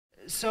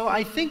So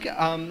I think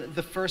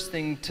the first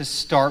thing to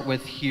start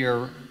with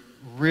here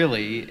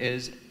really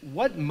is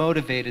what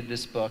motivated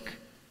this book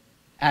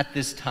at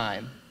this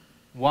time?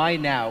 Why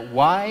now?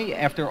 Why,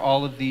 after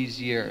all of these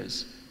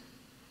years,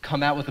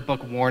 come out with a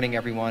book warning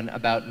everyone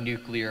about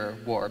nuclear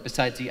war,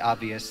 besides the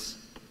obvious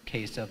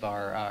case of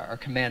our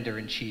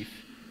commander-in-chief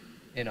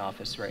in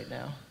office right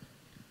now?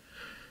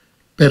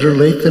 Better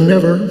late than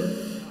never.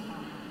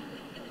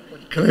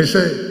 What can I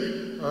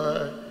say?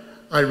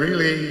 I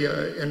really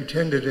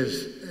intended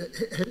as...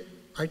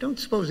 I don't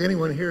suppose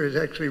anyone here has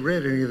actually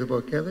read any of the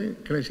book, have they?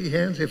 Can I see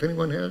hands if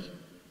anyone has?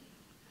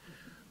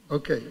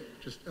 Okay,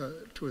 just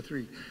 2 or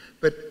 3.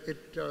 But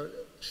it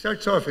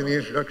starts off in the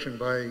introduction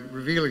by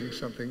revealing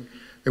something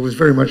that was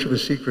very much of a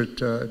secret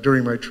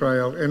during my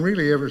trial, and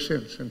really ever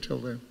since until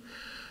then,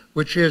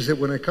 which is that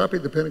when I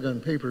copied the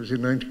Pentagon Papers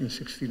in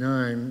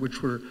 1969,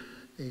 which were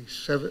a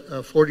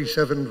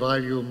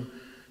 47-volume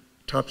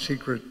top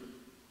secret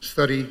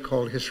study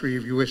called History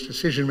of U.S.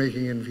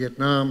 Decision-Making in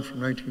Vietnam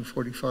from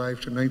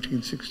 1945 to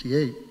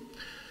 1968.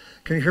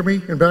 Can you hear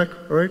me in back,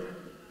 all right?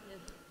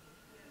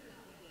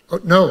 Oh,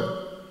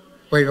 no.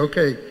 Wait,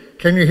 okay.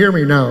 Can you hear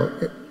me now?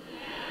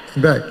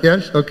 In back,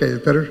 yes? Okay,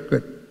 better?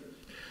 Good.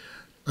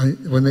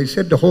 When they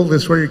said to hold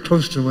this very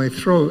close to my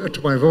throat,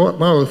 to my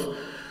mouth,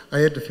 I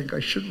had to think I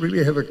should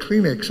really have a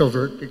Kleenex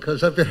over it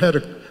because I've had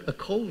a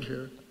cold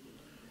here.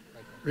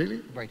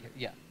 Really? Right here,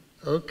 yeah.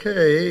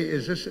 Okay,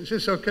 is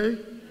this okay?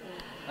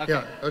 Okay.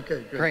 Yeah,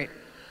 okay, good. Great.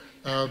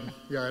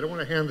 Yeah, I don't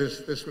want to hand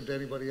this one to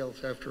anybody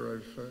else after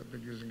I've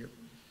been using it.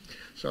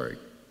 Sorry.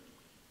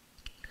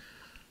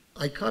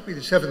 I copied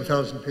the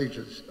 7,000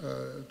 pages,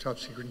 top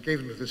secret, and gave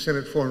them to the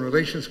Senate Foreign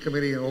Relations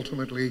Committee and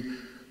ultimately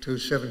to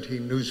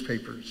 17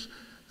 newspapers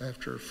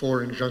after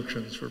 4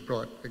 injunctions were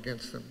brought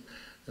against them.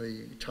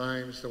 The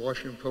Times, the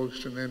Washington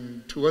Post, and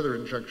then 2 other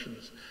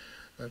injunctions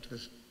to the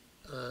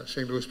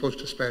St. Louis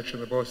Post-Dispatch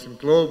and the Boston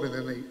Globe, and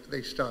then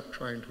they stopped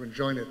trying to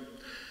enjoin it.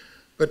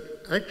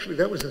 But actually,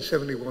 that was in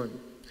 71.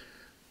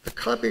 The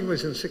copying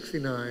was in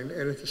 69,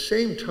 and at the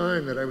same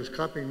time that I was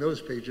copying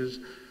those pages,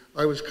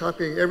 I was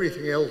copying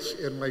everything else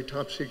in my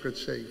top secret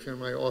safe in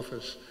my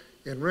office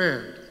in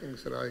Rand,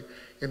 things that I,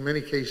 in many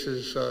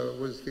cases,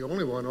 was the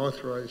only one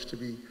authorized to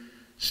be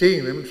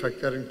seeing them. In fact,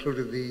 that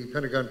included the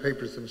Pentagon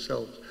Papers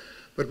themselves.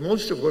 But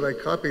most of what I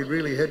copied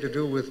really had to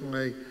do with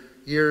my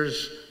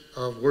years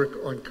of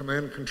work on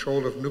command and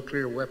control of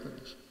nuclear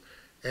weapons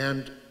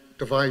and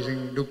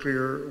devising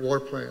nuclear war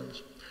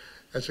plans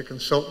as a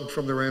consultant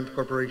from the Rand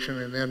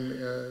Corporation, and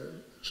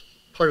then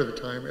part of the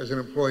time as an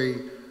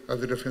employee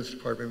of the Defense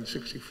Department in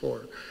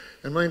 '64.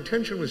 And my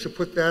intention was to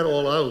put that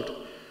all out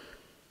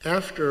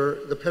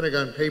after the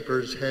Pentagon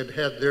Papers had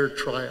had their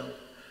trial,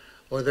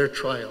 or their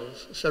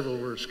trials. Several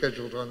were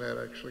scheduled on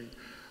that, actually.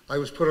 I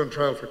was put on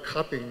trial for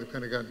copying the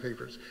Pentagon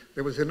Papers.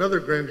 There was another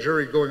grand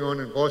jury going on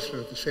in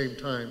Boston at the same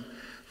time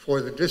for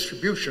the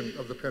distribution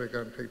of the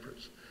Pentagon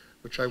Papers,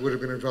 which I would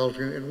have been involved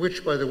in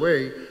which, by the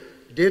way,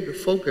 did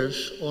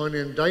focus on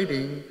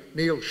indicting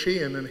Neil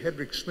Sheehan and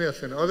Hedrick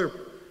Smith and other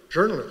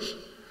journalists.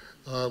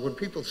 When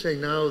people say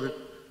now that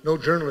no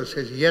journalist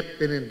has yet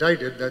been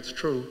indicted, that's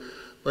true,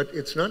 but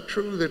it's not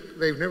true that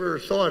they've never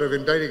thought of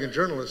indicting a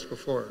journalist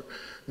before.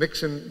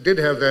 Nixon did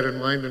have that in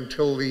mind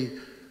until the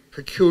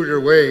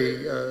peculiar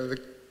way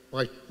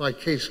my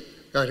case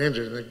got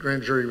ended and the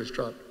grand jury was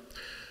dropped.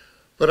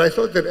 But I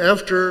thought that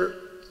after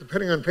the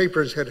Pentagon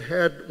Papers had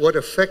had what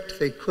effect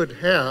they could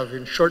have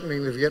in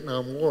shortening the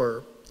Vietnam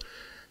War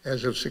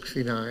as of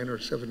 69 or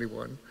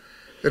 71,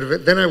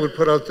 that then I would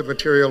put out the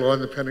material on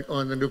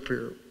the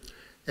nuclear.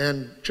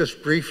 And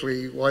just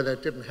briefly, why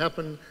that didn't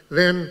happen.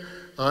 Then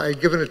I'd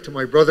given it to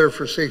my brother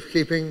for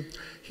safekeeping.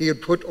 He had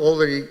put all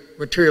the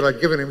material I'd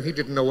given him, he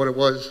didn't know what it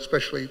was,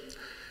 especially,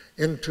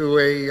 into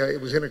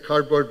it was in a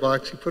cardboard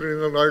box. He put it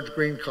in a large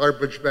green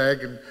garbage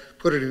bag and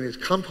put it in his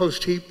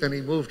compost heap. Then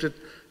he moved it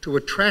to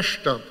a trash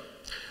dump,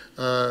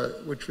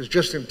 which was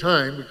just in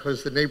time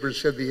because the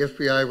neighbors said the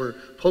FBI were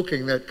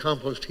poking that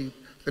compost heap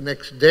the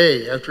next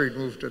day after he'd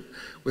moved it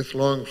with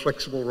long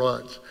flexible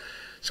rods.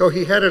 So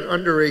he had it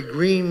under a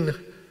green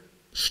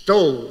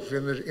stove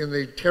in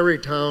the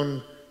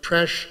Terrytown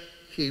trash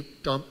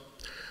heap dump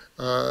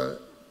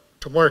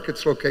to mark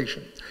its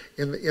location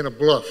in a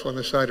bluff on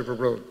the side of a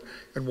road.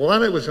 And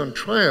while I was on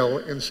trial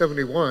in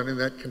 71, and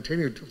that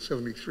continued till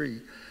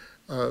 73,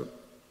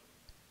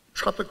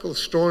 Tropical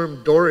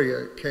Storm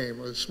Doria came,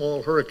 a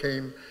small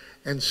hurricane,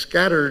 and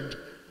scattered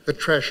the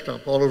trash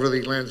dump all over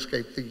the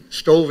landscape. The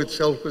stove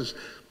itself was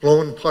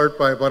blown apart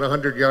by about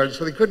 100 yards,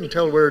 so they couldn't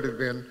tell where it had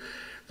been.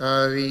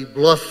 The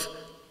bluff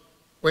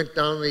went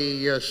down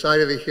the side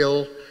of the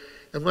hill,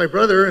 and my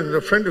brother and a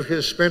friend of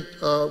his spent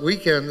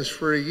weekends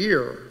for a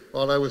year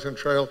while I was on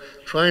trial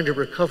trying to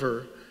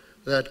recover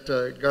that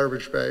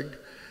garbage bag.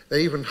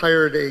 They even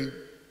hired a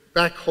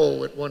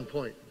backhoe at one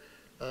point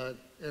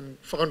and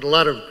found a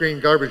lot of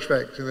green garbage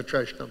bags in the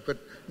trash dump, but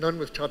none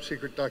with top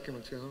secret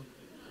documents, you know.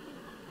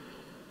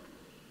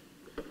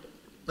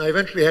 I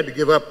eventually had to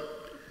give up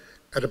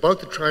at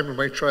about the time when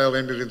my trial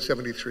ended in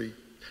 '73,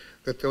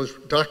 that those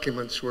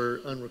documents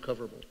were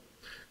unrecoverable.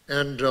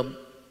 And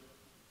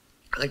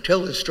I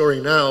tell this story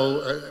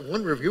now.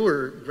 One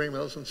reviewer, Graham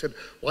Ellison, said,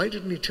 "Why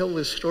didn't he tell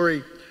this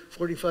story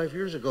 45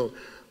 years ago?"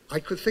 I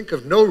could think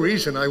of no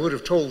reason I would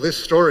have told this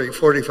story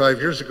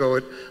 45 years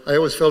ago. I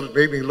always felt it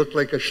made me look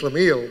like a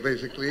schlemiel,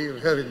 basically, of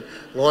having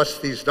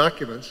lost these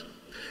documents.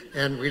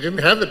 And we didn't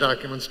have the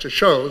documents to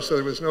show, so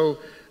there was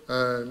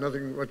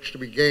nothing much to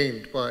be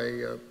gained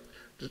by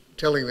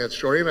telling that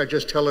story. And I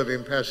just tell it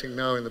in passing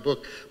now in the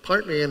book,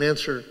 partly in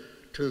answer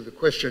to the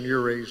question you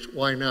raised,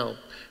 why now?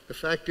 The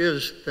fact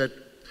is that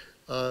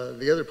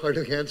the other part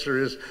of the answer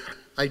is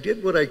I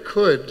did what I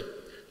could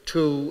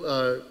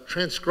to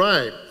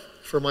transcribe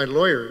for my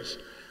lawyers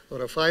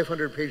about a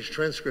 500-page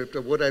transcript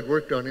of what I'd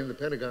worked on in the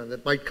Pentagon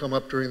that might come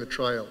up during the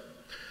trial.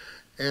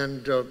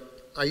 And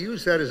I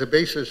used that as a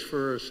basis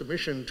for a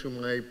submission to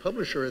my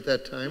publisher at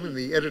that time, and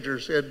the editor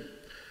said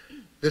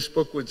this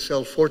book would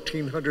sell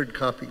 1,400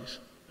 copies.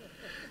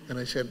 And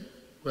I said,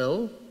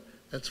 well,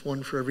 that's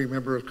one for every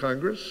member of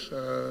Congress.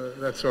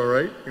 That's all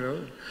right, you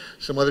know.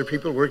 Some other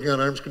people working on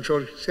arms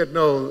control said,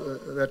 no,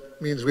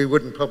 that means we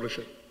wouldn't publish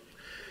it.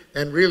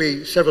 And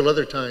really, several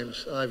other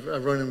times,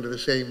 I've run into the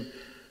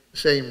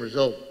same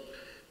result.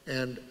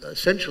 And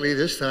essentially,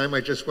 this time, I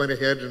just went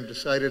ahead and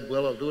decided,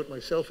 well, I'll do it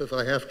myself if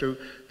I have to.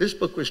 This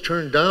book was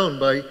turned down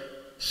by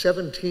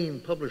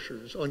 17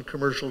 publishers on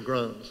commercial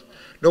grounds.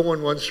 No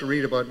one wants to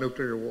read about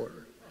nuclear war,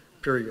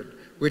 period,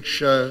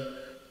 which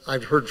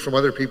I've heard from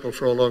other people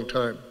for a long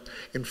time.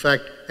 In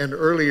fact, an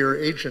earlier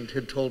agent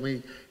had told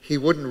me he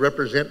wouldn't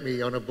represent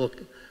me on a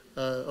book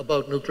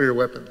about nuclear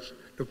weapons,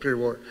 nuclear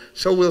war.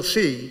 So we'll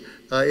see.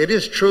 It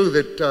is true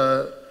that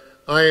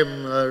I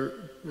am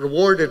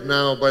rewarded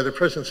now by the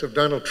presence of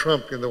Donald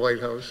Trump in the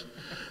White House,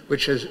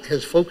 which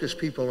has focused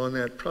people on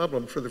that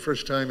problem for the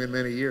first time in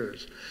many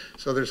years.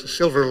 So there's a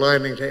silver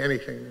lining to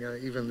anything,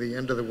 even the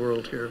end of the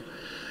world here,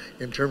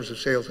 in terms of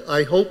sales.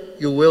 I hope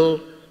you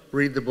will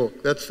read the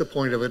book. That's the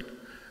point of it.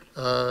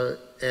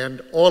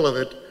 And all of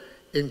it,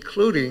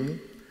 including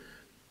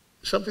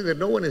something that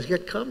no one has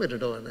yet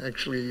commented on,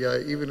 actually,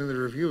 even in the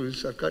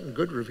reviews. I've gotten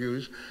good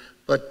reviews,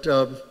 but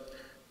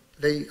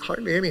they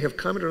hardly any have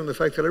commented on the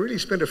fact that I really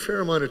spent a fair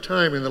amount of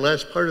time in the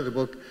last part of the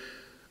book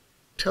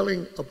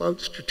telling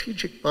about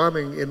strategic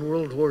bombing in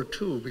World War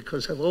II,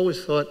 because I've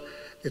always thought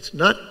it's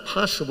not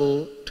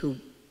possible to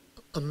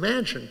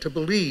imagine, to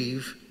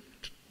believe,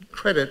 to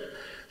credit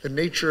the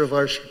nature of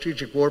our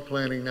strategic war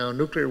planning now,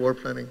 nuclear war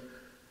planning,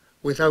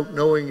 without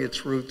knowing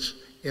its roots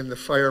in the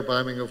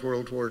firebombing of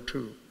World War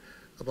II,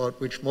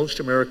 about which most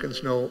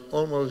Americans know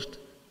almost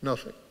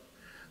nothing.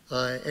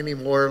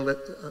 Anymore,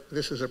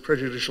 this is a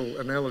prejudicial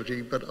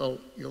analogy, but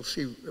you'll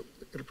see,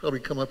 it'll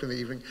probably come up in the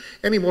evening.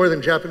 Any more than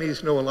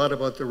Japanese know a lot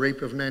about the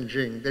rape of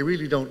Nanjing. They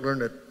really don't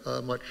learn it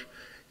much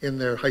in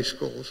their high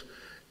schools.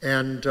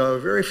 And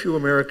very few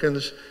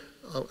Americans,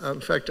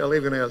 in fact, I'll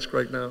even ask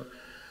right now,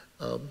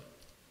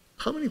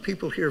 how many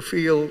people here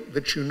feel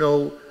that you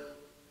know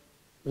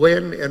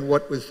when and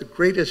what was the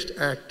greatest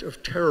act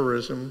of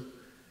terrorism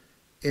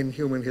in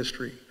human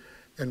history?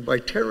 And by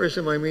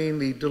terrorism, I mean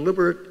the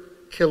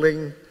deliberate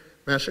killing,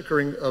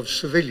 massacring of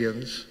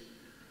civilians,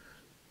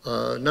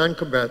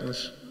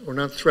 non-combatants, or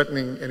not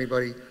threatening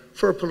anybody,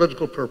 for a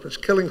political purpose,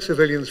 killing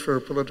civilians for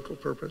a political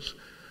purpose.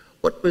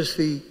 What was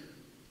the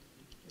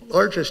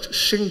largest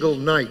single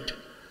night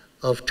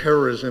of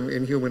terrorism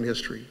in human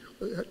history?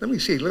 Let me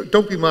see,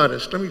 don't be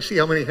modest, let me see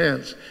how many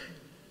hands.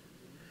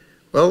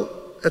 Well,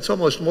 that's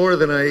almost more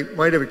than I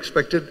might have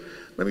expected.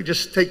 Let me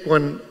just take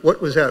one.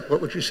 What was that?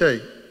 What would you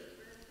say?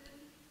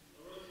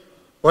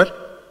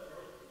 What?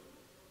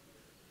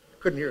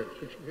 Couldn't hear it.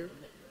 Could you hear it?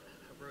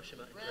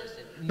 Hiroshima.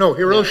 No,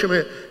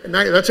 Hiroshima.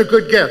 No. That's a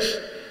good guess.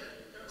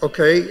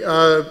 Okay,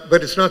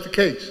 but it's not the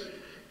case.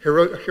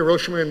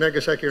 Hiroshima and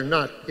Nagasaki are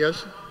not,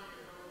 yes?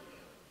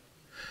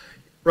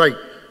 Right.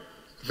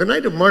 The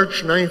night of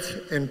March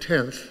 9th and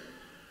 10th,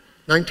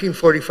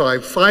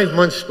 1945, 5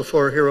 months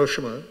before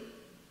Hiroshima,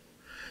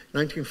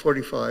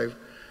 1945,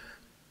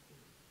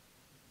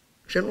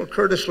 General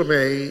Curtis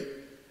LeMay,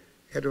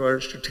 head of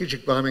our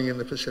strategic bombing in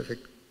the Pacific,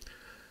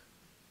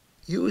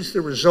 used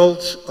the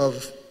results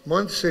of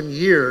months and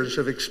years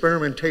of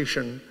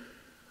experimentation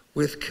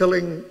with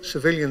killing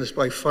civilians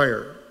by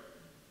fire,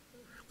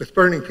 with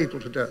burning people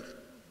to death.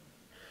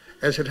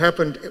 As had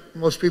happened,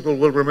 most people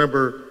will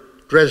remember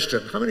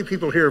Dresden. How many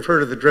people here have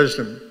heard of the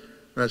Dresden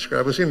massacre?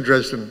 I was in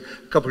Dresden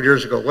a couple of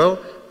years ago. Well,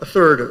 a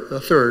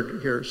third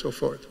here, so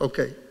forth.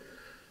 Okay.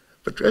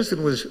 But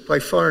Dresden was by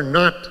far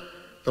not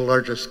the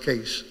largest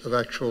case of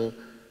actual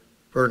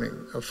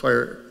burning, of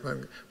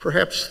fire.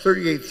 Perhaps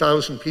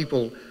 38,000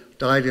 people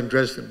died in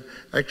Dresden.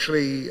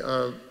 Actually,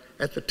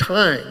 at the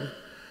time,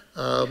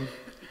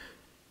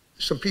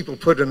 some people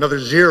put another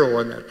zero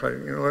on that.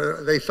 You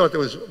know, they thought there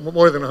was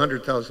more than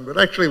 100,000, but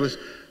actually it was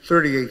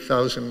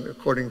 38,000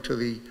 according to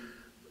the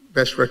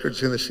best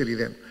records in the city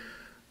then.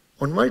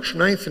 On March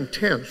 9th and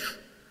 10th,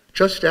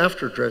 just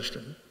after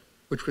Dresden,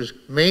 which was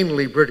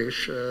mainly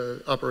British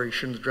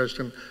operations,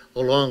 Dresden,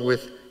 along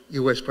with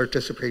US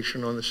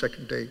participation on the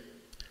second day,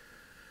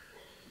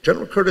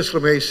 General Curtis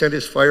LeMay sent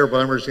his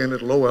firebombers in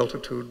at low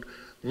altitude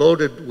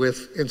loaded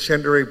with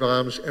incendiary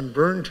bombs and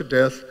burned to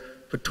death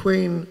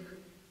between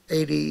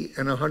 80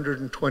 and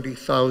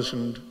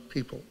 120,000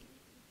 people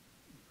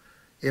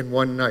in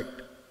one night.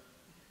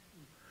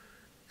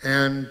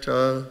 And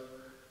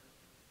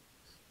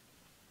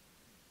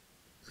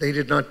they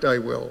did not die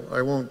well.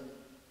 I won't,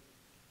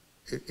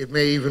 it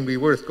may even be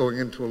worth going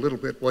into a little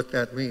bit what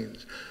that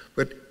means.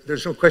 But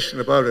there's no question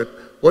about it.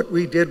 What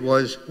we did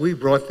was we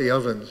brought the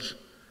ovens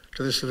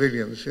to the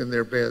civilians in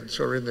their beds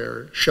or in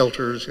their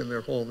shelters, in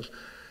their homes,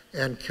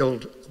 and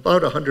killed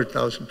about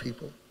 100,000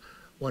 people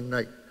one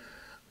night.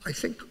 I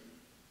think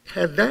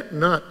had that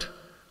not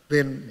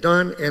been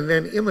done and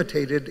then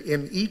imitated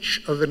in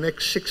each of the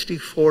next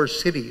 64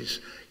 cities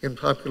in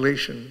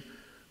population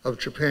of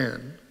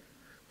Japan,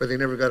 where they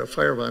never got a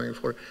firebombing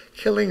for,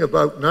 killing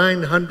about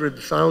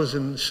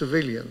 900,000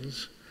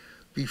 civilians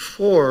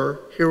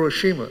before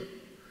Hiroshima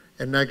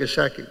and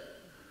Nagasaki,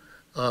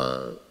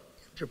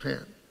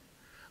 Japan.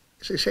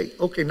 So they say,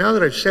 okay, now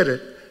that I've said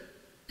it,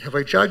 have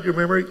I jogged your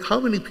memory? How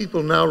many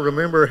people now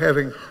remember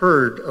having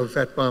heard of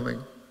that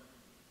bombing?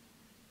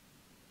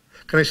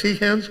 Can I see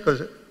hands?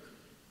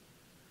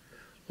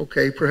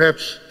 Okay,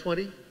 perhaps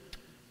 20?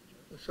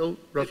 So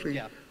roughly,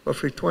 yeah.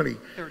 Roughly 20.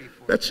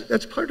 34.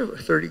 That's part of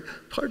 30.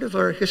 Part of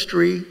our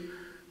history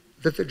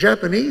that the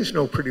Japanese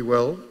know pretty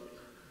well,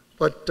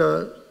 but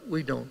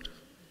we don't.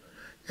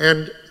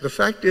 And the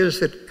fact is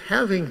that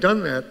having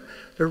done that,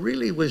 there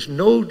really was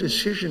no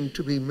decision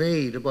to be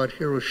made about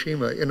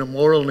Hiroshima in a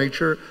moral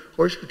nature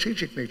or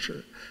strategic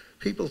nature.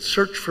 People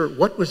searched for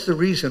what was the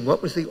reason,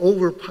 what was the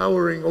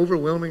overpowering,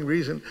 overwhelming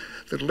reason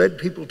that led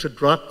people to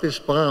drop this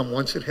bomb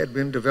once it had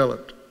been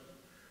developed.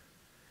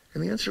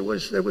 And the answer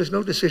was there was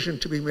no decision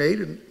to be made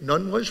and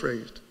none was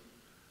raised.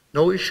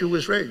 No issue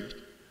was raised.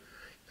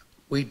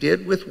 We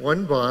did with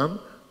one bomb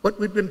what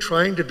we'd been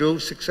trying to do,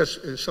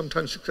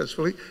 sometimes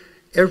successfully,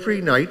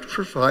 every night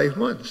for 5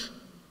 months.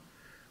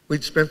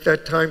 We'd spent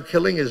that time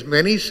killing as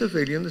many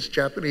civilians,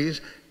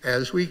 Japanese,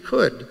 as we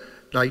could,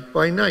 night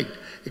by night,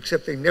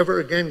 except they never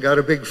again got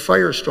a big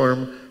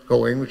firestorm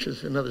going, which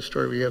is another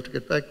story we have to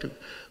get back to.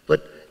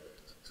 But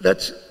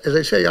that's, as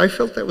I say, I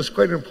felt that was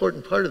quite an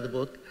important part of the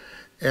book,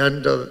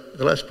 and the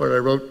last part I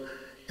wrote,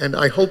 and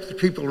I hope that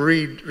people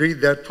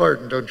read that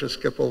part and don't just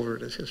skip over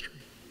it as history.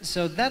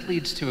 So that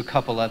leads to a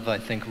couple of, I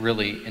think,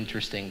 really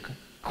interesting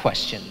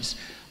questions.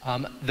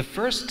 The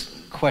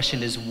first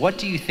question is, what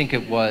do you think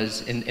it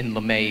was in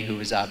LeMay, who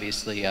was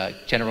obviously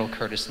General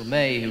Curtis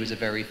LeMay, who was a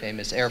very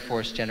famous Air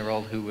Force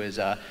general who was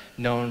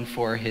known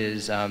for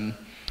his,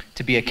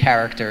 to be a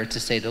character, to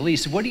say the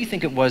least. What do you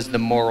think it was, the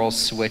moral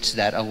switch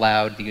that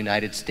allowed the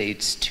United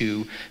States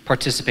to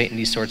participate in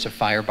these sorts of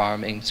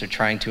firebombings, or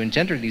trying to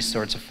engender these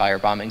sorts of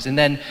firebombings? And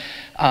then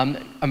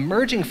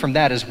emerging from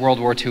that, as World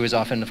War II is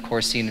often, of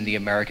course, seen in the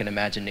American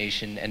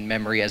imagination and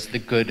memory as the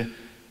good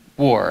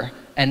war.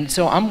 And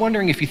so I'm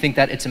wondering if you think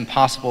that it's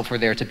impossible for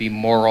there to be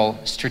moral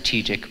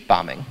strategic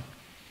bombing.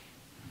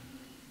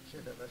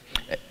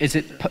 Is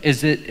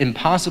it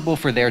impossible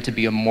for there to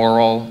be a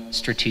moral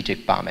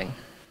strategic bombing?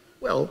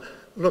 Well,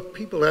 look,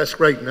 people ask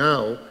right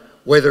now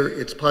whether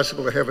it's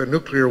possible to have a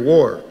nuclear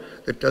war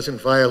that doesn't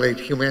violate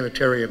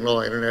humanitarian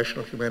law,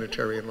 international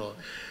humanitarian law.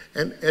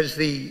 And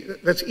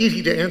that's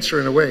easy to answer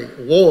in a way.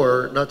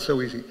 War, not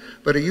so easy.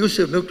 But a use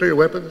of nuclear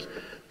weapons,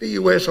 the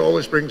US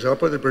always brings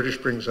up, or the British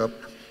brings up,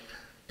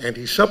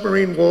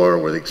 anti-submarine war,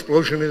 where the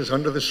explosion is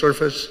under the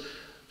surface,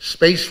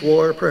 space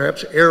war,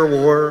 perhaps air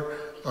war,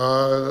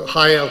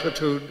 high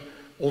altitude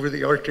over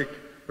the Arctic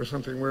or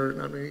something where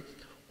not many,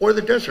 or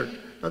the desert.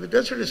 Now the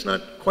desert is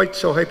not quite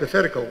so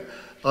hypothetical.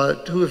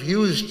 To have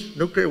used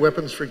nuclear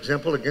weapons, for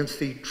example, against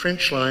the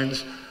trench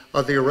lines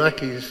of the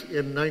Iraqis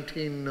in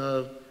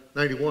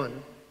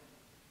 1991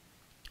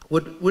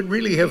 would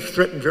really have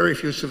threatened very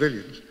few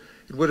civilians.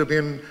 It would have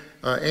been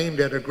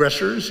aimed at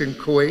aggressors in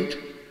Kuwait,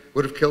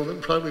 would have killed them,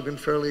 probably been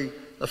fairly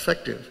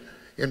effective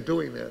in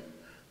doing that.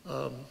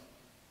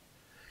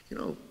 You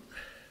know,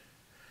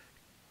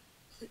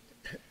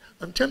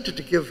 I'm tempted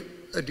to give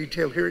a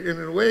detail here. In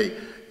a way,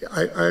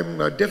 I'm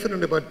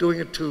diffident about doing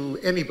it to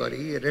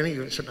anybody at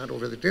any, so not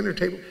over the dinner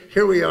table.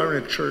 Here we are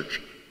in a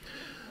church.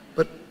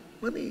 But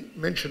let me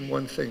mention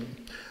one thing.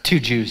 2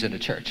 Jews in a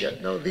church. Yeah,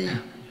 no,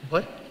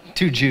 what?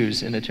 2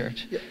 Jews in a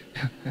church. Yeah.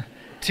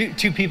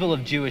 two people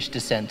of Jewish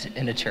descent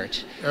in a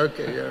church.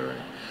 Okay, yeah, right.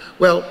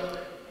 Well,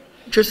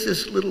 just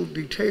this little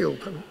detail.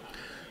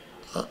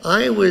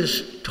 I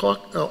was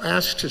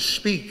asked to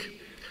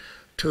speak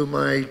to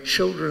my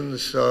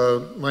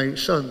my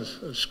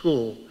son's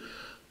school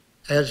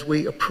as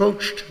we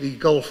approached the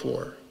Gulf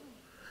War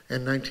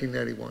in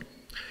 1991.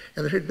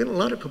 And there had been a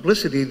lot of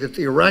publicity that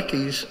the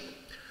Iraqis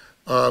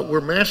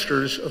were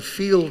masters of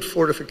field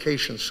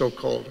fortification,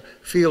 so-called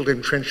field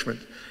entrenchment,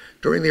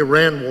 during the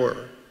Iran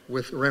War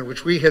with Iran,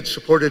 which we had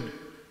supported.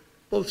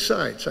 Both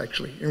sides,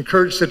 actually,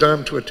 encouraged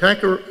Saddam to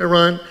attack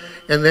Iran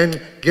and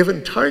then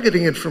given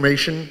targeting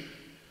information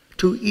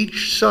to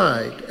each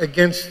side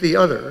against the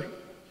other,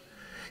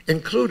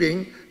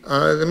 including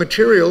the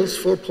materials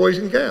for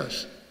poison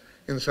gas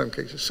in some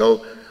cases.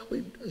 So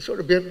we've sort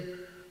of been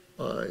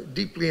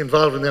deeply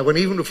involved in that one,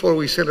 even before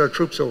we sent our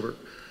troops over.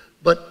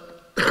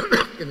 But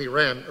in the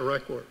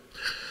Iraq War.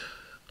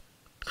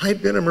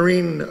 I'd been a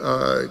Marine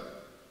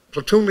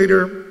platoon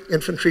leader,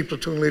 infantry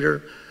platoon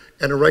leader,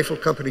 and a rifle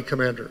company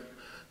commander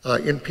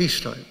in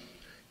peacetime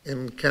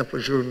in Camp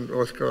Lejeune,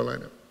 North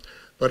Carolina.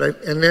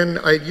 And then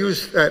I'd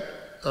used that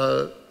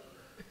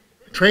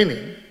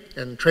training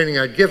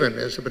I'd given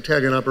as a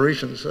battalion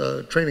operations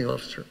training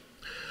officer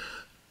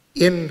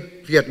in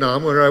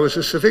Vietnam, where I was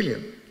a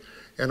civilian.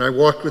 And I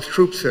walked with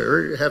troops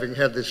there, having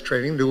had this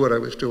training, knew what I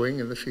was doing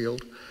in the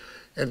field,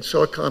 and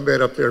saw combat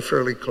up there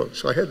fairly close.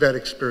 So I had that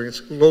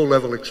experience,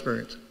 low-level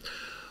experience.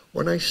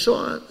 When I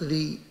saw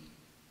the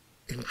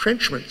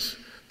entrenchments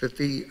that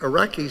the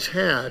Iraqis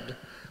had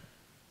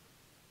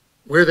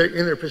where they're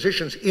in their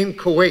positions in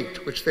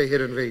Kuwait, which they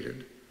had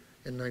invaded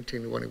in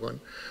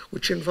 1921,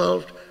 which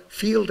involved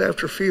field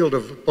after field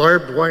of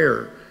barbed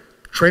wire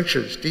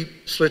trenches,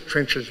 deep slit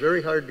trenches,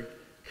 very hard to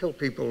kill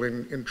people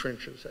in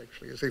trenches,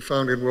 actually, as they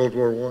found in World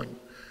War I.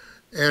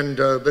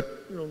 But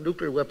you know,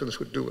 nuclear weapons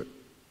would do it.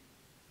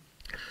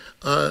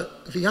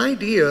 The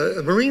idea,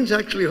 a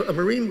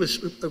Marine was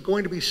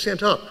going to be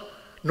sent up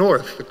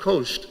north, the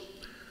coast,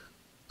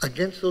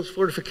 against those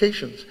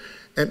fortifications.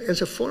 And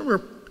as a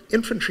former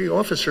infantry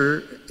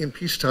officer in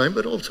peacetime,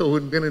 but also who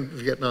had been in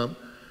Vietnam,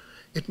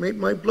 it made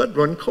my blood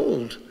run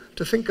cold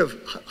to think of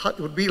how it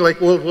would be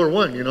like World War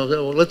I, you know,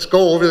 well, let's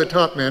go over the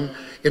top, men,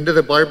 into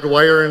the barbed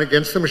wire and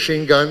against the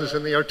machine guns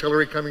and the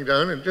artillery coming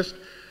down, and just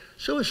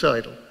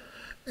suicidal.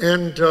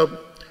 And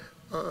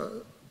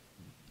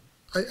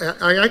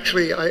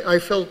I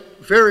felt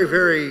very,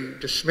 very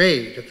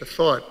dismayed at the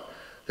thought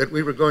that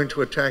we were going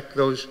to attack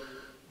those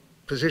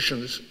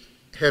positions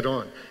head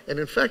on. And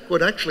in fact,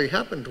 what actually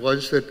happened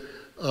was that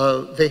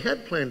they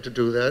had planned to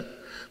do that,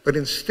 but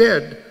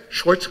instead,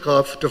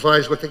 Schwarzkopf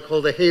devised what they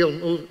call the Hail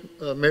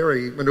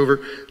Mary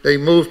maneuver. They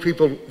moved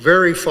people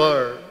very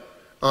far,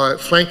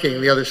 flanking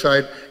the other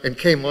side, and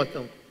came on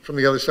them from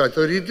the other side.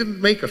 So he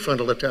didn't make a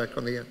frontal attack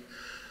on the end.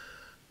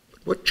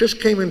 What just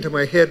came into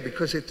my head,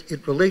 because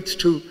it relates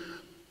to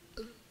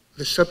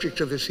the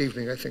subject of this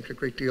evening, I think, a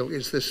great deal,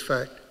 is this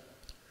fact.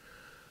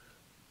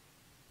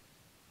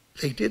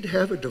 They did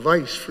have a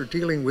device for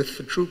dealing with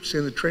the troops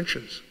in the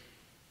trenches.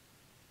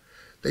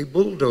 They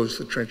bulldozed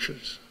the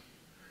trenches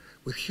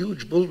with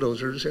huge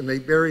bulldozers, and they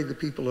buried the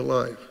people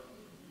alive.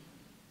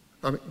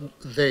 I mean,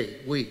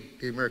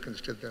 the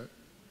Americans did that.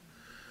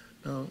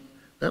 Now,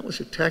 that was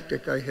a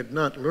tactic I had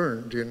not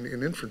learned in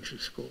infantry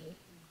school.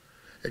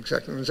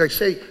 Exactly. And as I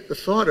say, the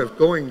thought of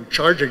going,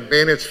 charging,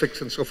 bayonets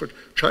fixed and so forth,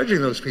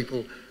 charging those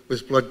people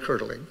was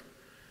blood-curdling.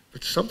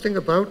 But something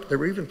about, there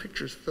were even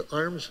pictures of the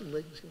arms and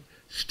legs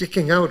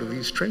sticking out of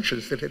these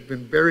trenches that had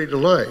been buried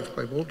alive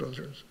by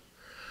bulldozers.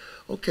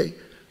 Okay,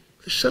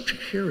 the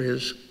subject here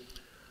is,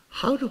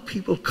 how do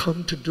people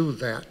come to do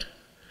that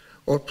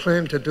or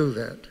plan to do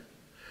that?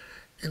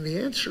 And the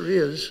answer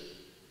is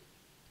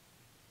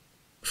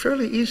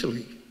fairly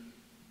easily,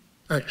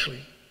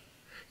 actually.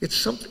 It's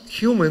something,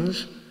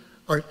 humans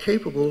are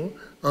capable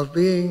of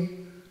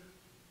being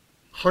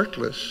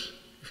heartless,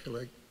 if you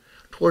like,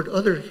 toward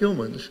other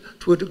humans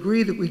to a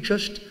degree that we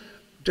just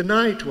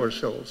deny to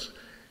ourselves.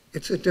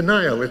 It's a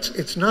denial.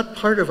 It's not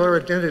part of our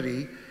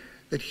identity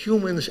that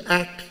humans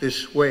act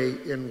this way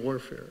in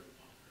warfare.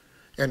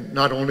 And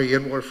not only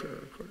in warfare,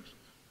 of course,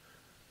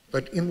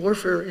 but in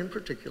warfare in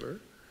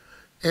particular.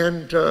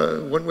 And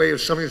one way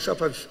of summing this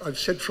up, I've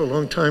said for a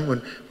long time,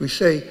 when we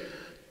say,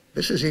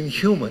 this is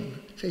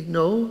inhuman, I say,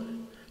 no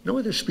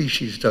other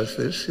species does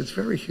this. It's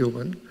very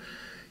human.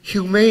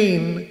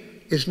 Humane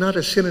is not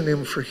a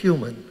synonym for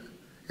human,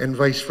 and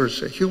vice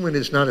versa. Human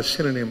is not a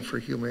synonym for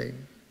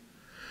humane.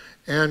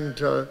 And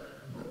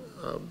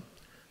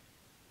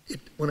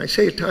when I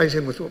say it ties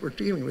in with what we're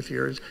dealing with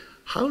here, is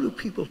how do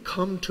people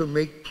come to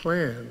make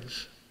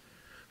plans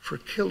for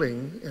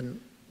killing,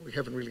 and we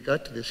haven't really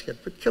got to this yet,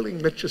 but killing,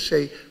 let's just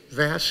say,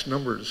 vast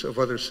numbers of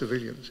other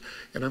civilians.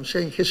 And I'm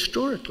saying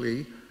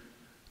historically,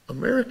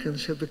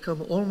 Americans have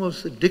become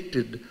almost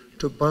addicted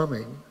to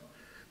bombing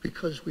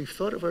because we've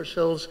thought of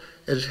ourselves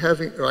as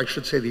having, or I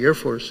should say the Air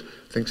Force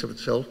thinks of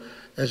itself,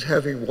 as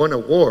having won a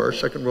war,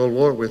 Second World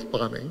War, with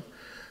bombing.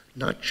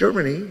 Not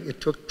Germany. It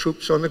took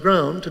troops on the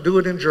ground to do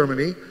it in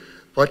Germany,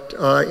 but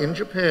in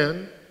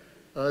Japan,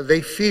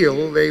 they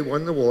feel they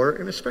won the war,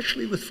 and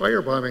especially with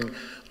firebombing.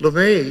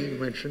 LeMay, you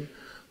mentioned,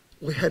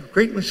 we had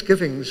great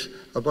misgivings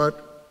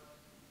about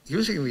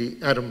using the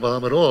atom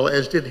bomb at all,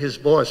 as did his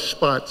boss,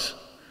 Spaatz,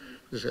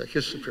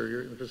 his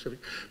superior in the Pacific,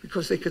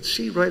 because they could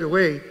see right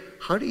away,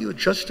 how do you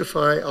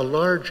justify a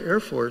large Air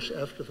Force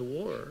after the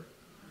war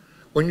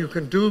when you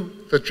can do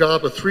the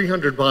job of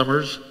 300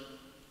 bombers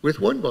with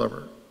one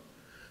bomber?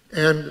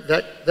 And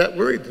that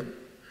worried them,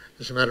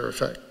 as a matter of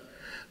fact.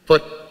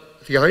 But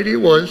the idea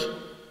was,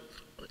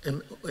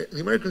 and the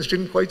Americans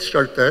didn't quite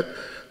start that,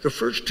 the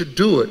first to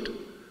do it,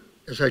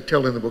 as I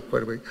tell in the book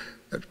quite a bit,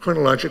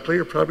 chronologically,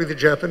 are probably the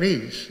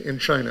Japanese in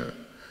China.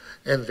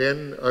 And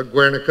then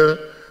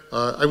Guernica.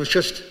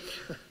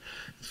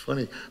 It's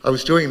funny, I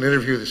was doing an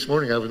interview this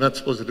morning, I was not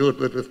supposed to do it,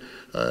 but with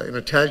an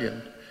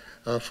Italian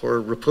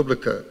for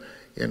Repubblica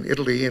in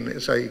Italy. And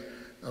as I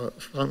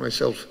found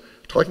myself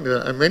talking to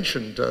them, I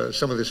mentioned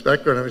some of this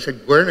background, and I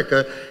said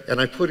Guernica, and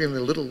I put in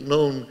the little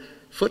known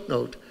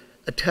footnote,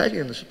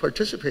 Italians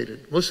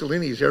participated.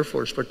 Mussolini's Air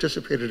Force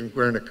participated in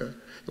Guernica.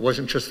 It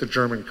wasn't just the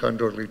German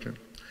Condor Legion.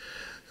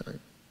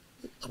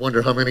 I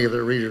wonder how many of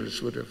their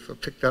readers would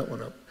have picked that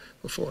one up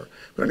before.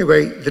 But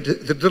anyway, the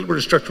deliberate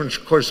destruction,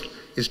 of course,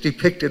 is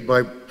depicted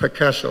by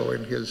Picasso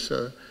in his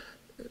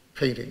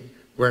painting,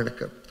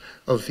 Guernica,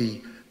 of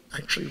the,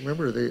 actually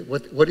remember,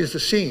 what is the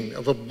scene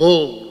of a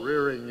bull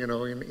rearing, you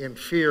know, in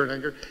fear and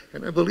anger.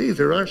 And I believe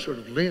there are sort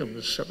of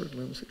limbs, severed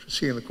limbs that you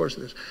see in the course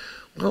of this.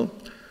 Well,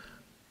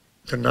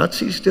 the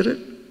Nazis did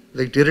it.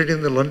 They did it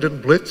in the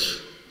London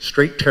Blitz,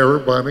 straight terror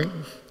bombing.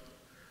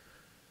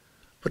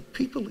 But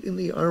people in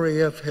the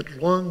RAF had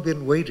long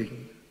been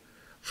waiting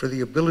for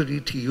the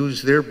ability to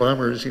use their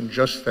bombers in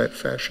just that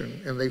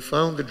fashion, and they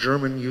found the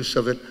German use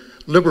of it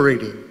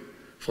liberating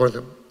for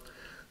them.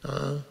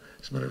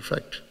 As a matter of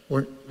fact,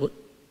 the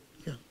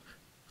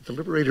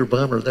Liberator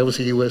bomber, that was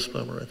a US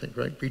bomber, I think,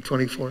 right?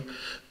 B-24.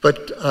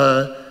 But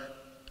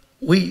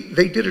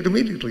they did it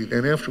immediately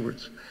then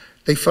afterwards.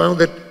 They found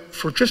that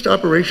for just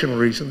operational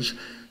reasons,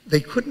 they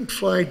couldn't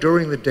fly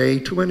during the day.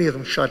 Too many of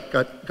them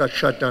got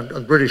shot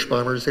down. British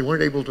bombers, they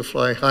weren't able to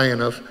fly high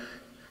enough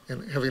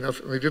and have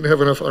enough. They didn't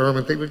have enough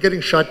armament. They were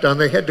getting shot down.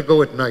 They had to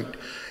go at night.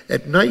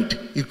 At night,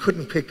 you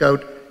couldn't pick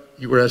out,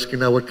 you were asking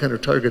now what kind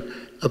of target,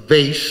 a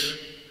base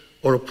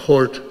or a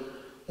port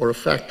or a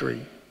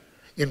factory.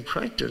 In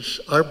practice,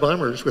 our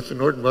bombers with the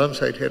Norden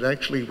bombsight had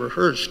actually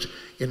rehearsed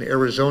in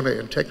Arizona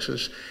and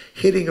Texas,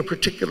 hitting a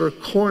particular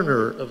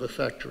corner of a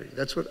factory.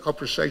 That's how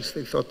precise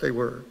they thought they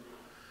were.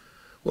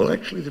 Well,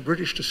 actually, the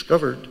British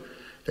discovered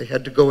they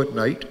had to go at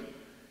night,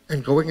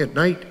 and going at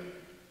night,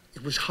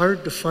 it was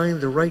hard to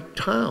find the right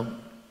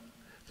town,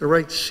 the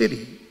right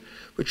city,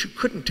 but you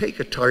couldn't take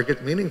a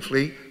target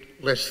meaningfully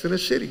less than a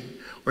city,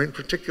 or in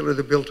particular,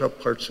 the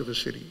built-up parts of a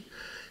city.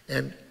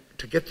 And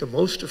to get the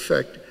most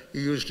effect,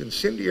 you used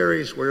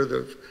incendiaries where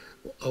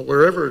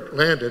wherever it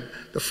landed,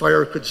 the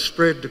fire could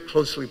spread to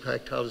closely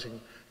packed housing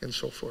and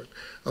so forth.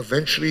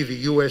 Eventually, the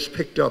US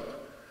picked up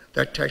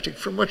that tactic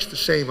for much the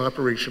same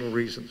operational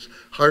reasons.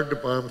 Hard to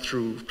bomb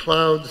through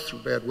clouds,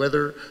 through bad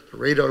weather, the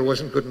radar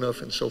wasn't good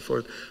enough and so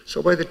forth.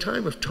 So by the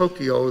time of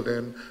Tokyo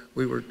then,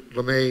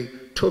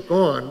 LeMay took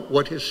on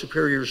what his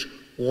superiors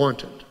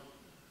wanted,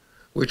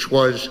 which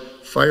was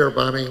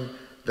firebombing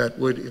that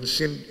would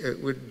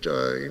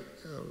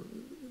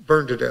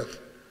burn to death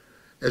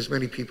as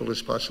many people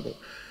as possible.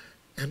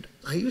 And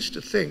I used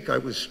to think, I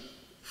was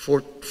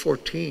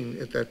 14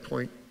 at that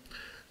point,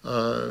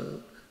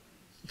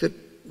 that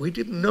we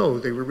didn't know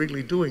they were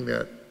really doing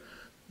that.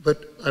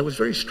 But I was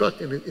very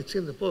struck, and it's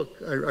in the book.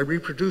 I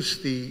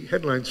reproduced the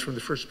headlines from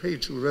the first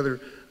page that were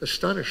rather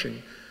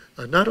astonishing.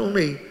 Not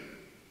only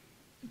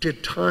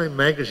did Time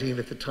magazine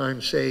at the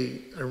time say,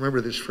 I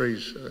remember this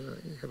phrase,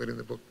 I have it in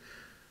the book,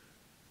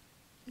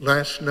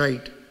 last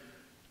night,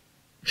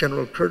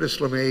 General Curtis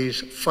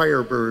LeMay's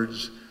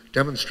Firebirds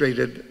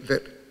demonstrated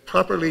that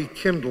properly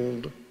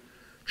kindled,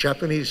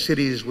 Japanese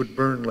cities would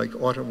burn like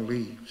autumn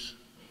leaves.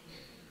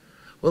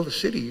 Well, the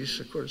cities,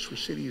 of course, were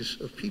cities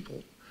of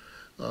people.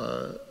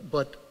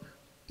 But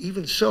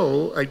even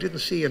so, I didn't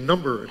see a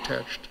number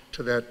attached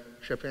to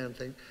that Japan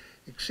thing,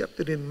 except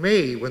that in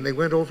May, when they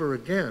went over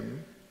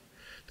again,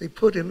 they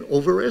put an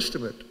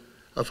overestimate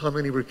of how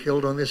many were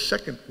killed on this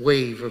second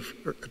wave of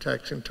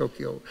attacks in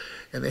Tokyo.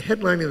 And the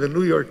headline in the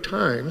New York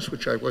Times,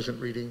 which I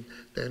wasn't reading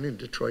then in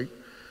Detroit,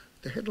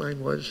 the headline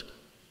was,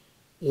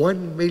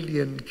 1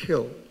 million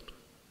killed.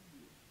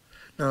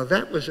 Now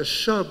that was a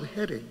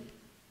subheading,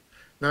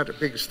 not a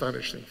big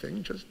astonishing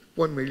thing, just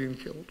 1 million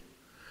killed.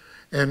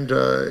 And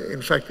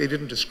in fact, they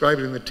didn't describe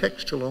it in the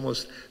text till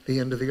almost the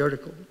end of the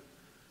article.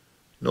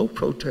 No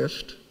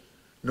protest,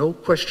 no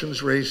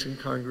questions raised in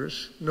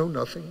Congress, no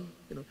nothing.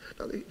 You know,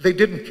 now, they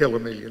didn't kill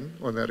 1 million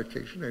on that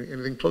occasion,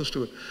 anything close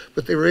to it,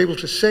 but they were able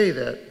to say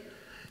that,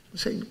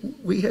 saying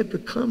we had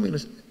become, in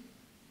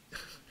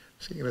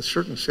a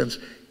certain sense,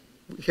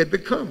 we had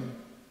become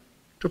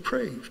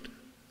depraved,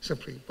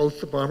 simply,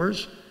 both the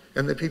bombers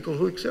and the people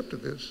who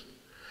accepted this.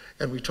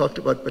 And we talked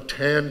about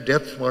Bataan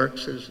death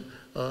marks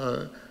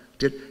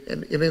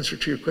and in answer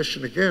to your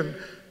question again,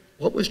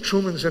 what was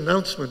Truman's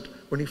announcement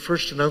when he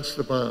first announced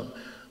the bomb?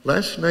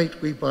 Last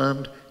night we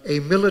bombed a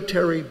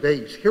military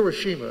base,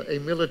 Hiroshima, a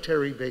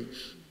military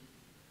base.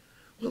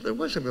 Well, there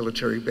was a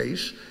military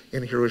base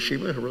in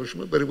Hiroshima,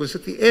 but it was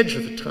at the edge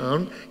of the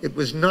town. It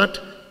was not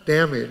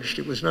damaged,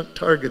 it was not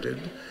targeted.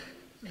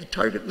 The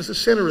target was the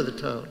center of the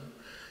town.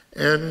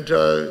 And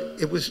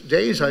it was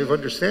days, I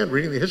understand,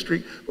 reading the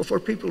history, before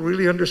people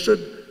really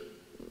understood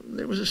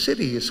there was a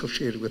city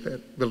associated with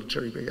that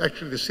military base.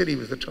 Actually, the city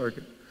was the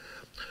target.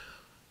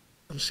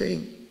 I'm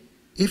saying,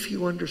 if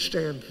you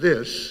understand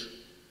this,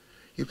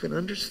 you can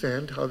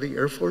understand how the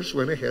Air Force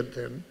went ahead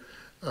then,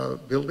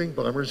 building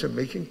bombers and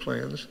making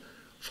plans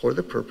for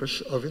the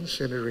purpose of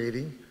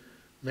incinerating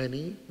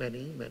many,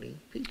 many, many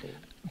people.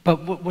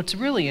 But what's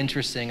really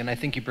interesting, and I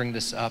think you bring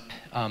this up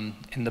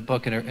in the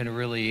book in a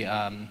really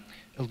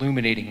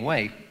illuminating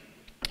way,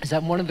 is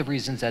that one of the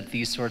reasons that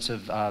these sorts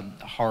of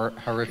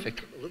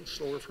horrific... A little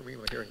slower for me,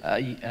 my hearing.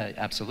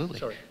 Absolutely.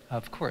 Sorry.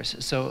 Of course.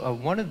 So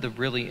one of the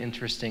really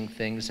interesting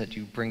things that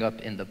you bring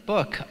up in the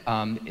book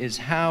is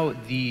how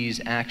these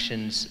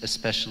actions,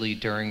 especially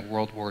during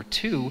World War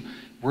II,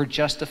 were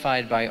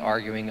justified by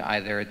arguing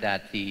either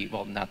that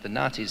well, not the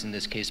Nazis in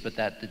this case, but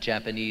that the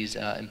Japanese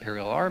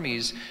imperial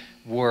armies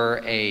were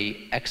an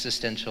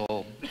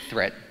existential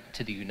threat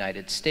to the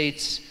United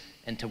States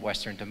and to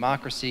Western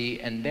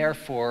democracy, and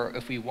therefore,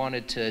 if we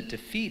wanted to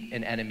defeat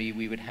an enemy,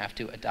 we would have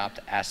to adopt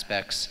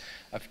aspects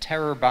of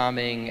terror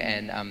bombing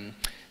and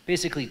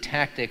basically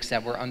tactics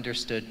that were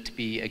understood to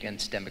be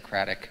against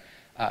democratic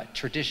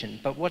tradition.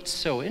 But what's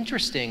so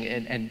interesting,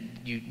 and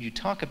you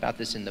talk about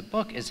this in the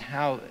book, is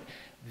how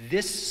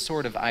this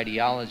sort of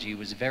ideology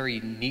was very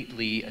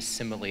neatly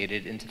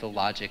assimilated into the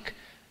logic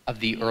of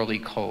the early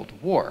Cold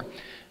War.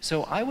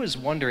 So I was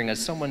wondering,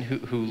 as someone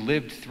who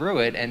lived through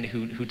it and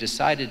who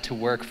decided to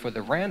work for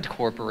the Rand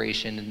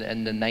Corporation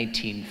in the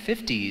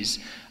 1950s,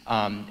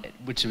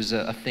 which was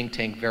a think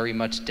tank very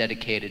much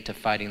dedicated to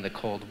fighting the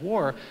Cold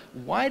War,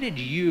 why did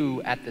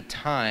you, at the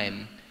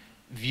time,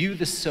 view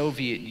the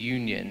Soviet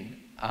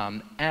Union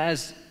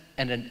as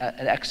an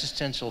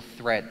existential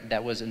threat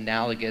that was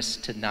analogous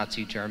to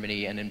Nazi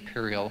Germany and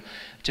Imperial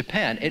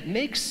Japan? It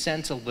makes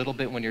sense a little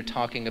bit when you're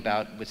talking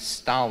about with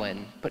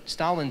Stalin, but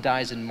Stalin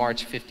dies in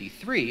March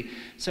 '53,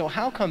 so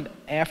how come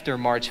after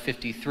March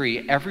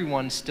 '53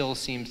 everyone still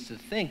seems to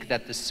think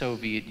that the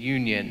Soviet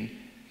Union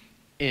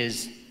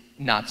is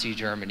Nazi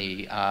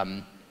Germany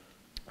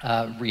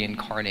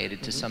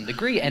reincarnated to some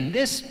degree? And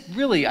this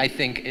really, I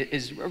think,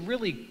 is a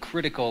really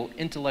critical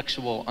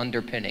intellectual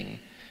underpinning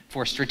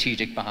for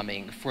strategic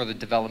bombing, for the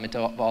development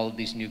of all of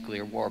these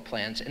nuclear war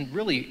plans, and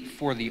really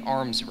for the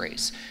arms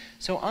race.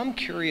 So I'm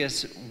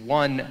curious,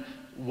 one,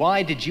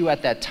 why did you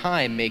at that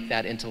time make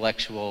that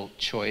intellectual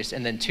choice?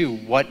 And then two,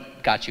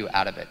 what got you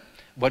out of it?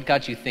 What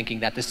got you thinking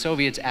that the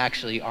Soviets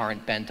actually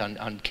aren't bent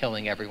on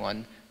killing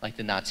everyone like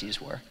the Nazis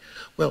were?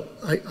 Well,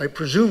 I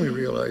presume you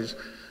realize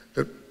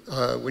that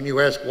when you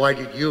ask why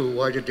did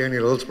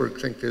Daniel Ellsberg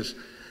think this,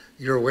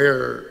 you're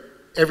aware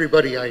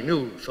everybody I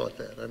knew thought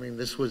that. I mean,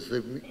 this was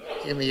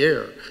in the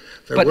air.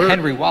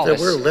 Henry Wallace.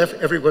 There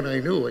were everyone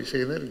I knew, I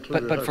say, and that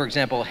included... But for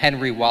example,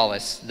 Henry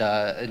Wallace,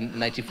 in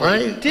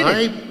 1940...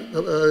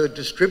 I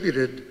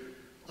distributed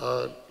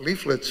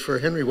leaflets for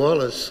Henry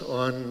Wallace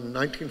on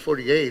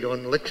 1948,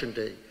 on Election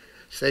Day,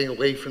 staying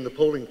away from the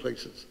polling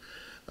places.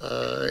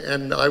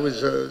 And I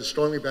was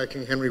strongly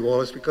backing Henry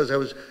Wallace because I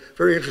was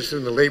very interested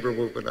in the labor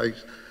movement.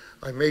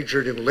 I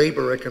majored in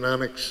labor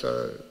economics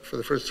for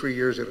the first 3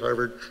 years at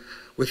Harvard,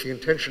 with the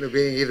intention of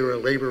being either a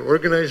labor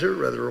organizer,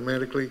 rather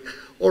romantically,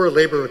 or a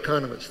labor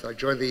economist. I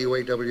joined the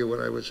UAW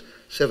when I was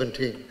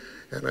 17,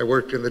 and I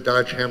worked in the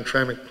Dodge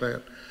Hamtramck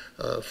plant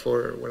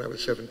when I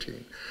was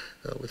 17,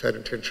 with that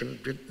intention.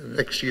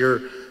 Next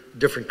year,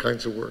 different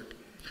kinds of work.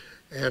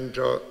 And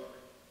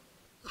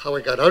how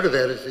I got out of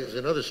that is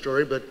another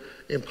story, but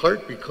in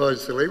part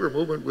because the labor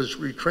movement was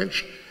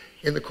retrenched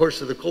in the course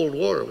of the Cold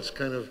War. It was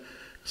kind of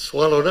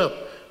swallowed up.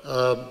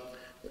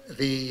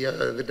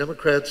 The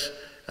Democrats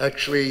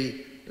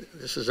actually,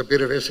 this is a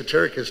bit of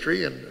esoteric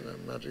history, and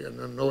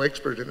I'm no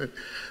expert in it,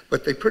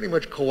 but they pretty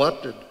much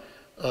co-opted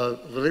the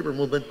labor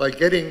movement by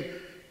getting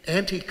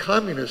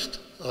anti-communist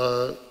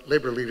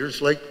labor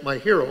leaders like my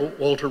hero,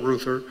 Walter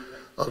Reuther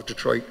of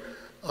Detroit,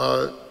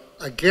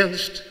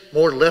 against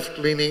more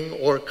left-leaning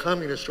or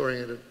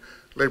communist-oriented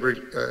labor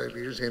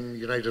leaders in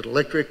United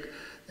Electric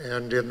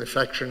and in the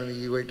faction in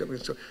the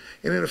UAW. So,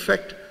 and in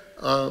effect,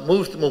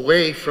 moved them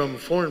away from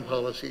foreign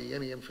policy,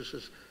 any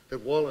emphasis that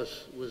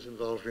Wallace was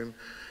involved in.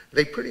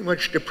 They pretty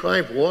much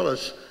deprived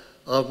Wallace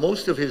of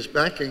most of his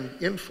backing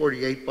in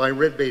 '48 by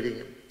red baiting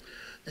him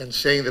and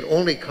saying that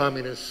only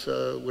communists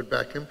would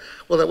back him.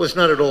 Well, that was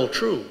not at all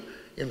true.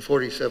 In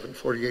 '47,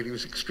 '48, he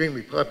was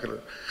extremely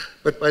popular.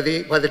 But by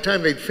the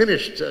time they'd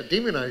finished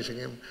demonizing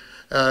him,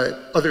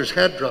 others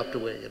had dropped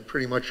away, and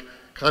pretty much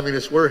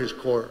communists were his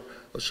core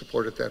of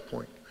support at that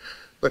point.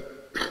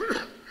 But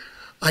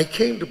I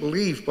came to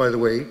believe, by the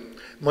way,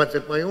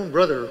 that my own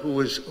brother, who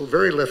was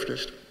very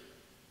leftist,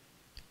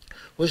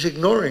 was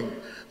ignoring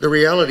the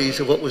realities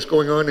of what was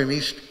going on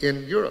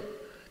in Europe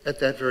at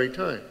that very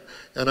time.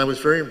 And I was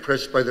very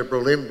impressed by the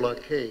Berlin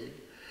blockade.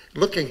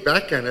 Looking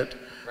back on it,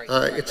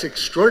 it's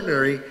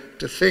extraordinary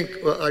to think,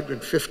 well, I'd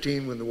been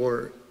 15 when the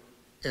war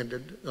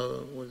ended,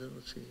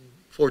 let's see,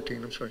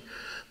 14, I'm sorry.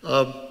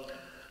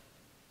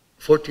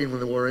 14 when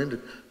the war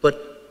ended.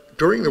 But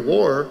during the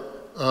war,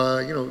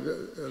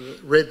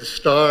 read the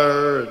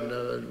Star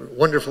and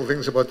wonderful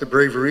things about the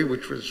bravery,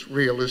 which was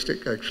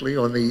realistic, actually,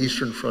 on the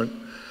Eastern Front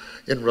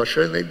in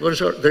Russia, and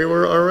they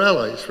were our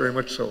allies, very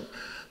much so.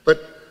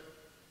 But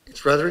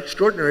it's rather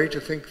extraordinary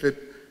to think that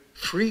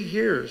 3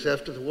 years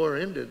after the war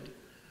ended,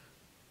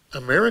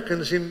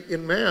 Americans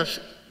in mass,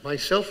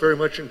 myself very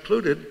much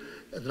included,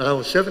 and I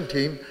was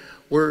 17,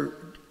 were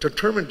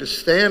determined to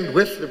stand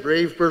with the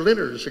brave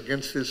Berliners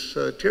against this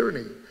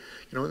tyranny.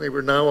 You know, they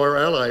were now our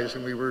allies,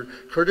 and we were,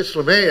 Curtis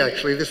LeMay,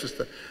 actually, this was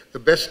the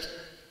best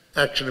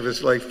action of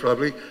his life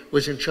probably,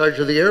 was in charge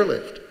of the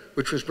airlift,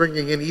 which was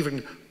bringing in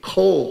even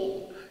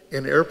coal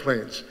in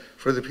airplanes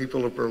for the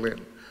people of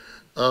Berlin.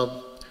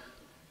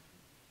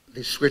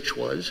 The switch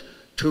was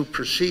to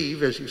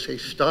perceive, as you say,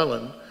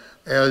 Stalin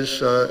as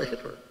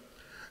Hitler.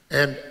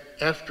 And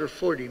after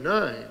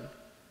 49,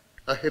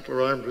 a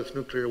Hitler armed with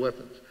nuclear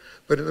weapons.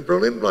 But in the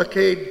Berlin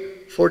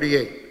blockade,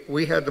 48,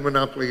 we had the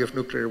monopoly of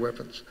nuclear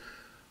weapons.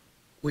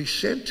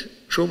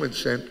 Truman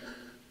sent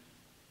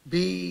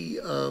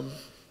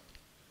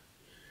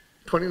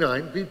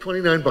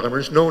B-29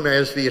 bombers, known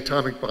as the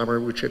atomic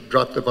bomber, which had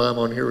dropped the bomb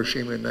on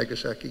Hiroshima and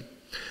Nagasaki,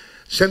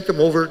 sent them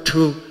over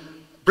to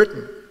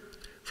Britain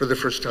for the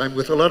first time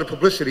with a lot of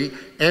publicity,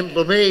 and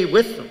LeMay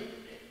with them,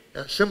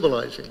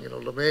 symbolizing, you know,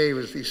 LeMay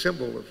was the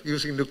symbol of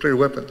using nuclear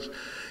weapons.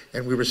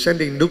 And we were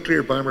sending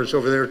nuclear bombers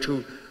over there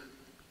to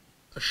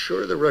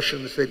assure the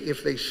Russians that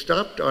if they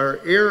stopped our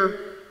air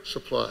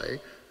supply,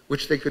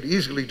 which they could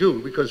easily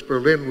do because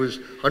Berlin was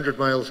 100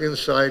 miles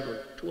inside,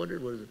 or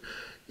 200, what is it,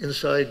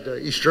 inside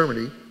East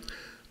Germany,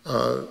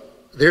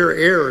 their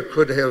air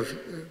could have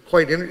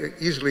quite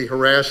easily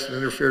harassed and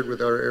interfered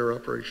with our air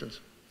operations.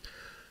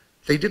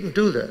 They didn't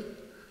do that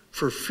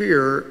for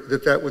fear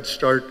that that would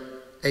start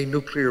a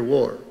nuclear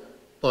war.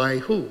 By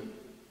who?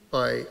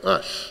 By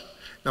us.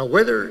 Now,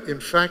 whether in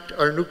fact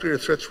our nuclear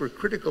threats were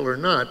critical or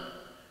not,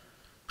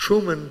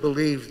 Truman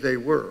believed they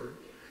were,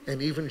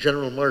 and even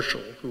General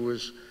Marshall, who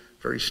was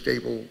a very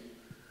stable,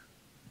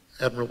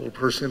 admirable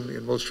person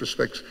in most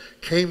respects,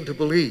 came to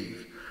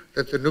believe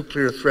that the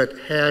nuclear threat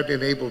had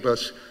enabled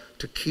us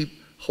to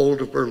keep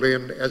hold of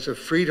Berlin as a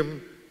free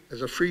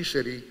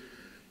city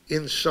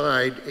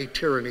inside a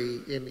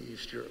tyranny in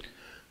East Europe.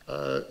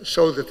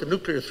 So that the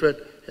nuclear threat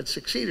had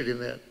succeeded in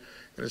that.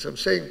 And as I'm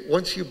saying,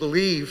 once you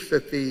believe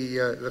that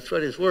the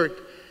threat has worked,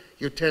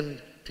 you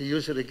tend to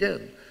use it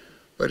again.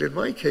 But in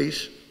my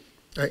case,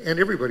 and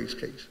everybody's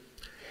case,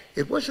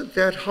 it wasn't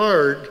that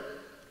hard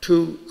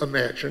to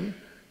imagine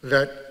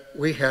that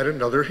we had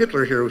another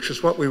Hitler here, which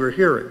is what we were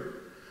hearing.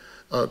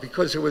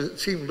 Because it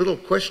seemed little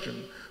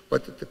question,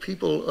 but that the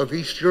people of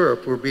East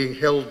Europe were being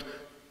held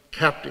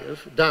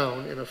captive,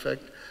 down in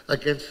effect,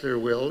 against their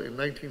will. In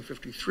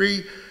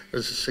 1953, there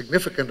was a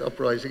significant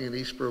uprising in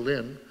East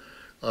Berlin,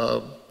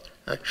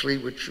 actually,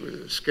 which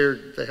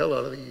scared the hell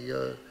out of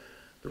the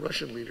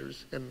Russian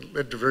leaders and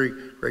led to very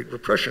great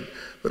repression.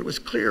 But it was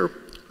clear,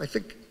 I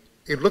think,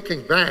 in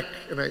looking back,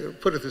 and I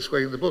put it this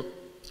way in the book,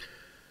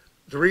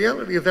 the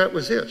reality of that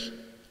was this.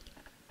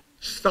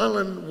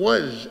 Stalin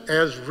was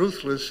as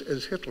ruthless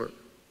as Hitler,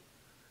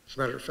 as a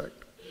matter of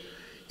fact.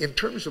 In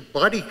terms of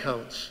body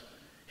counts,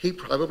 he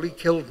probably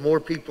killed more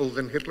people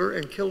than Hitler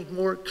and killed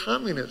more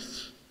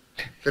communists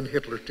than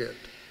Hitler did.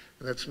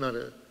 And that's not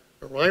a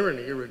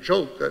irony or a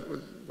joke, that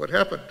was what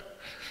happened.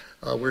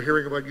 We're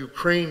hearing about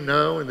Ukraine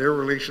now and their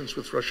relations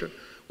with Russia.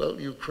 Well,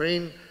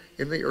 Ukraine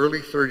in the early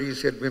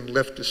 30s had been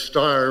left to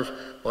starve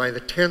by the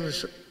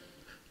tens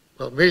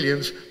of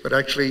millions, but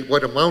actually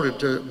what amounted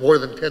to more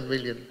than 10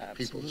 million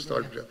people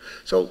starved.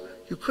 So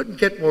you couldn't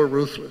get more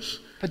ruthless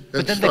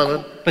than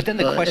Stalin. But then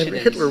the question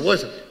is, Hitler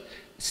wasn't.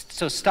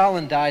 So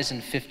Stalin dies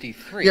in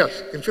 53.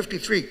 Yes, in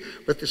 53.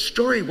 But the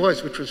story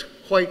was, which was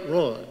quite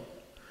wrong,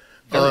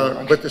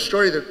 but the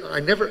story that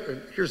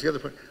here's the other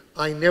point,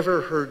 I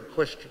never heard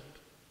questioned,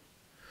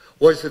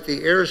 was that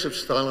the heirs of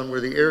Stalin were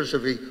the heirs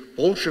of a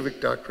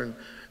Bolshevik doctrine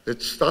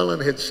that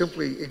Stalin had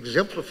simply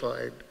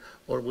exemplified,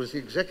 or was the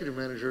executive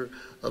manager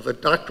of a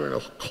doctrine, a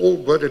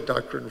cold-blooded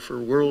doctrine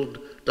for world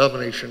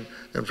domination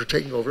and for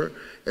taking over,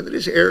 and that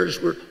his heirs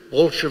were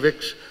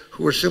Bolsheviks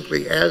who were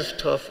simply as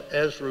tough,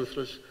 as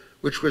ruthless,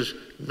 which was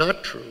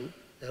not true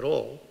at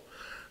all.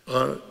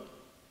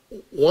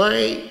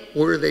 Why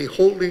were they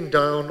holding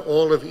down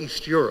all of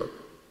East Europe,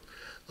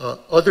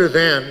 other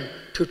than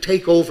to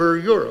take over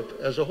Europe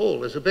as a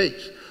whole, as a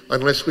base,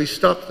 unless we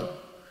stopped them?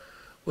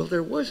 Well,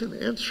 there was an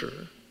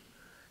answer.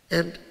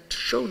 And to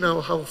show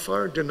now how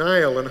far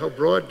denial and how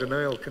broad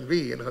denial can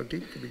be and how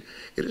deep it can be,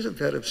 it isn't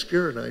that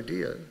obscure an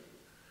idea.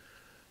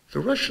 The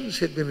Russians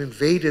had been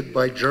invaded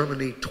by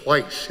Germany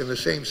twice in the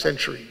same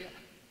century.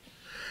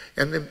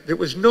 And there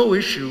was no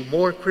issue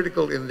more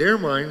critical in their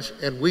minds,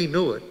 and we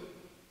knew it,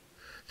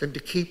 than to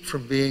keep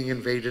from being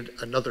invaded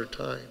another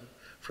time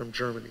from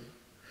Germany.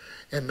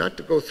 And not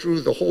to go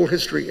through the whole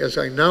history as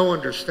I now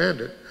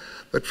understand it,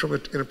 but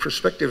in a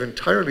perspective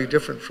entirely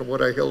different from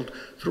what I held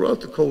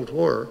throughout the Cold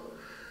War,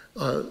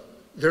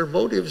 their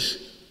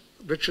motives,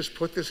 let's just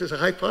put this as a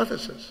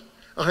hypothesis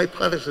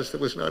that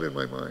was not in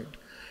my mind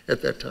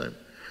at that time,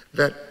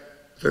 that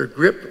their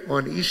grip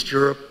on East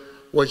Europe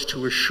was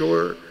to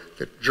assure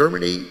that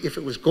Germany, if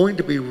it was going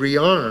to be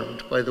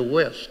rearmed by the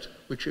West,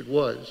 which it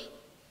was,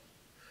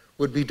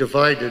 would be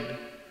divided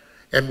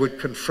and would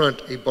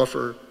confront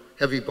a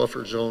heavy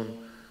buffer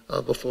zone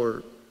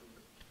before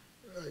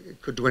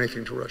it could do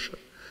anything to Russia,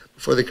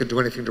 before they could do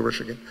anything to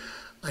Russia again.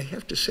 I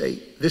have to say,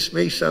 this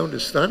may sound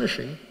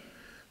astonishing,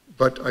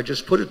 but I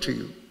just put it to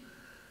you.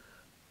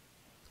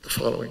 the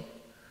following.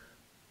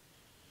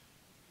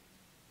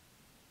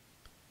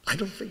 I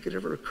don't think it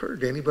ever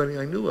occurred to anybody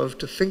I knew of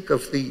to think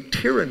of the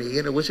tyranny,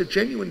 and it was a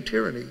genuine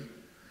tyranny,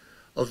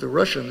 of the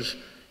Russians,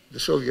 the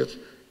Soviets,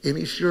 in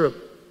East Europe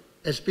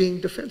as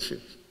being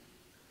defensive,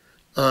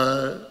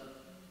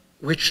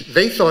 which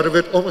they thought of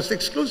it almost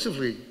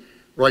exclusively,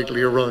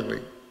 rightly or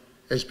wrongly,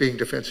 as being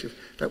defensive.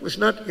 That was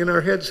not in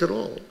our heads at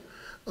all.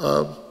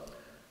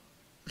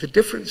 The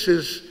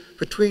differences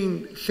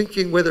between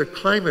thinking whether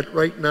climate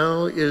right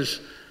now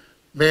is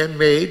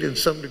man-made in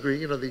some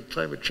degree, the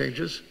climate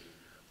changes,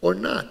 or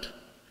not.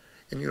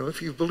 And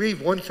if you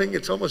believe one thing,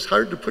 it's almost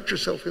hard to put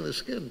yourself in the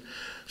skin.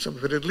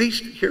 But at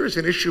least here is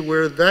an issue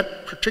where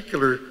that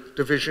particular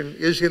division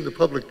is in the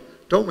public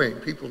domain.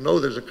 People know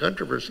there's a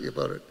controversy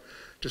about it,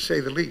 to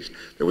say the least.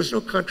 There was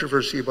no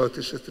controversy about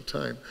this at the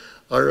time.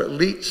 Our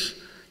elites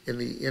in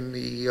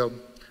the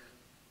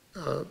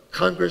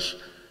Congress,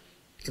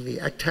 in the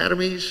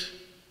academies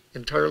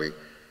entirely,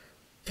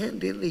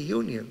 and in the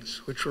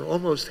unions, which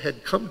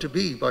had come to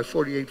be by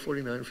 48,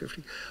 49,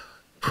 50,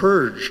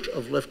 purged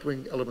of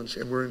left-wing elements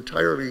and were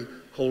entirely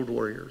Cold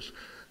Warriors.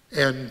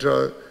 And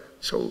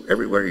so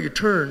everywhere you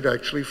turned,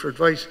 actually, for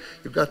advice,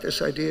 you've got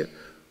this idea,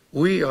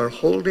 we are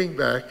holding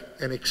back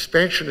an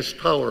expansionist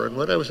power. And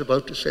what I was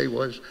about to say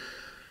was,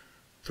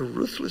 the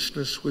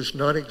ruthlessness was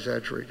not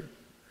exaggerated.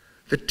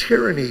 The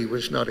tyranny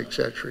was not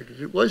exaggerated.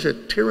 It was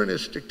a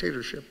tyrannous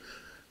dictatorship,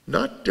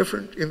 not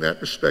different in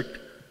that respect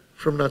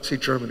from Nazi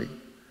Germany.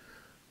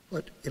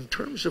 But in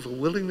terms of a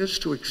willingness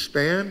to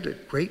expand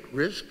at great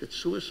risk, at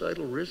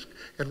suicidal risk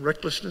and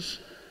recklessness,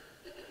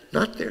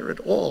 not there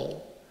at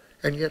all.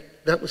 And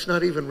yet that was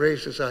not even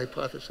raised as a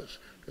hypothesis,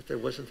 that there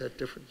wasn't that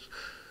difference.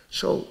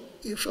 So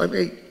if I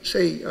may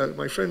say,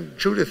 my friend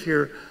Judith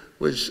here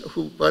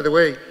who, by the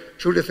way,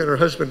 Judith and her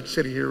husband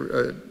sitting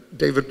here,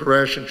 David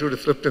Barash and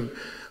Judith Lipton,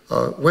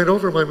 went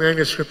over my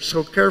manuscript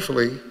so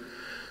carefully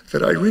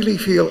that I really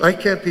feel I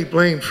can't be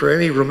blamed for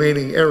any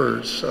remaining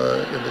errors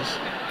in this.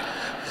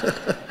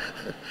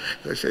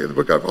 I say in the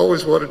book, I've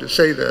always wanted to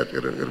say that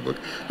in a book,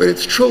 but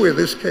it's true in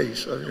this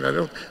case. I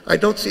mean, I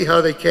don't see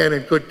how they can,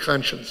 in good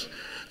conscience,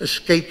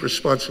 escape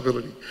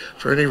responsibility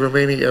for any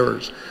remaining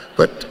errors.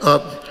 But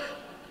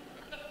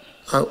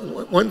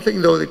one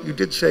thing, though, that you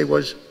did say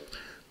was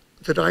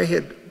that I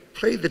had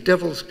played the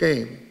devil's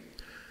game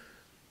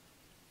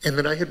and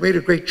that I had made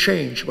a great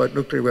change about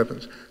nuclear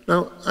weapons.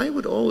 Now, I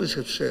would always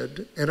have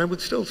said, and I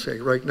would still say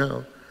right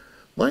now,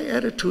 my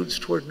attitudes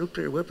toward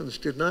nuclear weapons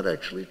did not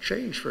actually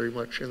change very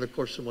much in the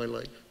course of my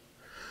life.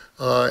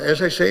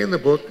 As I say in the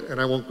book, and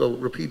I won't go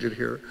repeat it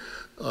here,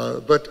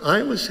 but I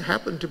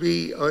happened to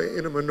be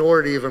in a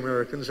minority of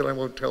Americans, and I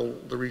won't tell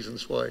the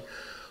reasons why,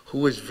 who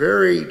was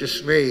very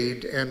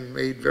dismayed and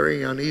made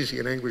very uneasy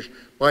and anguished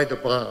by the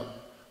bomb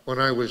when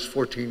I was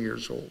 14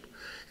 years old.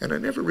 And I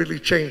never really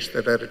changed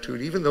that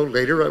attitude, even though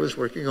later I was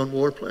working on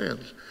war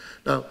plans.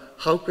 Now,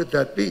 how could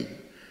that be?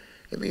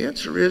 And the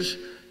answer is,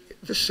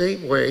 the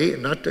same way,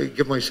 and not to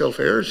give myself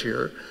airs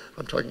here,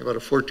 I'm talking about a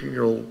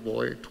 14-year-old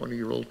boy,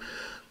 20-year-old,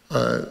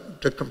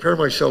 to compare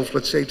myself,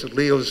 let's say, to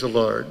Leo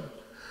Szilard,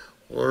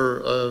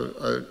 or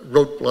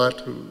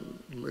Rotblat, who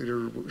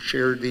later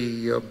shared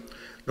the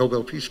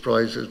Nobel Peace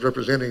Prize as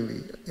representing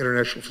the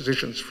International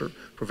Physicians for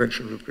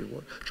Prevention of Nuclear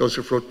War,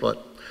 Joseph Rotblat.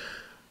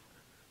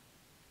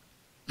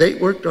 They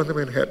worked on the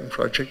Manhattan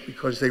Project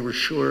because they were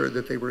sure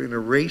that they were in a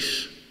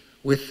race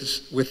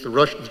with the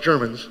Russians, the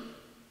Germans,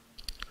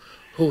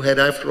 who had,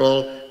 after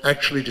all,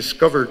 actually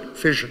discovered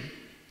fission,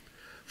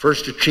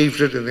 first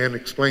achieved it and then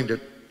explained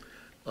it,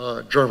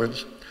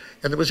 Germans.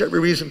 And there was every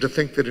reason to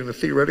think that in a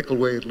theoretical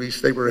way, at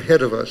least, they were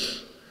ahead of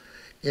us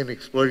in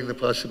exploiting the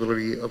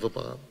possibility of a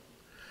bomb.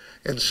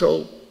 And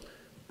so,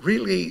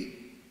 really,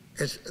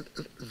 as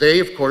they,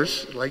 of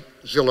course, like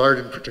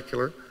Szilard in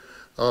particular,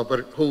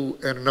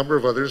 and a number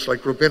of others,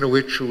 like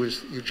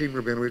Rabinowitz, Eugene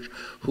Rabinowitz,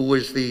 who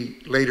was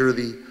later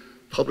the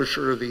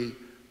publisher of the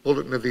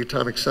Bulletin of the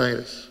Atomic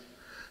Scientists,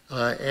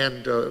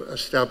 and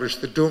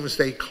established the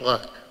Doomsday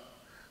Clock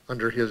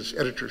under his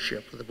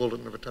editorship of the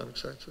Bulletin of Atomic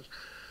Sciences.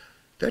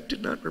 That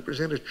did not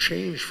represent a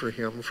change for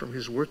him from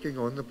his working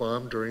on the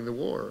bomb during the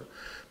war,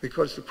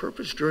 because the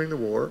purpose during the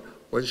war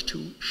was to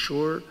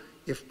ensure,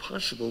 if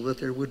possible, that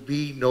there would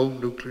be no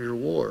nuclear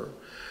war,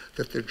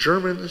 that the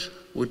Germans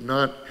would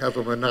not have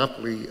a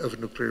monopoly of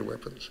nuclear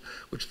weapons,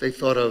 which they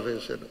thought of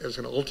as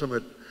an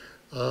ultimate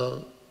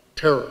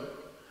terror.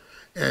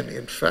 And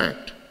in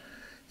fact,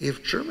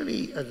 if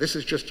Germany, and this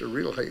is just a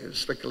real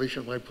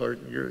speculation on my part,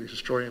 and you're a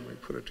historian, I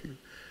put it to you,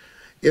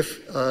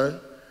 if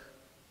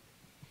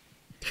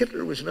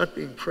Hitler was not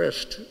being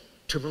pressed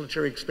to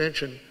military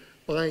expansion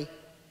by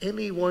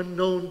anyone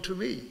known to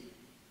me.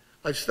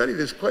 I've studied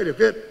this quite a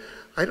bit.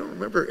 I don't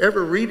remember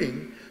ever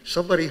reading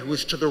somebody who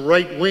was to the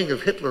right wing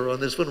of Hitler on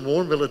this one,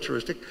 more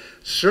militaristic,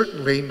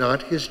 certainly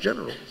not his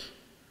generals.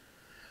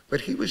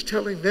 But he was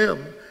telling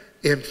them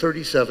in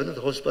 37, in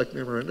the Holzbach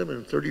Memorandum, and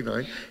in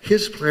 39,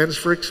 his plans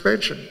for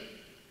expansion.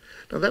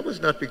 Now that was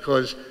not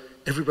because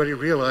everybody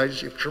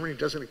realized if Germany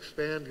doesn't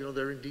expand,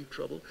 they're in deep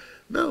trouble.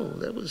 No,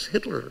 that was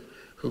Hitler,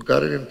 who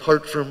got it in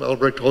part from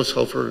Albrecht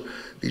Haushofer,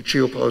 the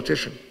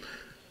geopolitician.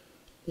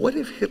 What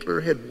if Hitler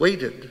had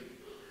waited?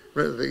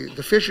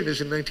 The fission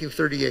is in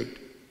 1938.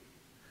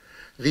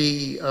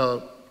 The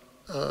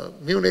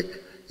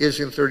Munich is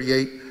in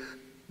 38,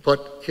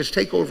 but his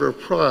takeover of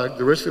Prague,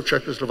 the rest of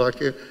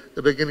Czechoslovakia,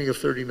 the beginning of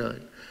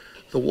 39.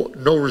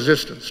 No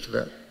resistance to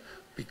that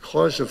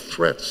because of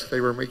threats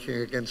they were making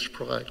against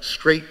Prague,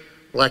 straight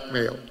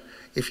blackmail.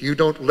 If you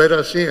don't let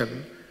us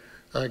in,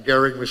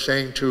 Goering was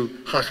saying to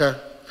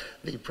Hacha,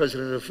 the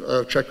president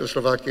of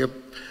Czechoslovakia,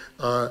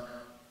 our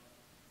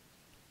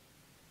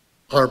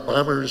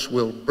bombers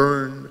will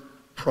burn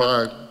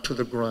Prague to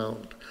the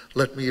ground.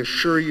 Let me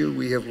assure you,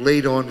 we have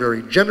laid on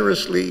very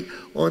generously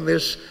on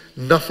this.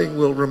 Nothing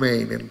will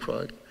remain in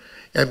Prague.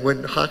 And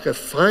when Hacha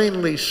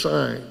finally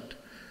signed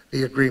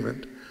the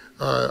agreement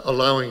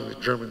allowing the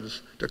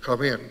Germans to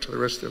come in to the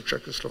rest of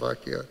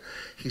Czechoslovakia,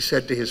 he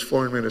said to his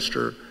foreign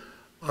minister,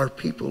 our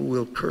people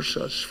will curse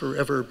us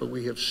forever, but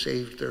we have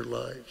saved their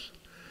lives.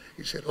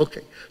 He said,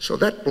 okay, so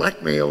that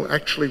blackmail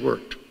actually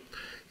worked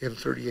in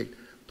 38.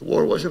 The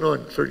war wasn't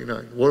on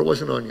 39. The war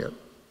wasn't on yet.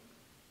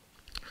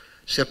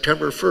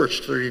 September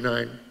 1st,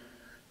 39,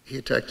 he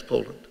attacks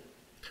Poland.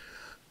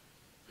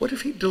 What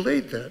if he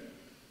delayed that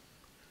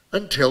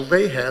until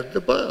they had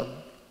the bomb?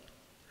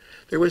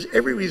 There was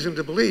every reason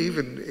to believe,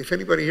 and if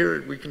anybody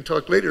here, we can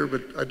talk later,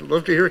 but I'd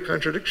love to hear a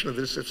contradiction of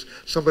this if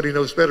somebody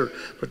knows better.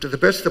 But to the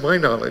best of my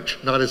knowledge,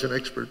 not as an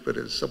expert, but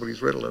as somebody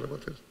who's read a lot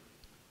about this,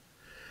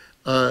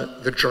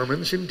 the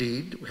Germans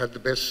indeed had the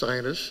best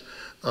scientists.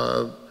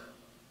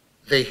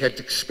 They had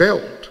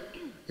expelled,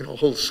 a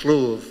whole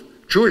slew of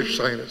Jewish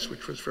scientists,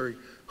 which was very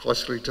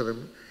costly to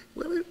them.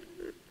 Well,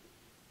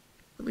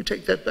 let me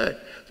take that back.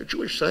 The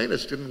Jewish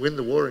scientists didn't win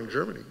the war in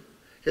Germany.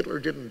 Hitler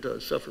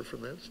didn't suffer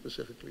from that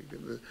specifically.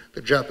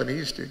 The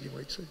Japanese did, you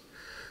might say,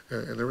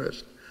 and the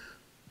rest.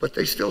 But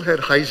they still had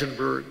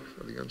Heisenberg,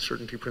 the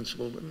uncertainty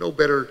principle, no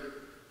better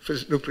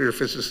nuclear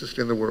physicist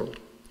in the world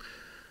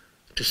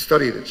to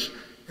study this.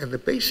 And the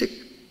basic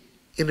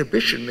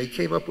inhibition they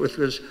came up with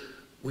was,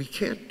 we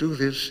can't do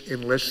this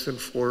in less than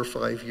 4 or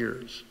 5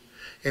 years.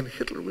 And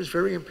Hitler was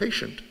very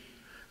impatient,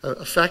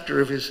 a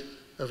factor of his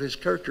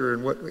character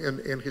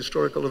and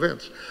historical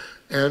events.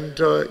 And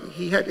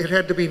it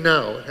had to be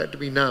now. It had to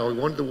be now. He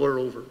wanted the war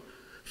over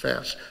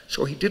fast.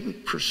 So he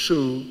didn't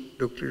pursue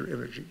nuclear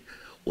energy.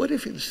 What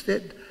if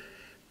instead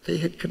they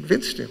had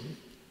convinced him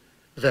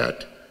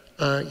that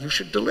you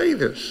should delay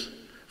this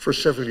for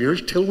several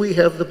years till we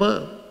have the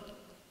bomb?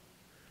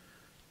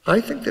 I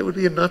think there would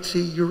be a Nazi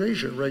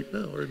Eurasia right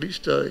now, or at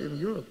least in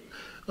Europe.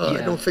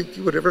 I don't think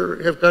you would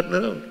ever have gotten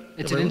it out.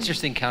 It's an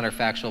interesting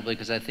counterfactual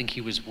because I think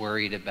he was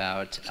worried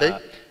about...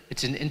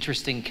 it's an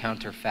interesting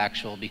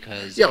counterfactual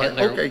because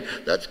Hitler... okay,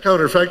 that's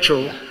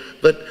counterfactual.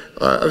 But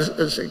I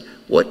was saying,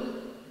 what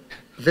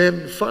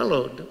then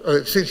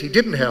followed, since he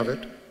didn't have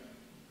it,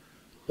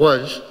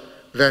 was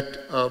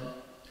that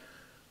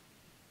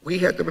we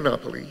had the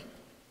monopoly.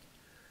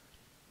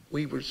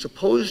 We were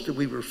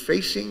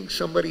facing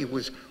somebody who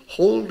was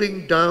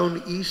holding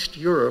down East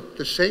Europe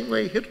the same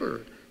way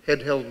Hitler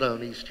had held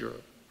down East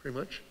Europe, pretty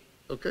much,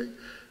 okay?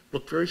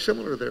 Looked very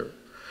similar there.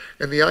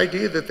 And the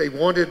idea that they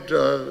wanted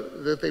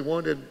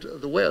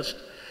the West,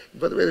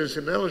 by the way, there's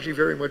an analogy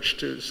very much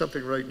to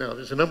something right now.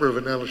 There's a number of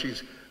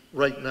analogies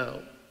right now.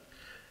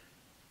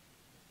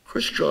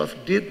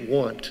 Khrushchev did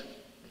want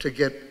to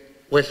get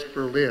West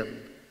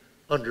Berlin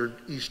under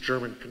East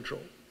German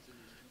control,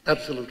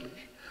 absolutely.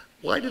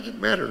 Why did it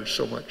matter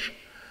so much?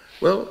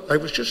 Well, I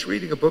was just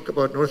reading a book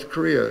about North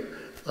Korea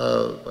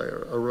by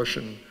a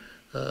Russian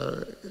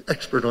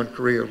expert on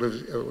Korea,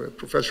 a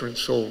professor in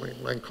Seoul named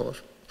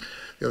Lankov,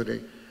 the other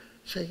day,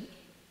 saying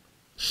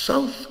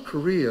South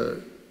Korea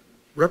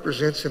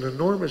represents an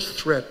enormous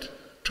threat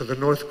to the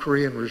North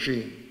Korean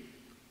regime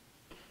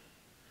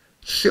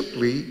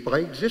simply by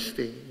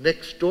existing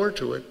next door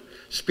to it,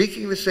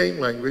 speaking the same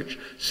language,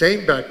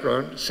 same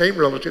background, same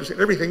relatives and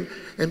everything,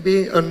 and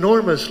being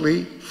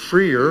enormously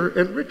freer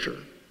and richer.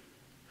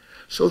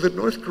 So that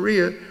North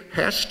Korea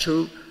has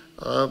to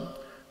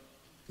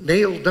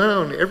nail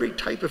down every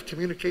type of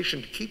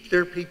communication to keep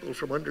their people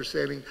from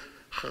understanding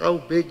how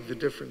big the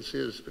difference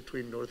is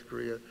between North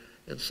Korea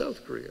and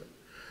South Korea.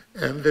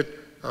 And that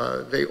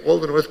all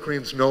the North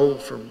Koreans know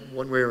from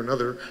one way or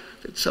another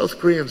that South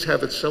Koreans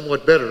have it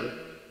somewhat better,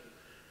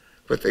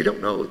 but they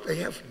don't know, they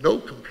have no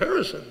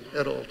comparison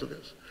at all to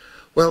this.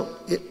 Well,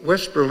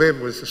 West Berlin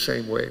was the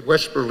same way.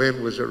 West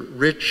Berlin was a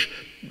rich,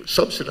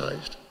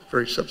 subsidized,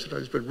 very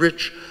subsidized, but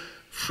rich,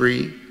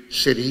 free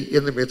city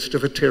in the midst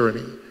of a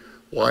tyranny.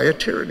 Why a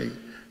tyranny?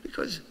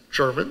 Because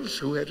Germans,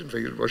 who had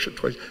invaded Russia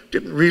twice,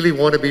 didn't really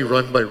want to be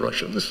run by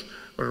Russians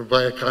or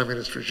by a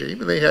communist regime,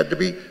 and they had to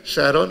be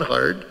sat on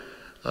hard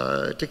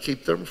to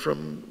keep them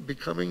from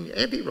becoming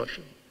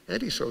anti-Russian,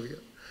 anti-Soviet.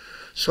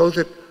 So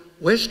that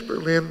West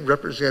Berlin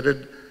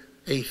represented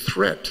a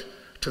threat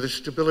to the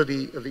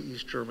stability of the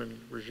East German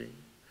regime.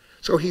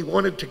 So he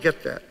wanted to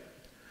get that.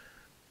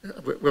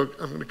 Well,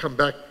 I'm going to come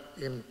back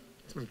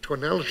into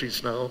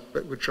analogies now,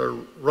 which are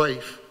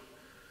rife.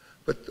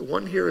 But the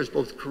one here is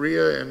both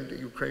Korea and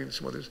Ukraine and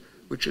some others,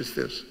 which is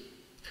this.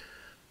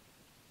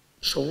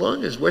 So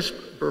long as West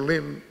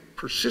Berlin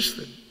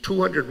persisted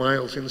 200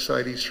 miles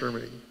inside East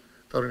Germany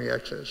without any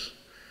access,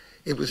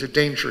 it was a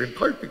danger, in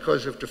part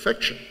because of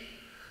defection.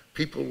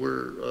 People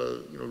were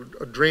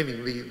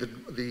draining,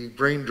 the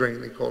brain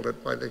drain, they called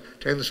it, by the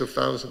tens of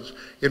thousands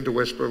into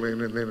West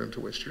Berlin and then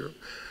into West Europe.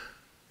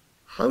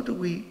 How do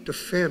we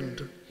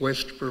defend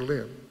West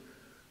Berlin?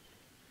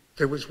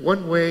 There was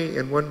one way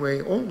and one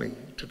way only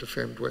to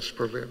defend West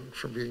Berlin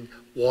from being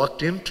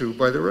walked into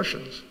by the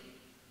Russians,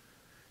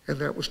 and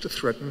that was to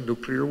threaten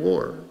nuclear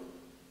war.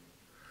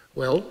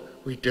 Well,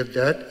 we did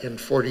that in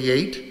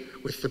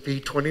 '48 with the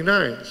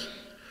B-29s.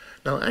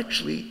 Now,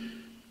 actually,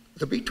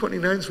 the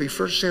B-29s we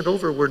first sent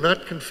over were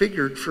not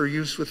configured for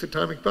use with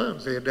atomic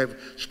bombs. They had to have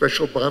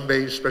special bomb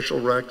bays, special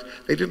racks.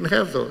 They didn't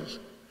have those.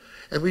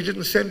 And we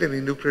didn't send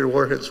any nuclear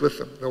warheads with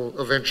them, though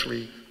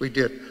eventually we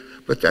did.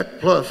 But that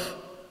bluff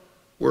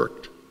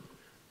worked.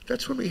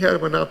 That's when we had a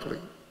monopoly.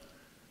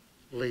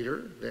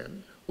 Later,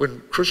 then,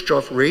 when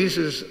Khrushchev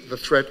raises the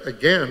threat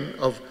again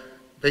of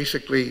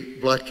basically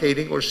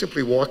blockading or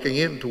simply walking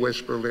into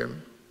West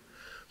Berlin,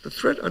 the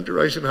threat under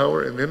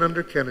Eisenhower and then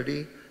under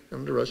Kennedy,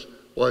 under us,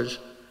 was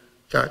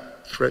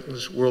that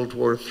threatens World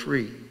War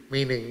III.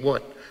 Meaning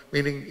what?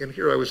 Meaning, and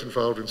here I was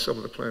involved in some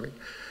of the planning,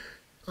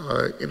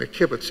 in a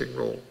kibbutzing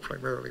role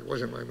primarily. It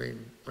wasn't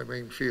my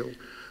main field.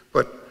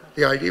 But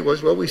the idea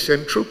was, well, we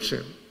send troops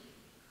in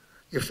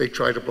if they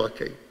try to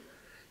blockade.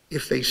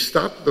 If they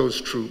stop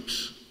those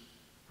troops,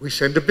 we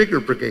send a bigger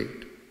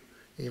brigade,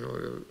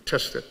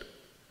 test it.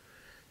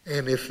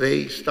 And if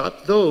they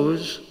stop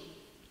those,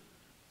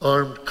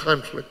 armed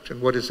conflict.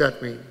 And what does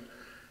that mean?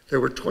 There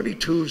were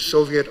 22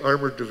 Soviet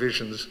armored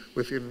divisions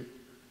within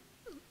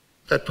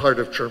that part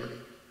of Germany.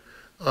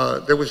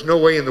 There was no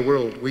way in the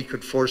world we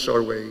could force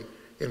our way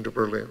into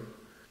Berlin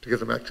to give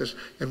them access.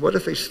 And what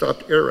if they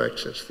stopped air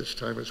access this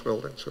time as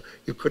well then? So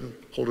you couldn't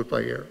hold it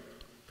by air.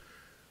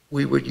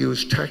 We would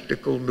use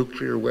tactical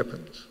nuclear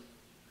weapons.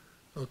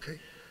 Okay.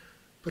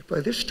 But by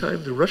this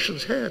time, the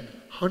Russians had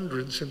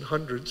hundreds and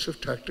hundreds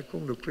of tactical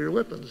nuclear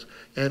weapons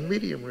and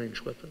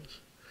medium-range weapons.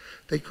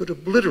 They could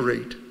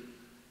obliterate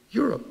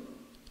Europe.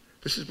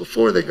 This is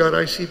before they got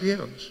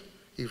ICBMs,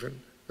 even,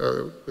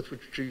 with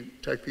which to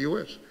attack the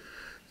US.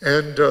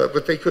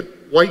 But they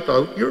could wipe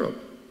out Europe.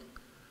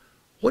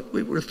 What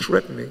we were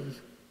threatening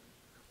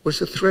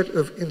was a threat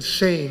of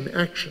insane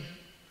action,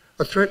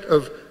 a threat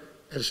of,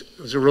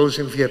 as arose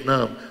in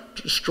Vietnam,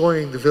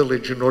 destroying the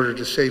village in order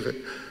to save it,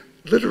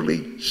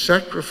 literally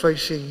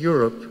sacrificing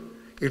Europe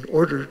in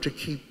order to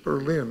keep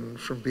Berlin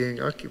from being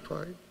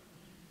occupied.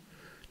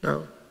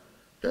 Now,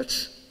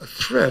 that's a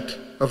threat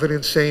of an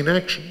insane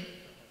action.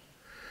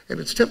 And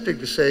it's tempting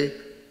to say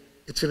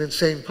it's an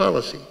insane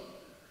policy.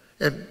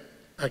 And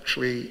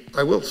actually,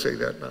 I will say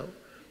that now.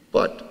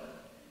 But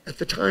at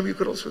the time, you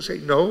could also say,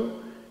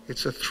 no,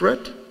 it's a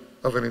threat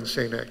of an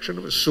insane action,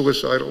 of a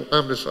suicidal,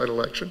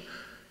 homicidal action,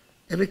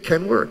 and it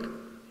can work.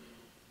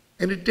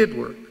 And it did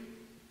work.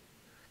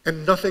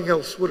 And nothing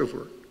else would have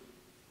worked.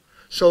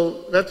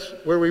 So that's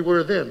where we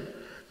were then.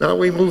 Now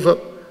we move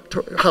up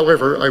to,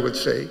 however, I would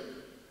say,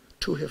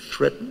 to have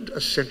threatened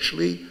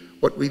essentially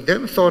what we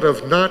then thought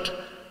of not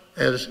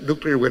as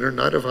nuclear winter,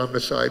 not of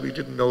homicide. We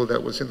didn't know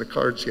that was in the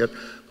cards yet,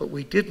 but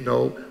we did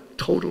know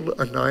total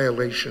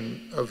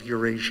annihilation of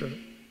Eurasia,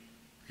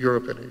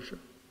 Europe and Asia.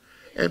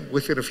 And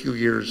within a few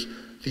years,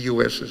 the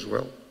US as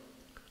well.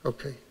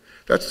 Okay,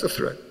 that's the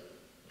threat.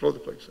 Blow the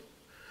place up.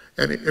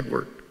 And it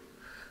worked.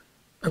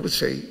 I would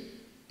say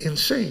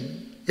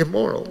insane,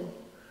 immoral,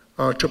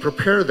 to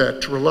prepare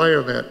that, to rely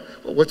on that.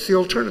 Well, what's the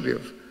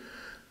alternative?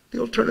 The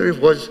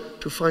alternative was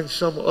to find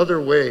some other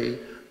way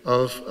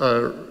of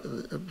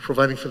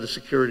providing for the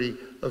security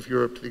of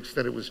Europe to the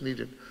extent it was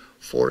needed.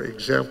 For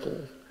example,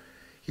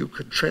 you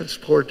could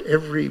transport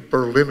every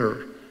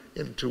Berliner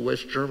into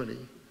West Germany,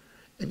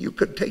 and you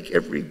could take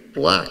every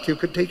block, you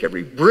could take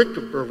every brick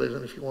of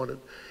Berlin if you wanted,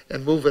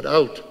 and move it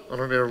out on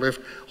an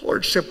airlift,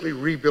 or simply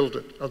rebuild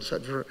it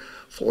outside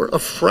for a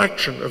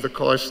fraction of the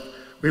cost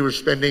we were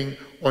spending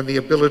on the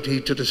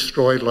ability to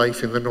destroy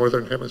life in the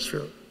Northern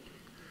Hemisphere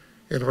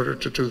in order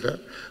to do that.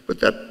 But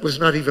that was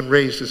not even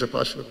raised as a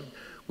possibility.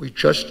 We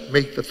just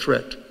make the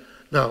threat.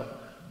 Now,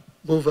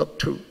 move up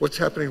to what's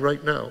happening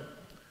right now.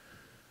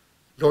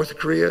 North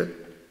Korea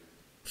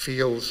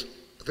feels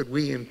that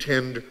we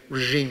intend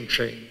regime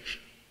change.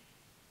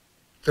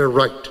 They're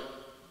right.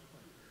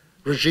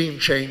 Regime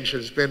change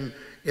has been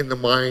in the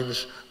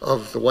minds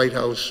of the White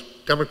House,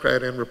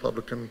 Democrat and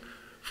Republican,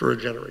 for a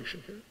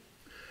generation here.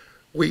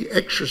 We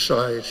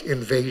exercise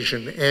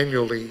invasion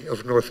annually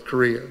of North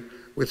Korea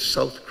with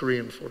South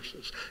Korean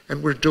forces,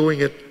 and we're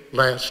doing it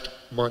last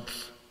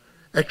month,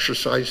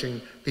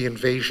 exercising the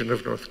invasion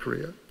of North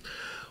Korea.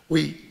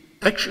 We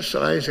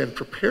exercise and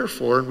prepare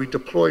for, and we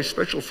deploy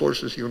special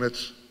forces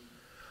units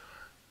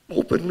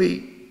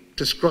openly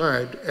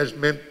described as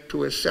meant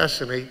to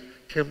assassinate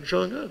Kim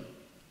Jong-un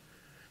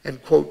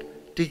and,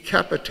 quote,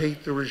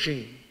 decapitate the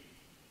regime.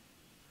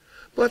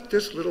 But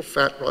this little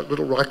fat,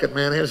 little rocket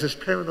man has this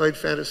paranoid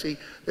fantasy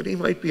that he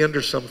might be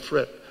under some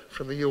threat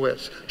from the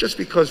US, just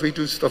because we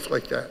do stuff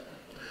like that.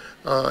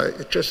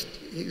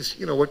 He's,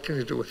 what can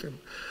you do with him?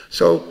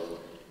 So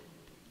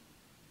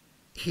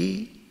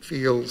he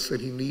feels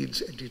that he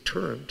needs a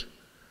deterrent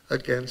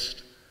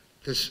against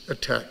this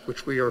attack,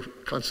 which we are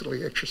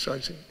constantly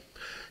exercising.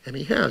 And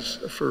he has,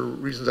 for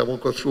reasons I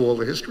won't go through all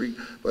the history,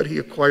 but he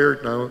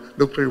acquired now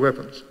nuclear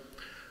weapons.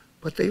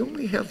 But they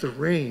only have the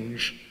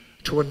range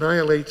to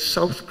annihilate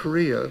South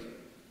Korea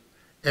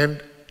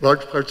and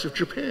large parts of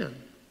Japan.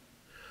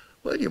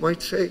 Well, you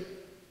might say,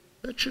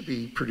 that should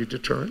be pretty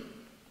deterrent.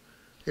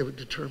 It would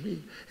deter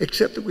me.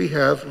 Except that we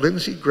have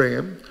Lindsey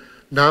Graham,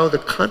 now the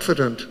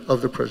confidant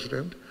of the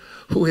president,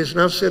 who has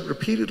now said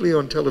repeatedly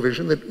on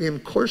television that in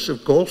course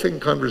of golfing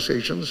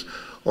conversations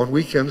on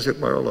weekends at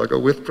Mar-a-Lago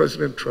with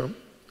President Trump,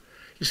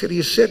 he said, he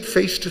has said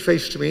face to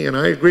face to me, and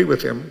I agree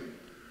with him,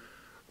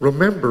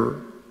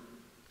 remember,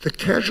 the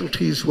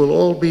casualties will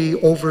all be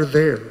over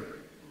there.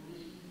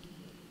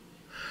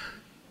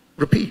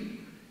 Repeat, he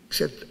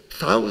said,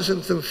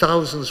 thousands and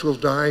thousands will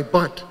die,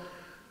 but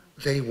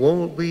they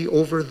won't be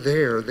over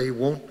there. They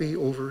won't be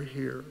over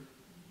here.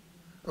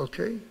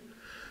 Okay?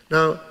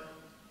 Now,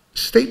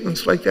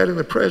 statements like that in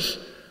the press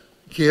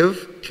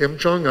give Kim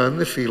Jong-un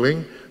the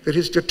feeling that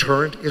his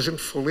deterrent isn't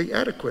fully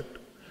adequate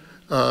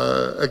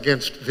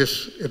against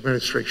this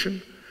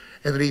administration,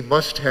 and that he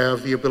must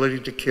have the ability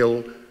to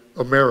kill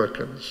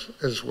Americans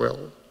as well.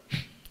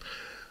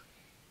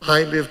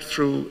 I lived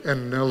through an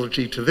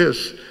analogy to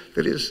this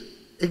that is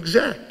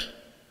exact.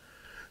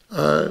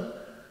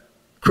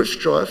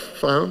 Khrushchev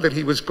found that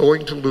he was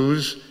going to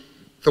lose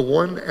the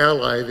one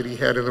ally that he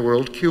had in the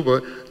world,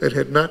 Cuba, that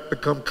had not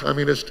become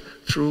communist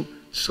through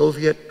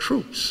Soviet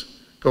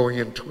troops going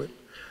into it.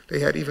 They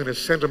had even a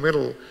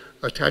sentimental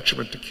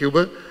attachment to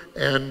Cuba,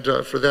 and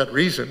for that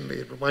reason,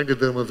 it reminded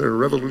them of their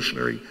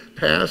revolutionary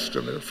past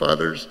and their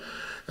fathers.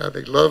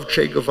 They loved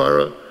Che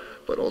Guevara,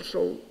 but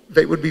also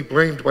they would be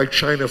blamed by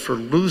China for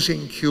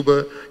losing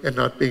Cuba and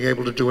not being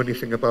able to do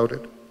anything about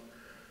it.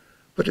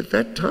 But at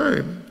that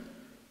time,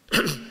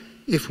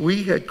 if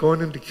we had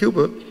gone into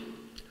Cuba,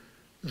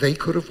 they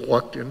could have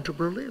walked into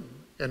Berlin.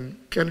 And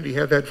Kennedy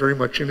had that very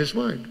much in his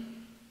mind.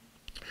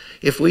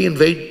 If we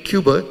invade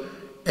Cuba,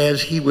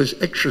 as he was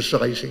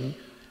exercising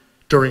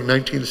during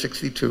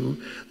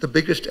 1962, the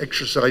biggest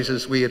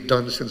exercises we had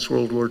done since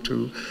World War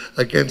II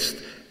against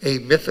a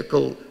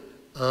mythical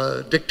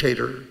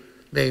dictator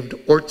named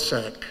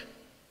Ortsak,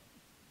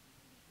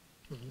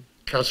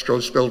 Castro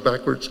spelled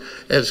backwards,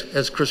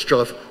 as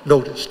Khrushchev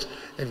noticed.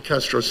 And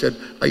Castro said,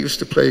 I used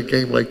to play a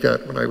game like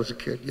that when I was a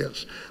kid,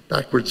 yes,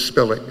 backwards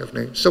spelling of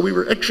names. So we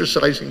were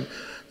exercising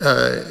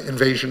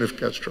invasion of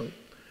Castro.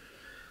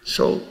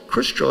 So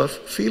Khrushchev,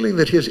 feeling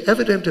that his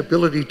evident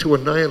ability to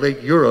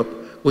annihilate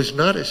Europe was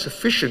not a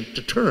sufficient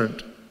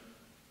deterrent,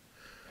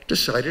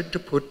 decided to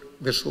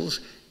put missiles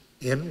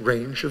in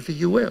range of the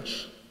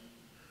US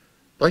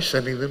by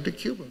sending them to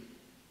Cuba.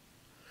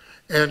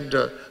 And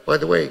by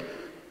the way,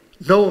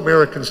 no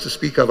Americans to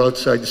speak of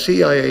outside the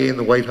CIA and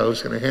the White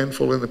House and a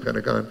handful in the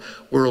Pentagon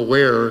were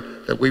aware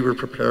that we were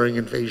preparing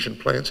invasion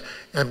plans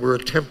and were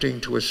attempting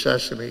to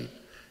assassinate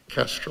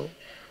Castro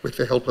with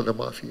the help of the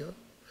mafia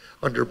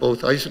under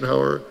both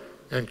Eisenhower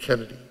and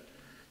Kennedy,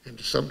 and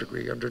to some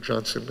degree under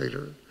Johnson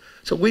later.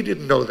 So we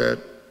didn't know that,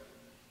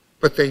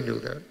 but they knew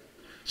that.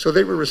 So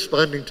they were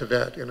responding to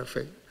that in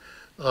effect.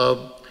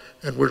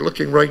 And we're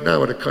looking right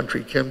now at a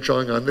country, Kim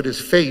Jong-un, that is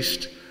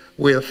faced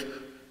with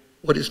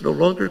what is no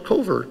longer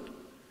covert,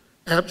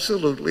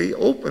 absolutely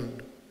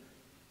open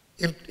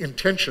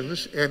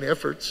intentions and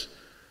efforts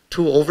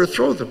to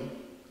overthrow them.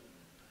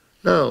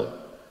 Now,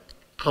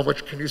 how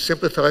much can you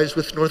sympathize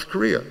with North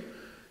Korea?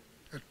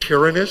 A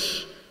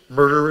tyrannous,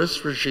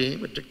 murderous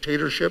regime, a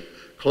dictatorship,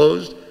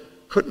 closed,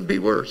 couldn't be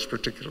worse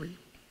particularly.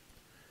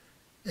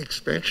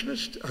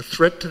 Expansionist, a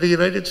threat to the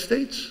United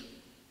States?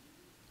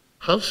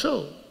 How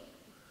so?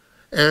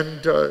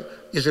 And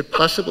is it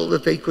possible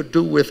that they could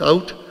do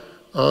without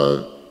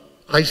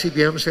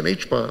ICBMs and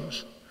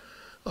H-bombs?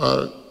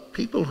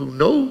 People who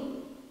know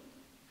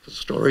the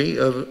story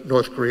of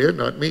North Korea,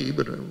 not me,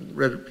 but I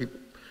read people,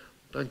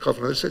 I'm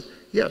confident, said,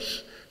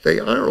 yes, they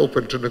are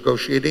open to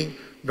negotiating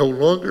no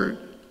longer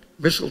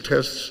missile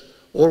tests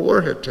or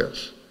warhead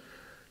tests.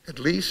 At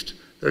least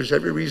there's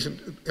every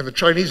reason, and the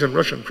Chinese and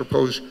Russian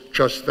propose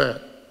just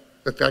that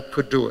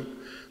could do it.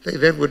 They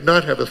then would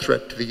not have a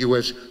threat to the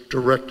US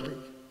directly.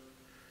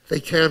 They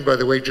can, by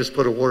the way, just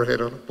put a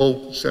warhead on a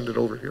boat and send it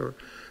over here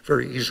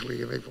very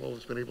easily, and they've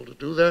always been able to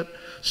do that.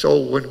 So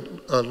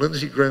when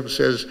Lindsey Graham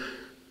says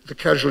the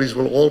casualties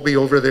will all be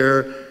over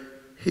there,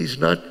 he's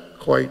not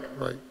quite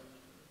right.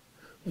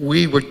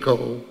 We would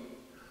go,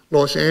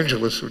 Los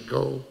Angeles would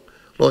go,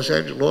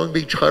 Long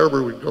Beach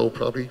Harbor would go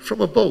probably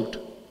from a boat,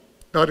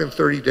 not in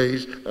 30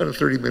 days, not in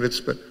 30 minutes,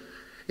 but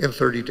in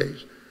 30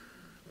 days.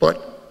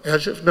 But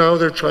as of now,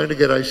 they're trying to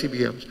get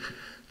ICBMs.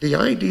 The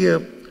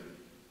idea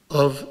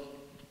of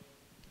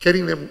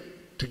getting them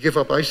to give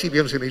up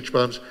ICBMs and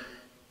H-bombs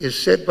is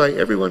said by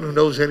everyone who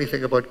knows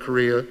anything about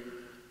Korea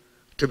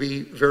to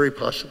be very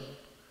possible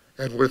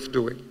and worth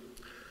doing.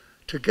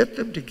 To get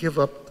them to give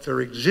up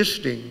their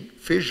existing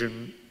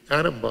fission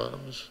atom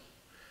bombs,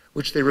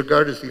 which they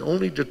regard as the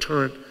only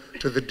deterrent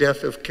to the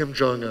death of Kim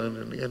Jong-un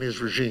and his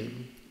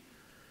regime,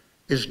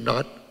 is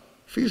not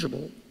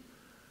feasible.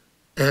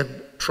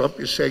 And Trump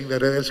is saying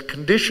that as a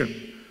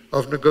condition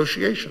of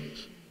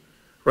negotiations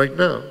right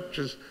now, which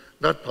is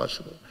not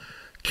possible.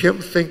 Kim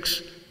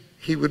thinks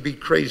he would be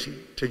crazy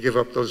to give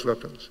up those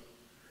weapons.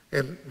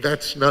 And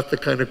that's not the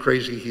kind of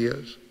crazy he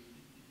is.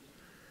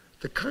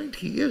 The kind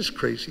he is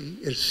crazy,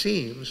 it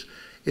seems,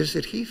 is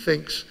that he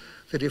thinks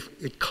that if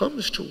it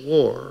comes to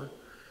war,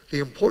 the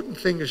important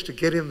thing is to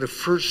get in the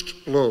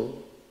first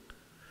blow,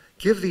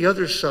 give the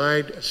other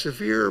side a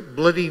severe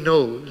bloody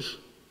nose,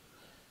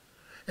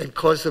 and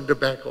cause them to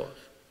back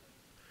off.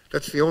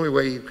 That's the only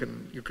way you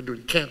can do it.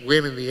 You can't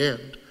win in the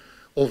end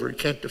over. You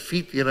can't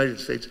defeat the United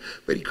States,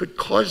 but he could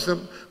cause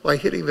them by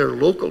hitting their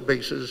local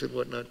bases and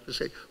whatnot to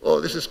say,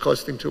 oh, this is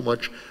costing too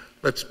much.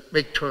 Let's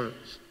make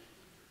terms.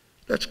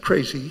 That's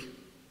crazy.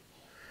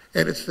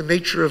 And it's the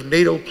nature of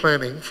NATO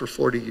planning for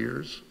 40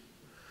 years.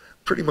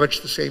 Pretty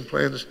much the same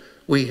plans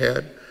we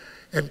had.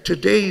 And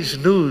today's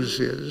news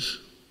is,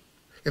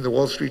 in the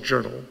Wall Street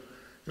Journal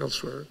and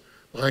elsewhere,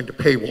 behind a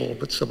paywall,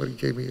 but somebody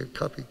gave me a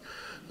copy,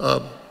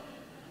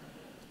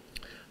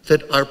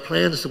 that our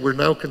plans that we're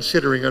now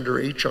considering under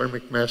H.R.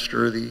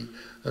 McMaster,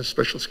 the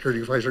Special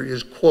Security Advisor,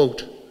 is,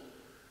 quote,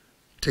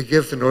 to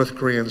give the North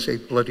Koreans a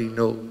bloody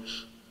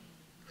nose,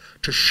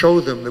 to show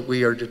them that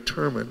we are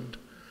determined.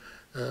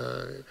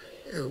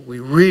 We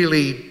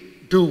really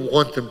do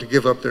want them to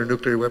give up their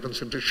nuclear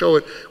weapons, and to show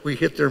it, we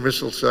hit their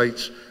missile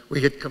sites, we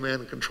hit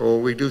command and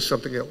control, we do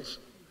something else.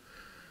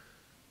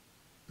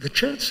 The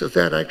chance of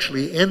that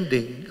actually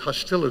ending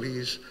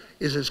hostilities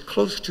is as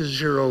close to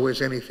zero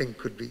as anything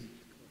could be.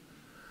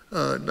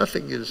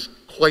 Nothing is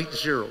quite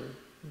zero,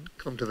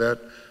 come to that,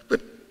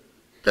 but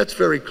that's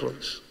very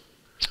close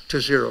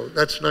to zero.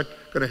 That's not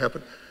going to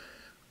happen.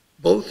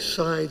 Both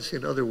sides,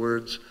 in other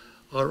words,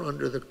 are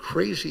under the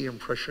crazy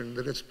impression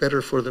that it's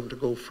better for them to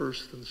go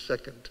first than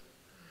second.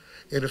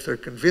 And if they're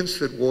convinced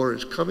that war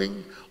is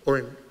coming, or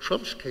in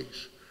Trump's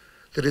case,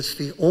 that it's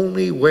the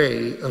only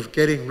way of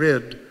getting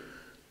rid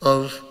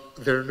of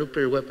their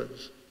nuclear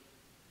weapons,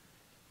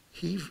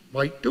 he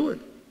might do it.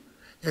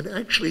 And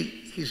actually,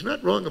 he's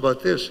not wrong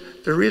about this.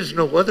 There is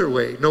no other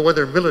way, no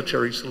other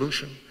military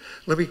solution.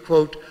 Let me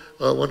quote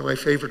one of my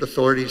favorite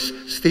authorities,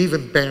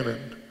 Stephen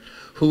Bannon,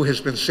 who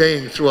has been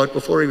saying throughout,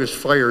 before he was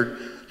fired,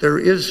 there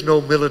is no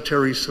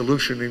military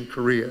solution in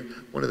Korea.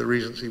 One of the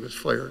reasons he was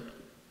fired.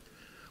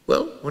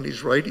 Well, when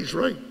he's right, he's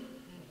right.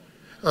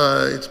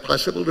 It's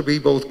possible to be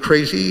both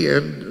crazy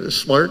and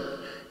smart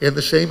in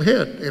the same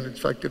head. And in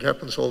fact, it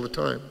happens all the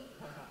time.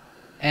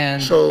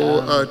 And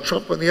so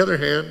Trump, on the other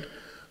hand,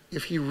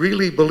 if he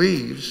really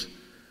believes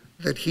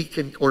that he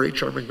can, or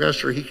H.R.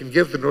 McMaster, he can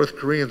give the North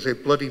Koreans a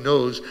bloody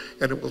nose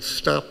and it will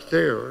stop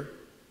there,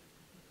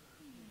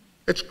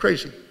 it's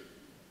crazy.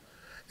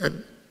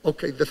 And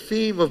okay, the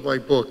theme of my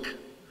book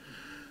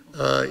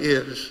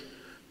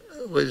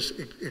was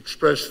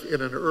expressed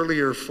in an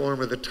earlier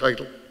form of the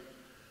title,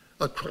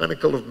 A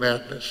Chronicle of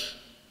Madness,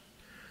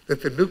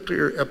 that the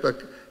nuclear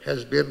epoch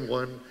has been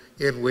one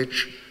in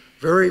which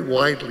very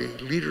widely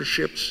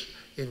leaderships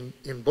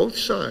in both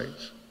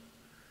sides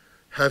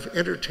have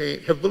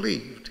entertained, have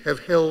believed, have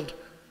held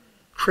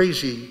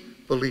crazy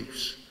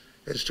beliefs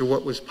as to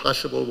what was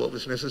possible, what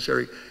was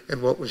necessary, and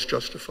what was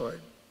justified.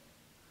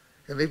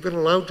 And they've been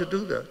allowed to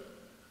do that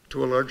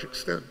to a large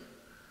extent.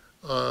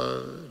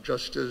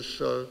 Just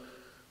as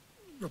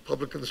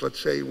Republicans, let's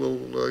say, will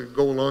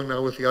go along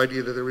now with the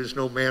idea that there is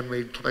no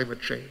man-made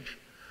climate change.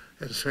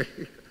 And say,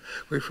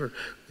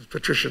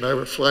 Patricia and I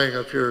were flying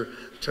up here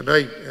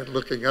tonight and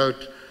looking out,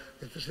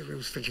 and I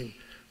was thinking,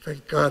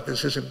 thank God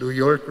this isn't New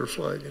York we're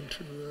flying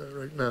into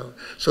right now.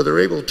 So they're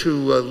able to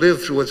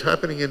live through what's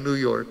happening in New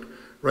York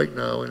right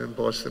now and in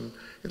Boston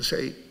and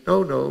say,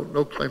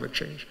 no climate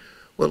change.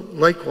 Well,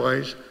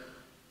 likewise,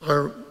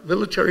 our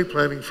military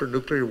planning for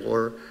nuclear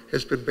war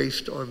has been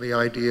based on the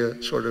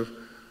idea, sort of,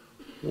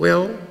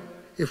 well,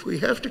 if we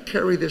have to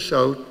carry this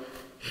out,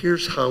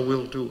 here's how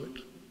we'll do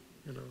it.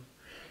 You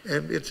know,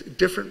 and it's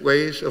different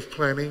ways of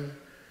planning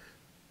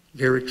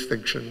near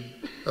extinction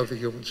of the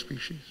human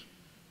species.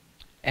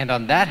 And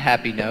on that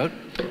happy note,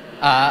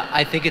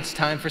 I think it's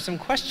time for some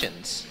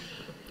questions.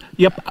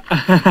 Yep.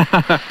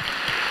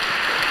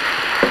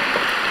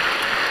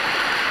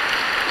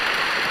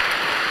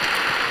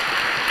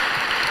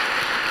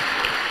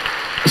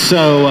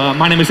 So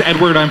my name is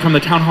Edward. I'm from the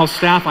Town Hall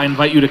staff. I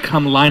invite you to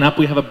come line up.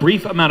 We have a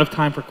brief amount of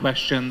time for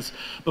questions.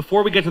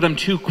 Before we get to them,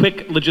 two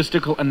quick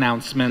logistical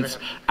announcements.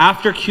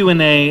 After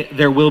Q&A,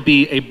 there will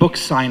be a book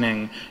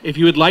signing. If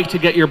you would like to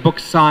get your book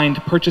signed,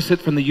 purchase it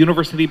from the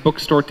University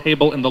Bookstore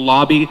table in the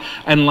lobby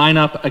and line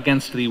up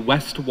against the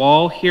west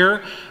wall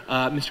here.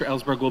 Mr.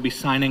 Ellsberg will be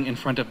signing in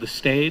front of the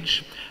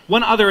stage.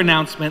 One other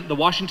announcement, the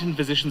Washington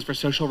Physicians for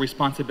Social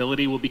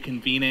Responsibility will be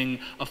convening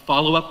a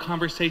follow-up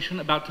conversation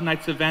about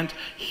tonight's event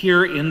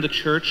here in the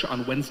church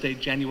on Wednesday,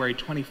 January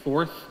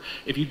 24th.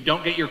 If you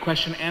don't get your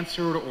question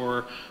answered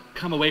or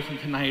come away from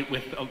tonight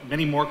with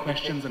many more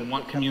questions and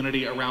want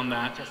community around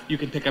that, you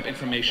can pick up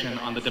information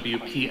on the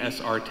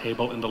WPSR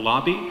table in the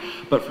lobby.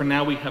 But for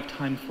now, we have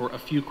time for a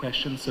few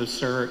questions. So,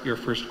 sir, your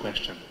first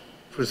question.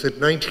 Was that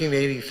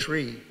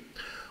 1983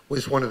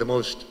 was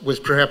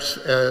perhaps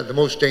the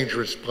most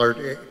dangerous part,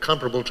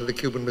 comparable to the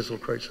Cuban Missile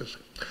Crisis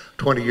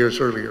 20 years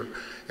earlier.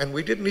 And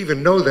we didn't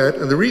even know that,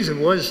 and the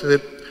reason was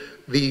that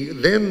the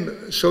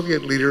then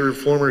Soviet leader,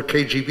 former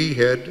KGB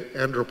head,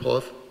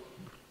 Andropov,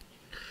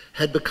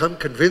 had become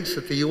convinced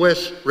that the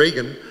US,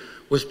 Reagan,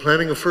 was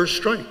planning a first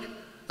strike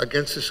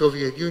against the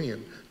Soviet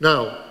Union.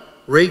 Now,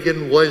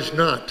 Reagan was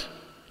not.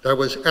 That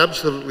was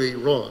absolutely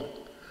wrong.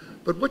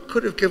 But what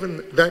could have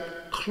given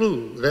that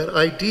clue, that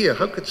idea?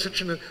 How could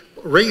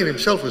Reagan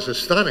himself was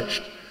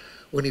astonished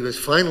when he was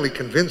finally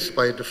convinced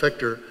by a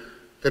defector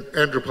that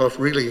Andropov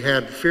really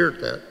had feared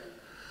that,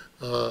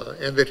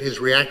 and that his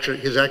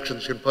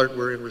actions in part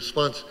were in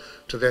response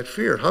to that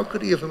fear. How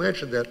could he have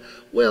imagined that?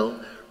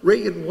 Well,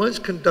 Reagan was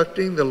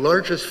conducting the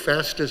largest,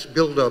 fastest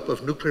buildup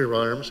of nuclear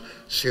arms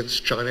since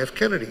John F.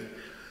 Kennedy.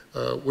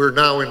 We're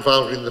now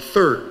involved in the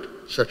third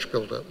such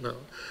buildup now.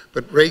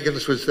 But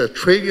Reagan's was a $1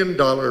 trillion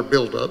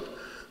buildup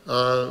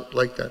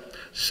like that.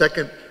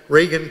 Second,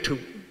 Reagan, to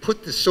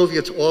put the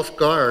Soviets off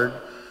guard,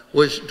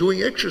 was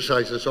doing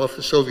exercises off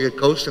the Soviet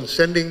coast and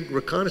sending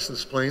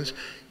reconnaissance planes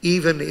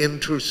even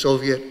into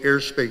Soviet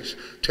airspace,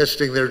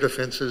 testing their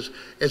defenses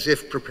as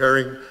if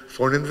preparing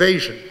for an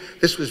invasion.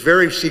 This was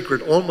very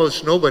secret.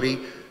 Almost nobody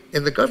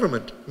in the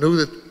government knew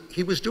that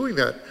he was doing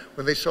that.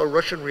 When they saw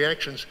Russian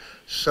reactions,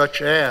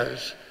 such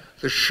as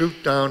the shoot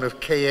down of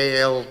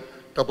KAL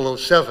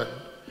 007,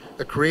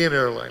 the Korean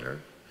airliner,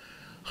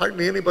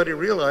 hardly anybody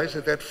realized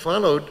that that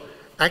followed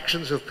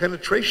actions of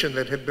penetration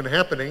that had been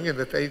happening, and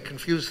that they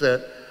confused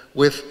that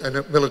with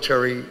a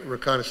military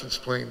reconnaissance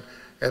plane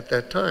at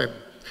that time.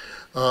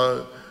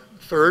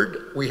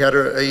 Third, we had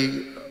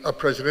a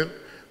president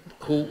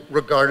who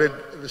regarded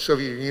the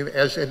Soviet Union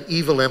as an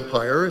evil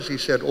empire, as he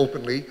said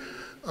openly,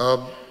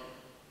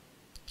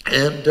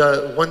 and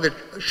one that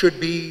should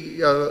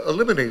be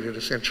eliminated,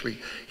 essentially.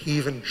 He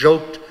even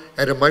joked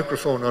at a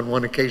microphone on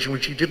one occasion,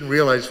 which he didn't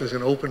realize was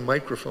an open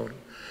microphone,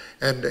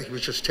 and he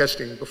was just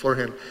testing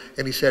beforehand,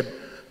 and he said,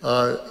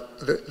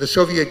 the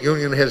Soviet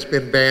Union has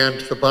been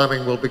banned, the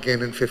bombing will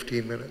begin in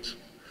 15 minutes.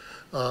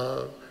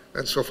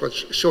 And so forth,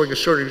 showing a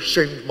sort of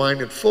same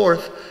mind. And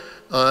fourth,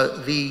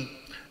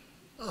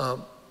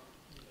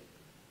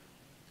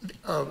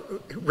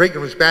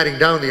 Reagan was batting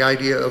down the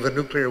idea of a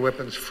nuclear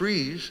weapons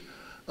freeze,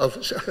 of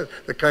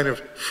the kind of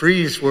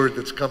freeze word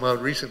that's come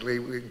out recently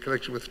in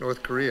connection with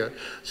North Korea,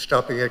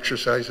 stopping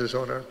exercises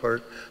on our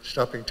part,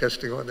 stopping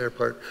testing on their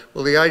part.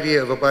 Well, the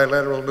idea of a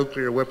bilateral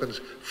nuclear weapons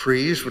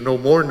freeze, with no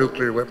more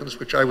nuclear weapons,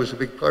 which I was a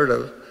big part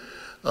of,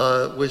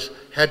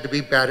 had to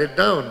be batted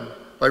down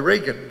by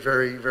Reagan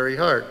very, very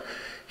hard.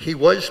 He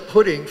was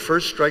putting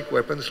first strike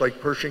weapons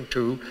like Pershing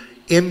II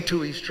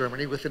into East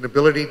Germany with an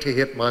ability to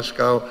hit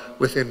Moscow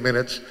within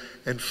minutes.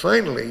 And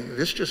finally,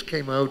 this just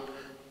came out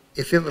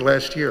within the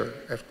last year,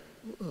 after,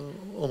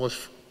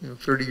 almost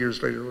 30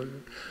 years later,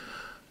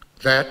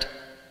 that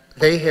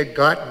they had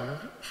gotten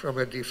from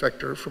a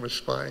defector, from a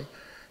spy,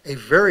 a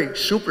very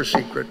super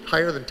secret,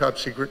 higher than top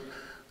secret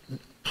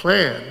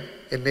plan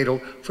in NATO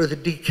for the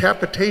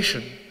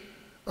decapitation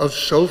of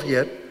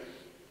Soviet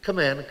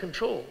command and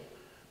control,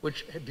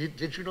 which,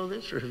 did you know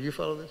this, or have you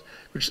followed this?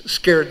 Which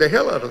scared the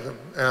hell out of them.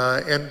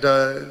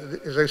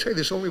 As I say,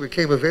 this only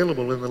became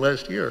available in the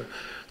last year,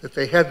 that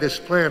they had this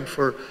plan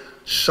for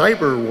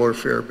cyber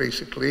warfare,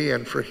 basically,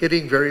 and for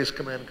hitting various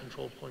command and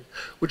control points,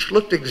 which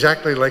looked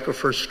exactly like a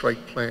first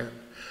strike plan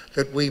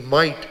that we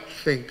might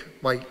think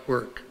might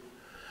work.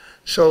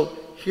 So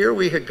here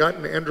we had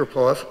gotten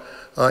Andropov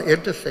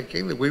into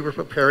thinking that we were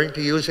preparing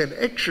to use an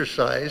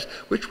exercise,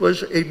 which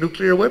was a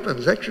nuclear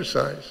weapons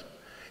exercise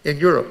in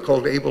Europe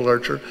called Able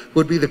Archer,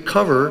 would be the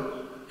cover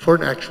for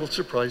an actual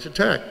surprise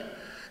attack.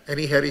 And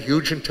he had a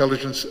huge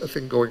intelligence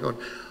thing going on.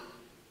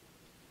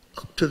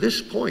 Up to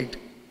this point,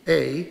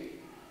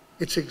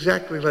 it's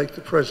exactly like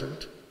the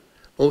present,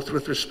 both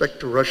with respect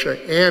to Russia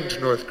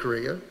and North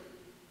Korea.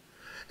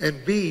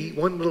 And B,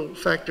 one little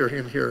factor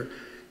in here,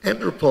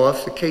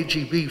 Andropov, the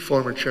KGB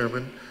former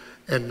chairman,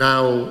 and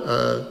now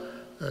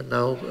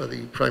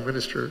the prime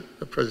minister,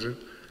 the president,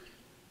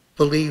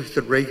 believed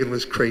that Reagan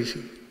was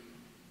crazy.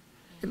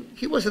 And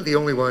he wasn't the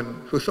only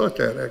one who thought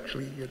that,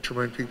 actually, to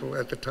remind people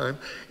at the time.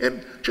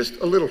 And just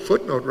a little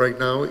footnote right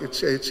now,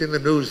 it's in the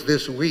news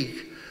this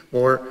week,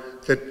 more,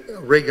 that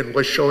Reagan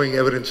was showing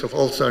evidence of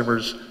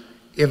Alzheimer's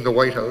in the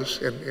White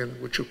House,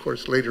 and which of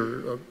course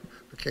later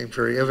became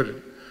very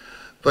evident.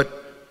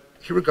 But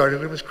he regarded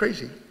him as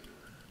crazy.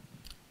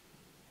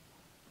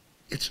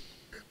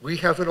 We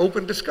have an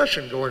open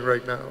discussion going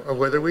right now of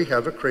whether we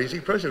have a crazy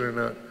president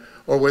or not,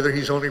 or whether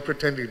he's only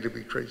pretending to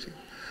be crazy.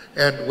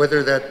 and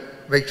whether that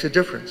makes a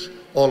difference,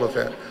 all of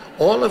that.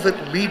 All of it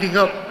leading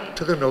up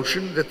to the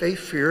notion that they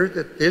fear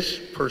that this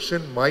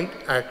person might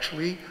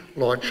actually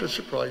launch a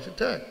surprise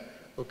attack,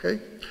 okay?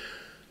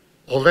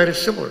 All that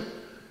is similar.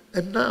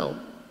 And now,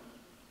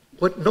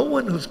 what no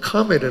one who's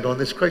commented on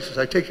this crisis,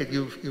 I take it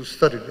you've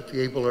studied it,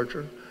 the Able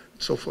Archer and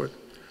so forth,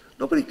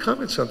 nobody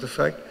comments on the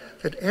fact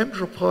that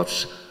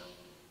Andropov's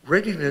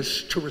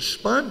readiness to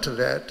respond to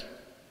that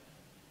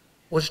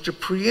was to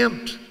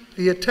preempt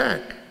the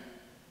attack,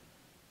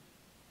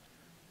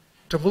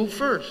 to move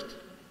first.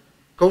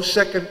 Go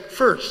second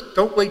first.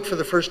 Don't wait for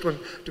the first one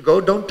to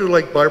go. Don't do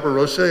like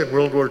Barbarossa in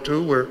World War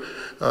II,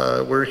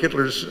 where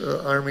Hitler's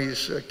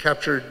armies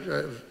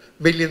captured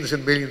millions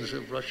and millions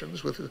of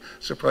Russians with a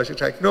surprise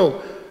attack.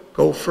 No,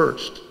 go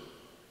first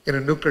in a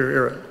nuclear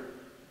era.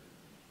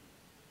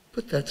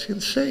 But that's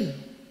insane.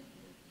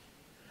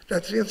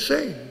 That's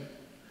insane.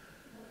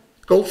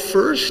 Go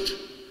first.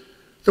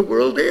 The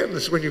world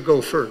ends when you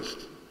go first.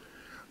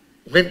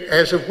 When,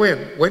 as of when?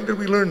 When did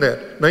we learn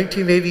that?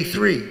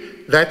 1983.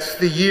 That's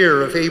the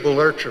year of Able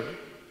Archer.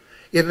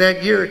 In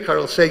that year,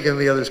 Carl Sagan and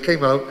the others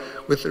came out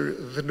with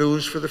the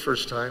news for the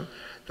first time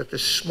that the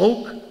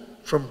smoke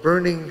from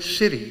burning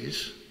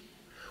cities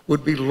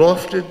would be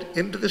lofted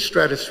into the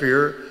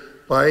stratosphere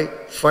by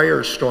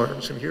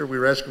firestorms. And here we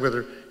were asking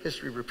whether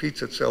history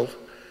repeats itself.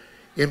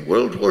 In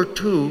World War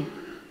II,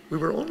 we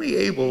were only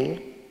able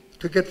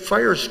to get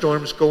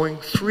firestorms going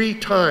 3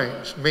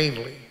 times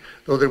mainly,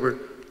 though there were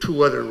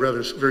 2 other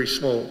rather very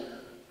small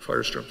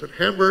firestorms at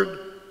Hamburg,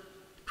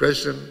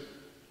 Dresden,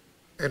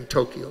 and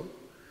Tokyo.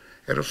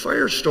 And a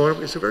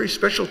firestorm is a very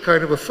special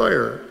kind of a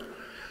fire.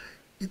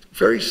 You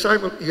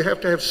have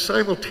to have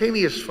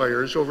simultaneous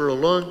fires over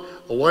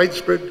a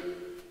widespread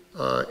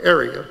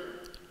area,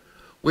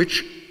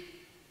 which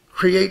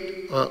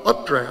create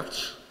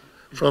updrafts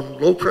from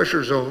low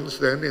pressure zones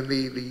then in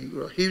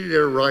the heated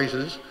air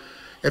rises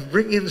and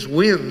bring in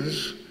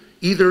winds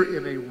either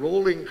in a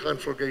rolling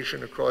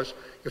conflagration across,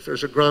 if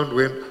there's a ground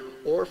wind,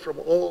 or from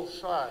all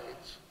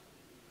sides,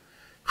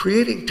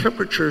 creating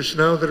temperatures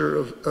now that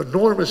are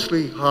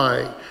enormously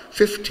high,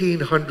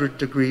 1,500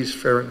 degrees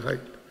Fahrenheit,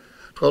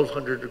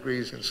 1,200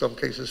 degrees in some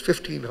cases,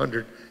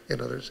 1,500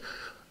 in others.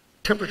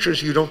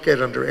 Temperatures you don't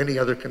get under any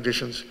other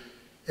conditions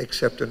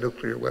except a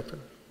nuclear weapon.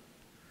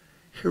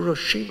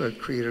 Hiroshima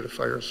created a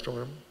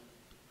firestorm,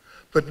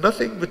 but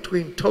nothing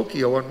between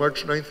Tokyo on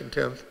March 9th and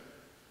 10th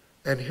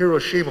and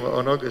Hiroshima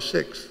on August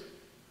 6th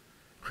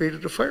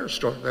created a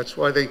firestorm. That's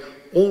why they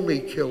only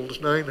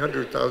killed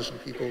 900,000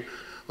 people,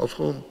 of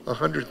whom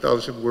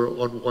 100,000 were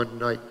on one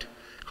night,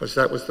 because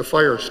that was the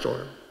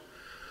firestorm.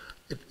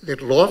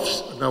 It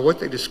lofts. Now what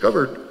they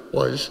discovered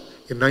was,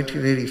 in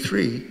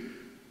 1983,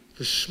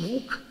 the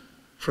smoke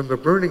from the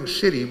burning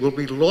city will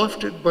be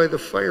lofted by the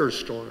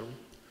firestorm,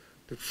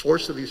 the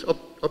force of these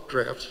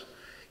updrafts,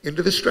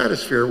 into the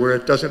stratosphere where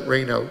it doesn't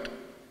rain out.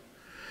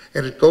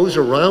 And it goes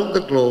around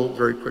the globe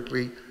very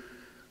quickly,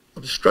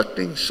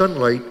 obstructing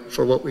sunlight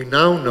for what we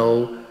now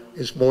know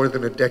is more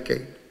than a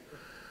decade.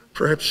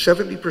 Perhaps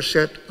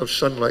 70% of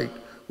sunlight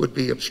would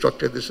be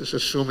obstructed. This is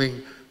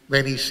assuming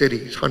many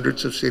cities,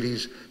 hundreds of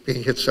cities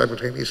being hit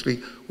simultaneously,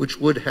 which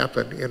would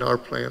happen in our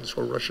plans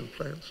or Russian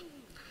plans.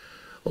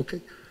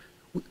 Okay,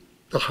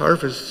 the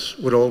harvests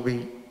would all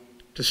be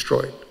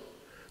destroyed.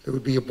 They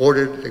would be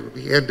aborted, they would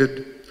be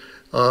ended.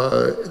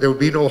 There would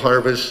be no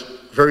harvest,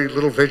 very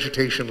little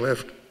vegetation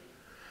left,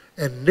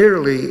 and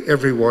nearly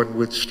everyone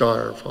would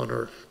starve on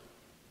Earth.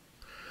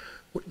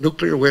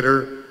 Nuclear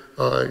winter,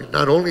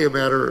 not only a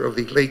matter of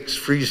the lakes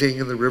freezing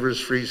and the rivers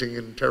freezing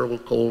and terrible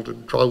cold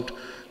and drought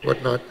and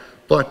whatnot,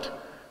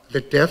 but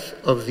the death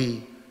of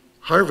the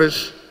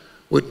harvest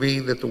would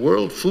mean that the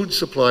world food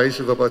supplies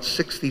of about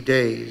 60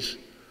 days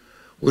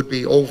would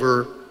be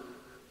over.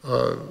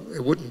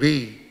 It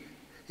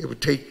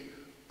would take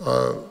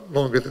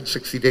longer than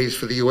 60 days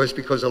for the US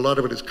because a lot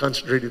of it is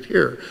concentrated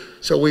here.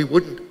 So we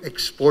wouldn't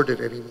export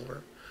it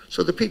anymore.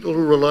 So the people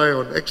who rely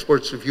on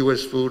exports of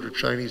US food or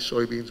Chinese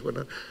soybeans,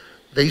 whatnot,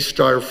 they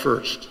starve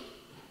first.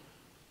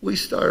 We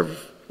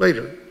starve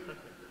later,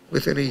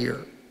 within a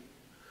year.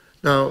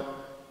 Now,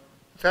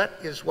 that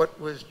is what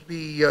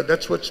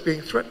that's what's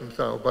being threatened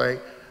now by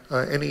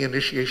any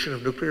initiation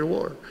of nuclear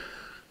war.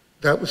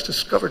 That was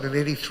discovered in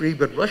 '83,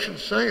 but Russian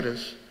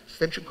scientists,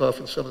 Stenchikov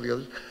and some of the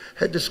others,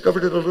 had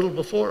discovered it a little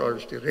before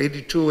ours did,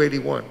 82,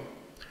 81.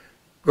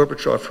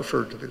 Gorbachev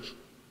referred to this.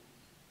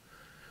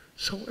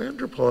 So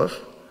Andropov's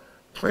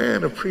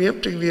plan of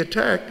preempting the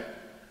attack,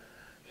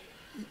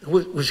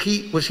 was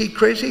he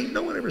crazy?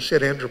 No one ever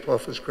said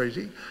Andropov was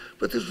crazy,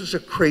 but this was a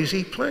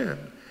crazy plan.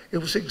 It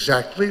was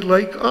exactly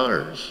like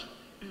ours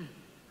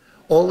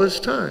all this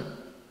time.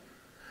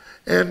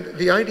 And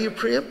the idea of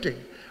preempting.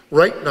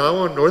 Right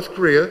now in North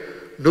Korea,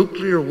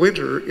 nuclear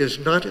winter is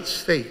not at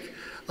stake.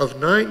 Of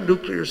 9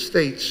 nuclear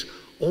states,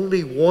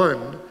 only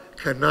 1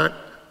 cannot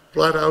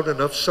blot out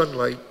enough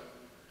sunlight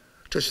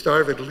to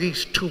starve at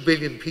least 2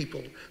 billion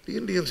people. The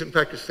Indians and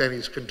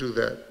Pakistanis can do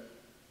that.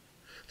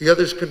 The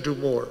others can do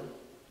more.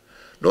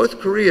 North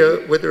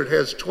Korea, whether it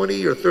has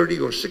 20 or 30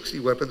 or 60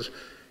 weapons,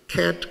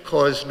 can't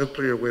cause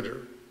nuclear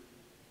winter.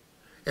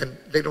 And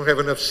they don't have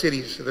enough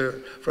cities there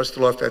for us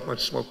to loft that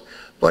much smoke.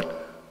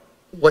 But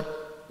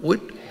what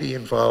would be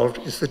involved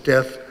is the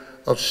death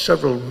of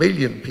several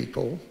million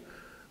people,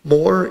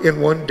 more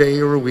in one day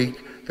or a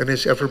week than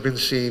has ever been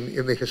seen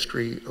in the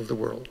history of the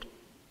world.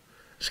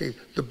 See,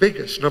 the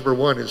biggest, number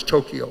one, is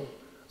Tokyo,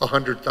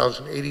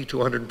 100,000, 80 to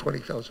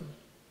 120,000.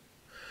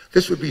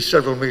 This would be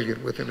several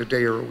million within a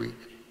day or a week.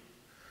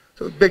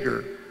 So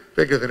bigger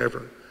than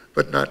ever,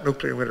 but not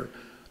nuclear winter.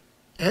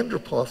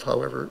 Andropov,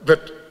 however,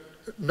 but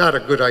not a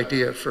good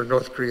idea for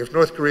North Korea. If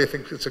North Korea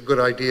thinks it's a good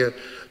idea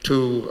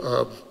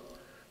to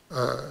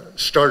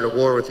start a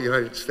war with the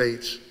United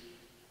States,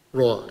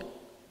 wrong.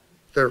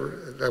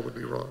 That would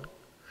be wrong.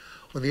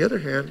 On the other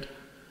hand,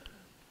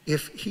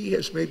 if he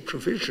has made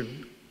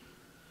provision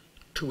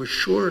to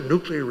assure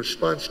nuclear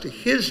response to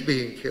his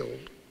being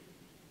killed,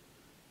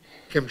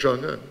 Kim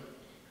Jong-un,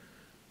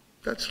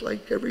 that's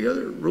like every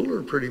other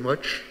ruler pretty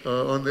much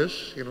on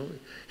this. You know,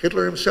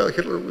 Hitler himself,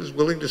 Hitler was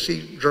willing to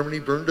see Germany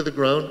burned to the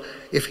ground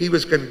if he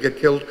was going to get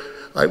killed.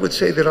 I would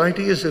say that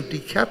ideas of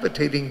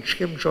decapitating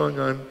Kim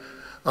Jong-un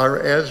are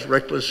as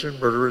reckless and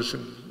murderous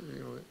and,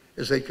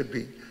 as they could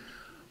be.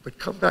 But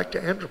come back to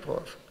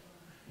Andropov.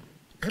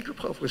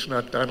 Andropov was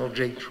not Donald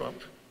J.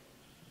 Trump.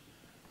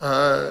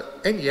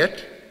 And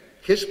yet,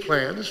 his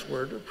plans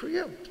were to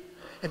preempt.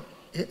 And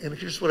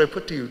here's what I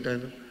put to you,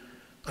 Daniel.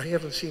 I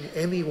haven't seen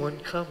anyone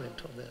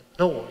comment on that.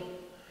 No one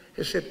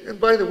has said, and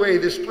by the way,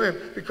 this plan,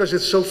 because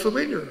it's so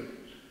familiar,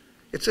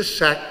 it's a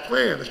SAC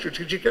plan, a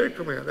Strategic Air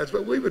Command. That's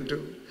what we would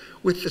do,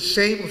 with the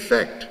same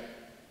effect.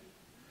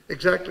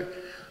 Exactly.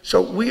 So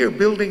we are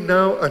building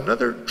now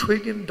another $1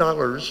 trillion,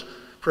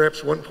 perhaps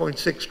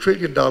 $1.6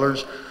 trillion,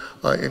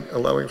 in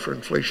allowing for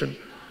inflation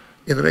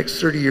in the next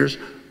 30 years,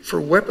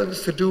 for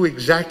weapons to do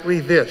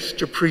exactly this,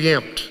 to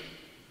preempt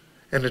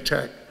an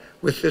attack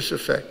with this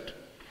effect,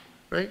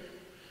 right?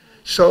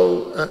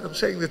 So I'm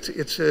saying that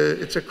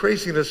it's a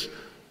craziness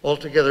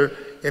altogether.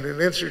 And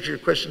in answer to your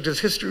question, does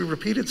history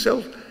repeat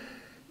itself?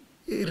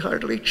 It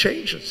hardly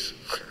changes.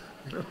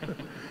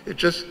 It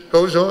just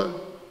goes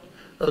on.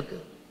 Okay.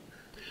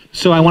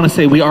 So I want to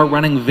say we are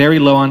running very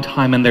low on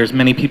time, and there's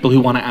many people who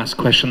want to ask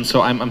questions.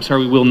 So I'm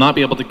sorry we will not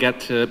be able to get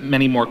to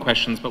many more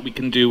questions, but we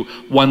can do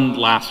one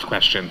last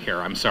question here.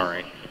 I'm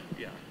sorry.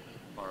 Yeah.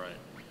 All right.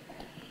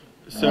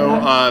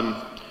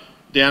 So.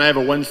 Dan, I have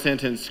a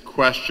one-sentence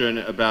question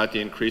about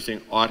the increasing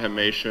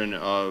automation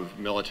of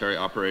military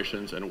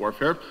operations and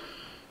warfare.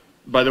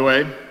 By the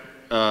way,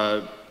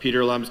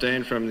 Peter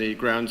Lumsdaine from the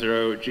Ground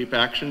Zero Jeep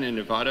Action in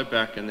Nevada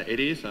back in the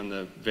 80s on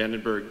the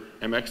Vandenberg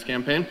MX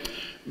campaign.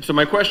 So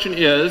my question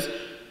is,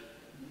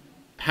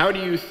 how do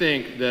you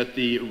think that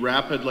the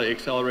rapidly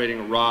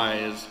accelerating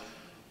rise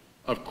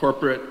of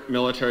corporate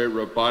military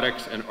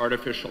robotics and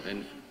artificial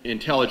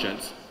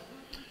intelligence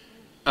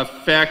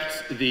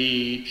affects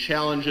the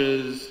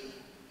challenges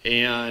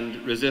and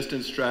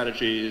resistance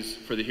strategies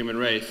for the human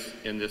race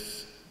in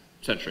this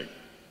century?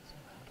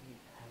 How do you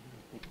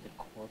think the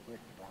corporate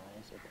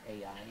rise of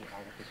AI,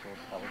 artificial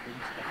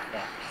intelligence,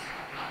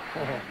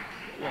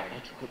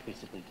 affects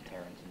basically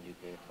deterrence and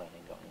nuclear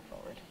planning going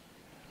forward?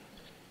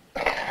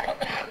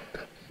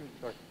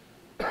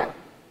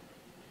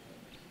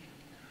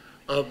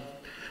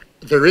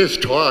 There is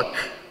talk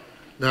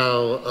now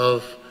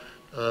of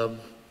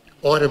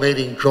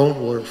automating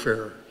drone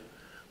warfare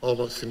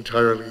almost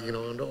entirely,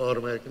 under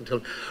automatic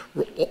intelligence.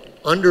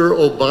 Under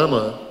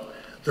Obama,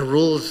 the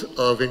rules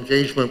of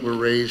engagement were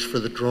raised for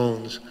the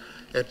drones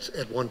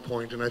at one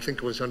point, and I think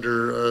it was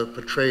under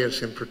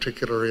Petraeus in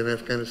particular in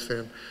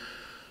Afghanistan,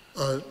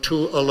 to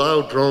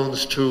allow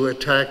drones to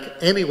attack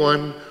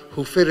anyone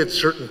who fitted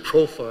certain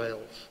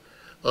profiles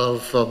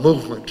of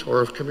movement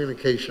or of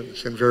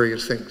communications and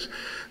various things.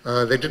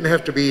 They didn't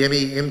have to be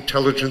any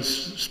intelligence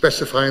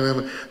specifying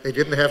them. They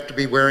didn't have to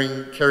be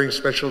carrying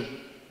special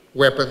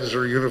weapons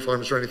or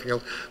uniforms or anything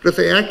else. But if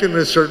they acted in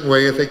a certain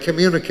way, if they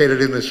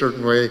communicated in a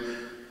certain way,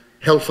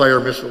 Hellfire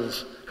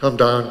missiles come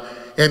down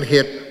and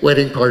hit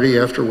wedding party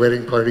after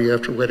wedding party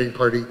after wedding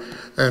party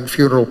and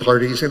funeral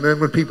parties. And then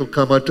when people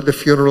come out to the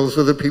funerals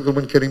of the people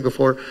been kidding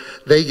before,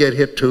 they get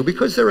hit too,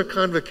 because they're a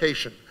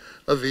convocation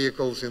of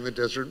vehicles in the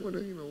desert. What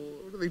are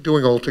they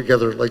doing all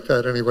together like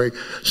that anyway?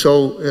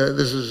 So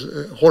this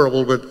is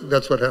horrible, but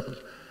that's what happens.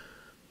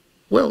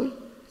 Well,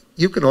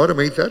 you can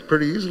automate that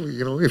pretty easily.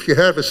 If you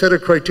have a set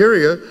of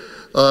criteria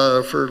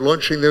for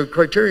launching the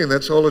criterion,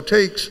 that's all it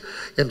takes.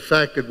 In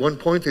fact, at one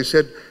point they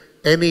said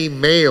any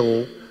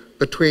male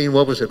between,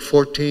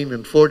 14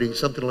 and 40,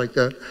 something like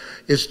that,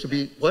 is to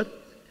be what?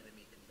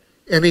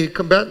 Enemy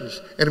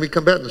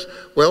combatants.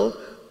 Well,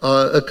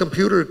 a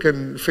computer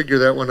can figure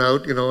that one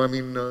out.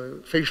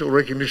 Facial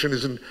recognition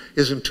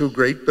isn't too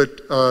great,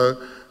 but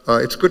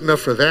it's good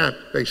enough for that,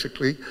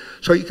 basically.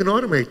 So you can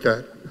automate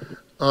that.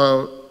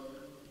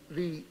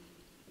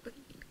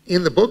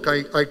 In the book,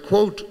 I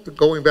quote,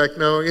 going back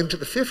now into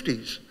the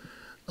 50s,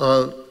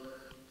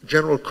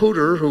 General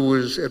Cooter, who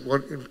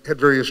had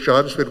various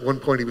jobs, but at one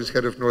point he was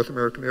head of North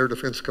American Air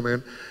Defense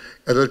Command,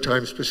 at other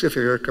times Pacific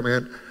Air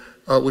Command,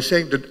 was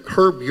saying to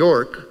Herb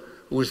York,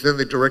 who was then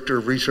the director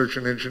of research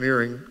and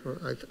engineering.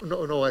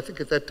 I think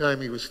at that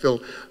time he was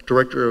still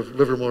director of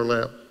Livermore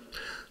Lab.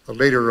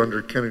 Later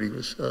under Kennedy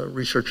was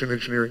research and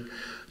engineering.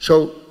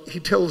 So he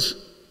tells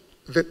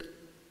that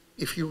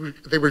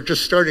they were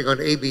just starting on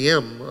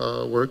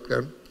ABM work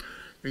then, and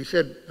he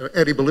said,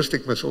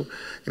 anti-ballistic missile,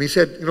 and he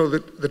said,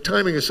 the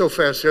timing is so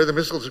fast there, the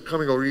missiles are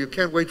coming over, you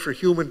can't wait for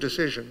human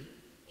decision.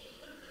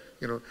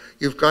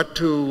 You've got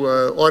to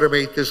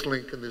automate this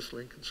link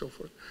and so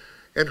forth.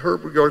 And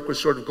Herbert York was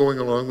sort of going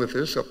along with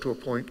this up to a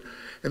point.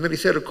 And then he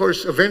said, of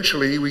course,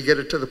 eventually we get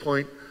it to the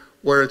point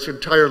where it's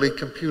entirely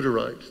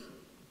computerized.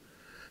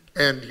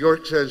 And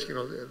York says,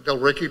 they'll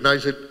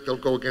recognize it, they'll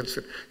go against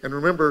it. And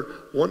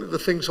remember, one of the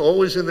things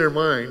always in their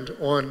mind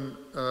on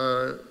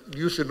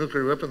use of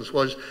nuclear weapons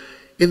was,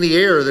 in the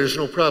air, there's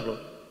no problem.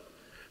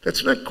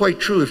 That's not quite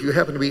true if you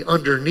happen to be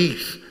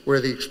underneath where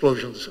the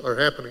explosions are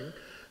happening.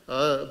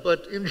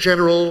 But in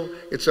general,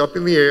 it's up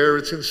in the air,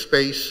 it's in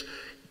space.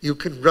 You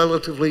can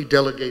relatively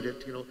delegate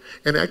it,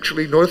 And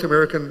actually, North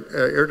American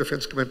Air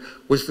Defense Command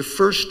was the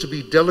first to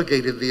be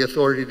delegated the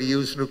authority to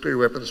use nuclear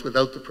weapons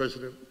without the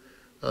president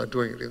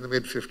doing it in the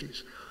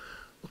mid-50s.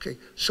 Okay,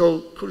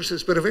 so Cooter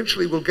says, but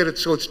eventually we'll get it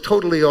so it's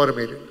totally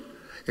automated.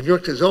 And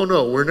York says, oh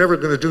no, we're never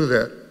going to do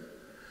that.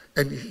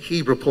 And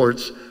he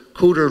reports,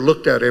 Cooter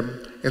looked at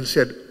him and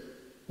said,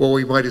 well,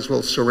 we might as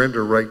well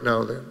surrender right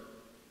now then.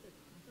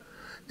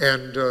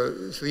 And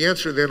so the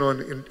answer then on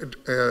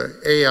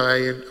AI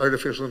and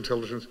artificial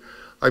intelligence,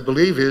 I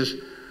believe, is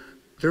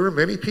there are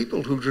many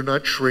people who do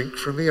not shrink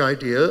from the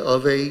idea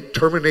of a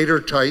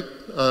Terminator-type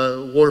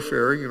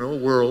warfare,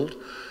 world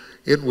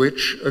in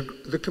which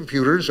the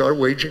computers are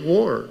waging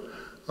war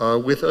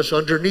with us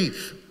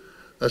underneath,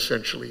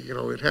 essentially,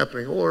 it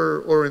happening,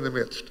 or in the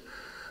midst.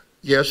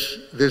 Yes,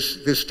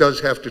 this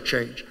does have to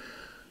change.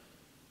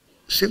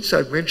 Since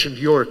I've mentioned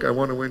York, I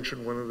want to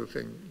mention one other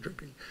thing.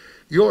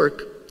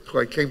 York, who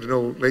I came to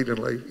know late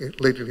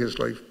in his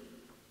life,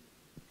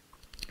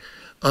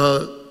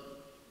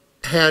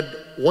 had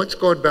once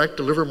gone back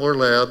to Livermore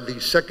Lab, the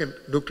second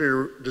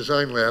nuclear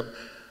design lab.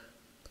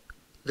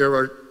 There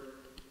are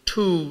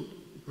two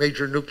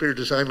major nuclear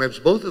design labs,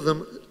 both of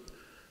them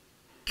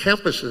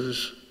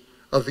campuses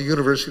of the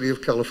University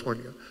of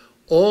California.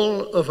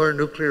 All of our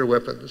nuclear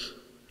weapons,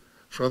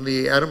 from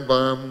the atom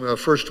bomb,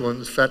 first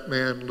ones, Fat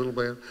Man, Little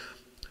Man,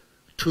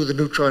 to the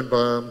neutron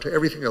bomb, to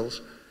everything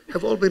else,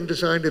 have all been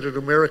designed at an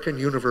American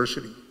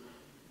university.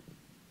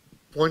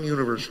 One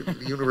university,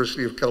 the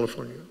University of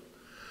California.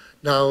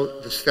 Now,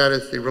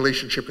 the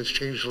relationship has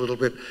changed a little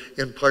bit,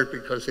 in part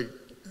because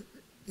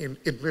in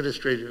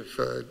administrative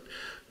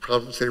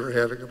problems they were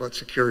having about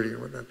security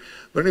and whatnot.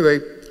 But anyway,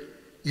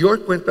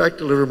 York went back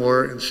to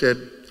Livermore and said,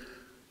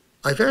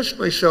 I've asked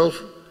myself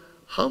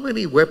how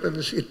many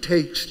weapons it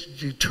takes to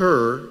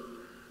deter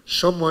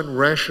someone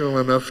rational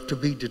enough to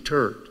be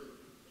deterred.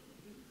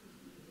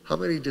 How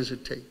many does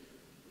it take?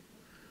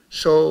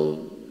 So,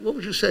 what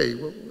would you say?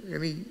 Well,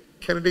 any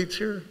candidates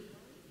here?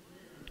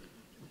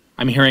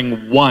 I'm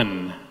hearing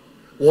one.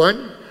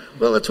 One?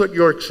 Well, that's what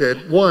York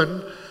said.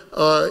 One.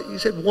 He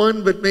said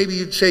one, but maybe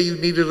you'd say you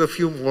needed a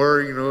few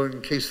more,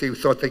 in case they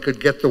thought they could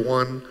get the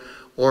one,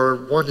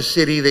 or one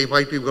city they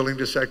might be willing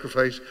to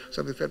sacrifice,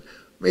 something like that.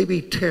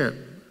 Maybe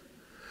 10.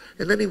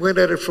 And then he went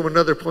at it from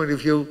another point of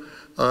view.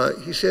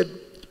 He said,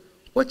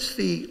 what's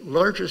the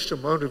largest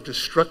amount of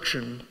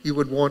destruction you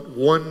would want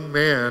one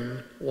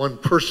man, one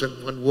person,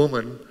 one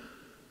woman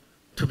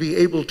to be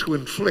able to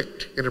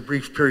inflict in a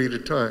brief period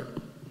of time?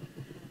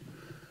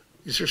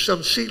 Is there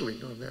some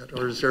ceiling on that,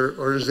 or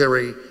is there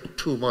a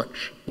too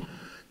much?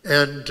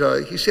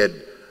 And he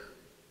said,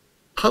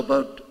 how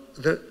about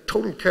the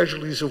total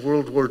casualties of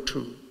World War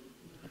II?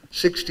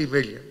 60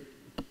 million.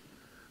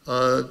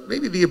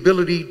 Maybe the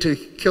ability to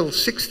kill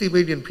 60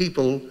 million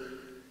people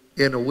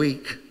in a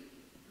week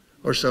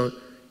or so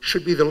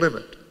should be the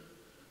limit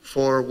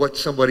for what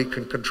somebody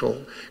can control.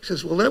 He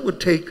says, well, that would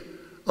take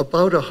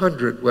about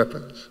 100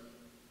 weapons,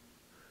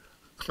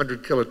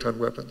 100 kiloton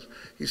weapons.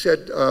 He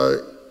said,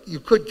 you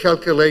could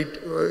calculate,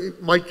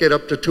 it might get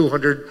up to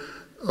 200,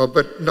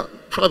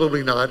 but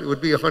probably not. It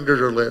would be 100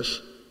 or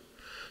less.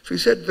 So he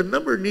said the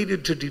number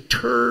needed to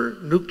deter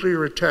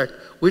nuclear attack,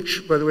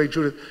 which, by the way,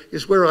 Judith,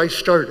 is where I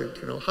started.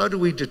 How do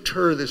we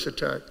deter this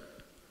attack?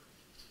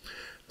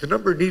 The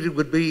number needed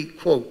would be,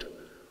 quote,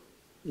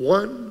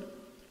 1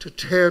 to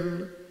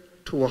 10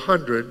 to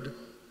 100,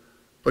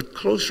 but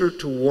closer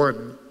to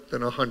 1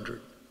 than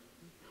 100.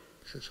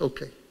 He says,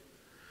 okay.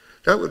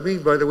 That would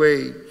mean, by the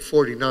way,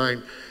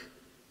 49.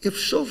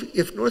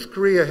 If North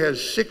Korea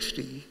has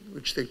 60,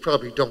 which they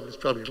probably don't, it's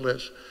probably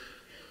less,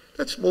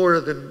 that's more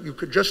than you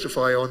could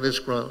justify on this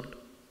ground.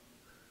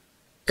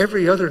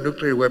 Every other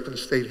nuclear weapon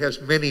state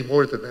has many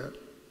more than that.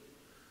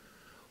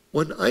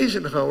 When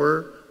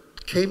Eisenhower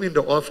came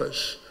into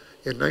office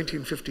in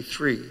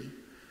 1953,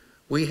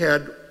 we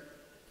had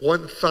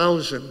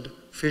 1,000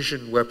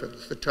 fission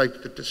weapons, the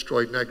type that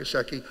destroyed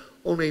Nagasaki,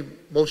 only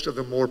most of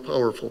them more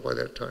powerful by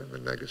that time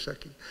than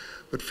Nagasaki.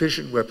 But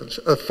fission weapons,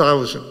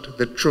 1,000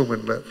 that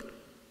Truman left.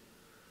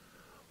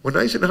 When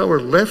Eisenhower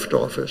left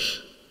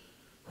office,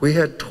 we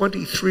had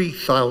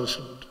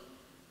 23,000,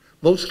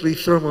 mostly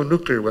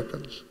thermonuclear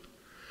weapons.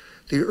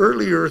 The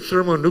earlier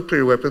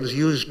thermonuclear weapons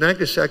used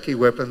Nagasaki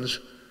weapons,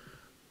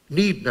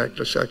 need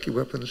Nagasaki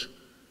weapons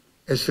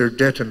as their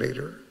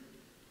detonator,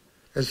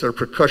 as their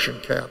percussion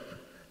cap,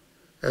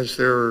 as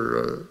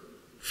their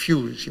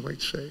fuse, you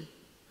might say.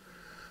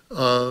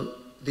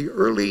 The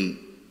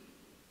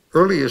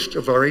earliest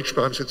of our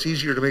H-bombs, it's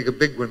easier to make a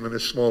big one than a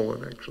small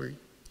one, actually,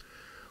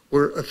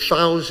 were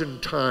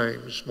 1,000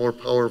 times more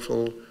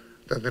powerful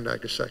than the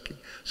Nagasaki.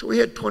 So we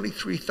had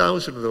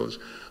 23,000 of those.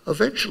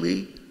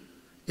 Eventually,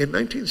 in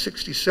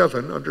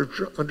 1967,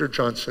 under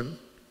Johnson,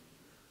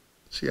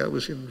 see, I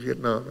was in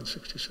Vietnam in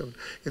 67.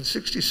 In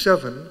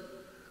 67,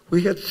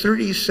 we had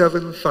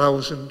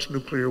 37,000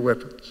 nuclear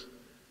weapons.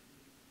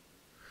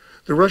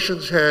 The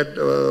Russians had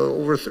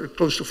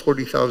close to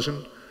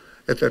 40,000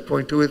 at that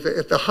point too.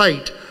 At the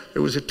height,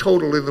 there was a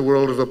total in the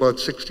world of about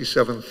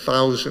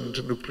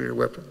 67,000 nuclear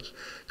weapons.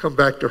 Come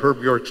back to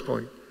Herb York's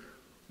point.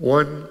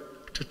 1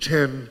 to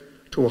 10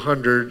 to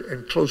 100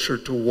 and closer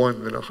to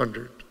 1 than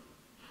 100.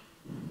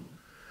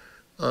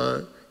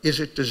 Is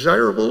it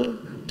desirable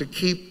to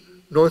keep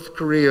North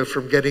Korea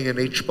from getting an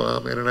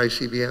H-bomb and an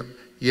ICBM?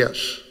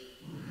 Yes.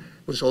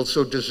 It was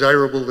also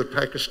desirable that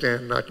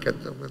Pakistan not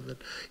get them, and that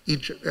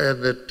Egypt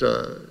and that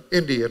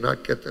India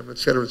not get them, et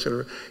cetera, et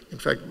cetera. In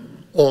fact,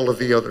 all of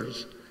the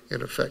others,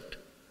 in effect.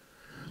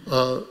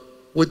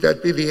 Would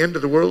that be the end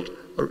of the world?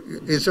 Or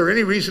is there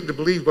any reason to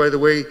believe, by the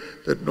way,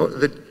 that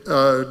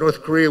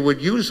North Korea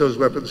would use those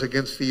weapons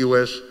against the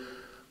U.S.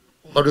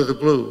 out of the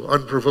blue,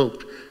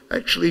 unprovoked?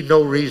 Actually,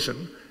 no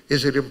reason.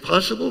 Is it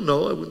impossible?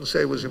 No, I wouldn't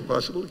say it was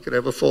impossible. He could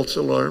have a false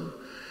alarm.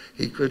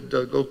 He could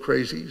go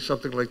crazy,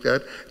 something like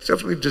that. It's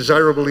definitely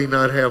desirable he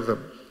not have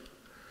them.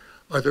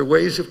 Are there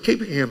ways of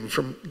keeping him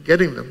from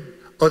getting them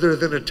other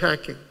than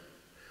attacking?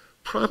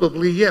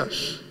 Probably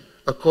yes,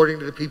 according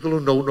to the people who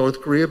know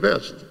North Korea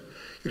best.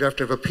 You'd have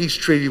to have a peace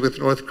treaty with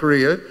North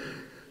Korea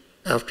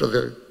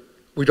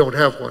we don't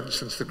have one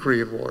since the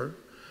Korean War.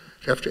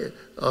 You'd have to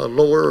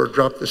lower or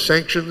drop the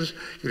sanctions.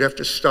 You'd have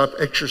to stop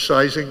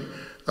exercising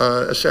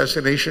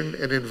assassination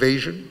and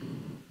invasion.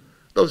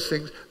 Those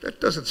things, that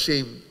doesn't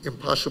seem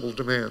impossible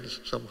demands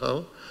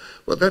somehow.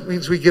 Well, that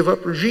means we give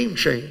up regime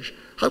change.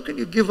 How can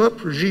you give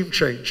up regime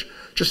change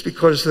just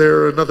because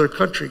they're another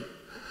country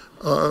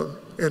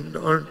and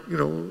aren't,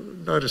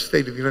 not a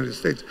state of the United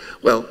States?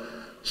 Well,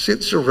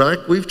 since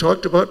Iraq, we've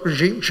talked about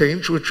regime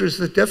change, which is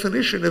the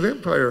definition of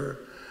empire.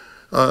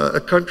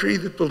 A country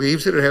that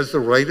believes that it has the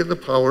right and the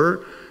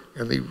power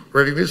and the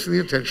readiness and the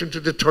intention to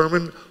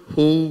determine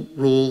who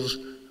rules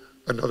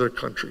another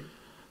country.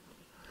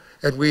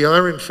 And we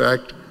are, in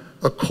fact,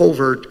 a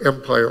covert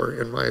empire,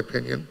 in my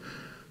opinion.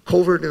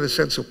 Covert in the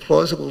sense of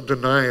plausible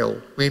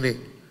denial, meaning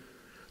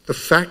the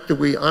fact that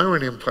we are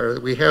an empire,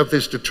 that we have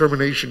this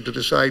determination to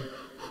decide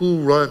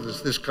who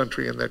runs this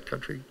country and that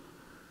country,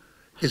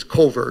 is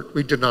covert.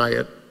 We deny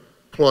it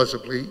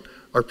plausibly.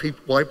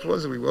 Why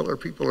plausibly? Well, our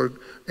people are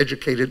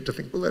educated to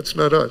think, well, that's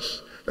not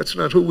us. That's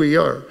not who we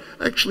are.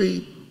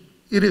 Actually,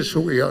 it is who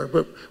we are,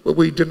 but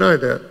we deny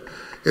that.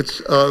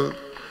 It's, well,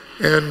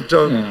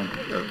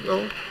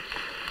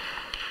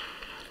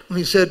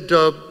 he said,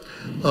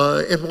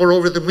 and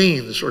moreover, the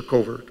means are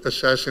covert: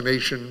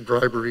 assassination,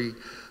 bribery,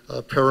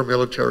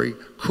 paramilitary,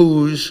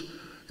 coups,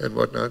 and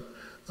whatnot.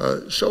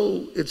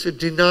 So it's a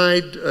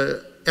denied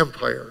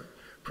empire,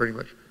 pretty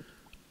much.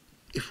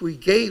 If we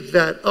gave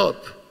that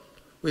up,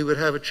 we would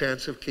have a good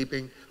chance of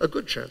keeping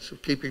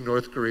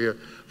North Korea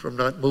from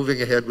not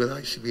moving ahead with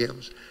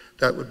ICBMs.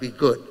 That would be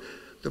good.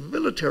 The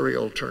military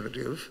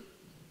alternative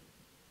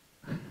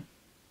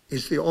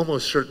is the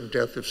almost certain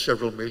death of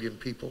several million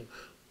people.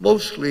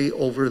 Mostly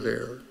over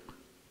there,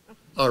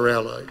 our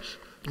allies,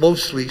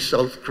 mostly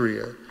South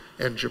Korea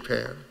and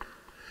Japan.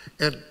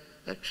 And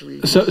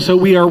actually... So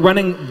we are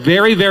running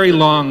very, very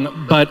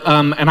long, but,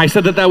 and I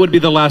said that would be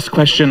the last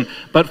question,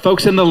 but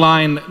folks in the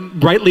line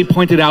rightly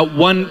pointed out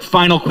one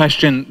final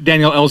question,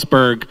 Daniel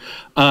Ellsberg.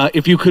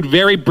 If you could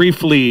very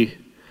briefly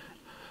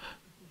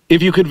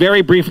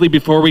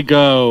before we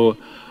go,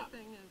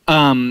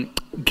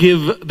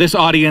 give this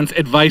audience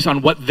advice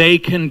on what they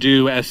can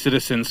do as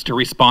citizens to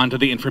respond to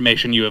the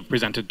information you have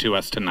presented to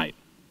us tonight.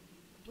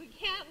 We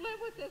can't live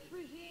with this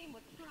regime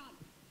with Trump.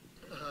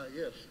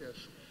 Yes.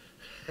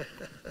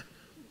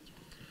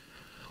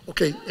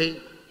 Okay.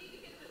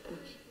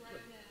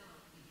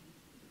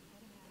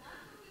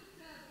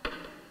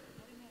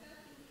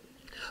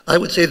 I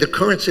would say the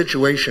current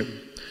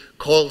situation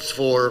calls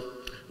for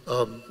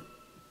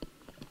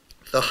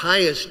the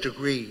highest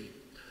degree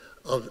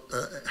of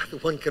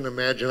one can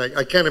imagine.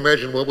 I can't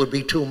imagine what would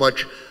be too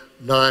much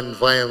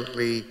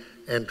non-violently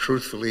and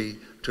truthfully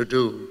to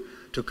do,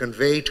 to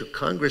convey to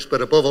Congress, but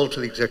above all to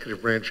the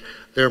executive branch,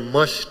 there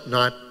must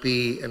not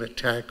be an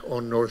attack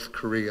on North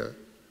Korea.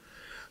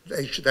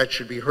 That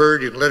should be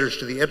heard in letters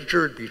to the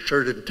editor, be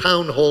heard in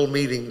town hall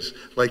meetings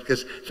like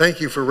this.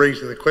 Thank you for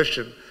raising the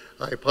question.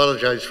 I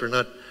apologize for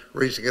not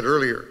raising it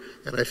earlier,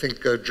 and I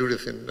think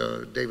Judith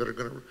and David are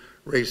going to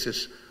raise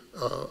this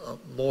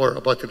more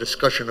about the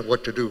discussion of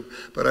what to do.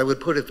 But I would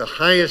put it the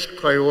highest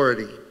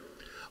priority,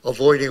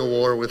 avoiding a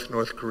war with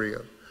North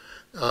Korea.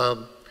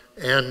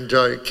 And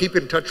keep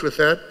in touch with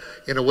that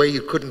in a way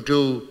you couldn't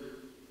do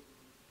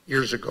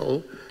years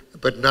ago.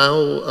 But now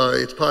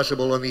it's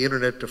possible on the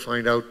internet to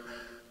find out.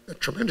 A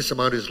tremendous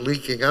amount is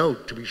leaking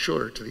out, to be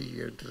sure, to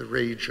the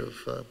rage of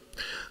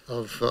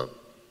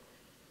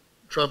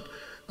Trump.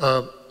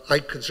 I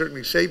can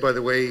certainly say, by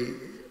the way,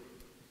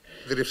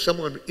 that if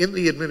someone in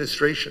the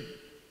administration,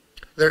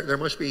 there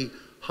must be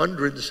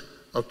hundreds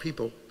of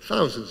people,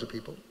 thousands of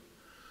people,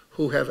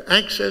 who have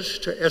access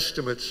to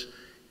estimates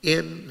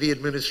in the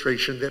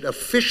administration that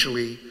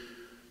officially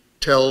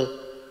tell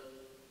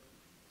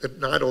that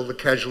not all the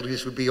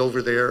casualties would be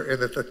over there, and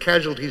that the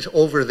casualties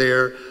over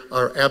there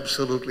are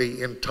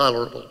absolutely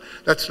intolerable.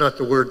 That's not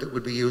the word that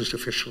would be used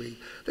officially.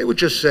 They would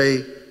just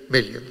say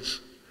millions,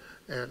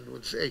 and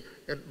would say,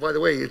 and by the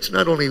way, it's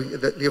not only,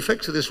 the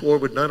effects of this war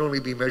would not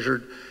only be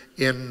measured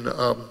in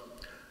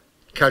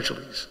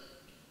casualties,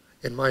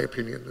 in my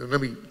opinion. And let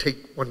me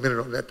take 1 minute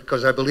on that,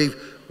 because I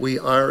believe we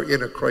are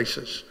in a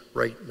crisis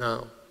right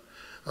now,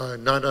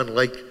 not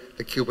unlike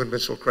the Cuban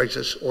Missile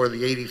Crisis or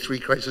the '83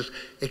 crisis,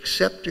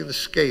 except in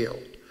scale.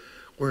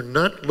 We're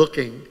not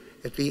looking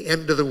at the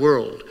end of the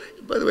world.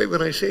 By the way,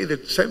 when I say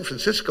that San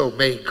Francisco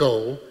may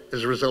go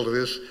as a result of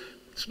this,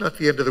 it's not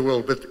the end of the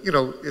world, but you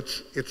know,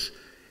 it's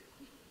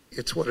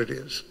what it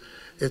is.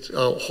 It's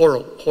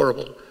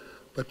horrible.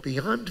 But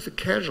beyond the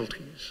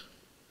casualties,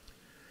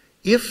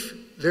 if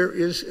there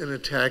is an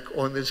attack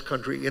on this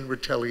country in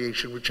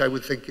retaliation, which I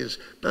would think is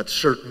not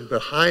certain, but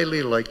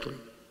highly likely,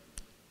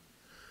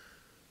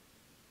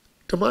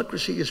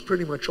 democracy is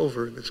pretty much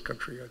over in this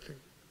country, I think.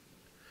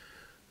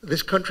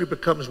 This country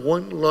becomes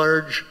one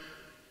large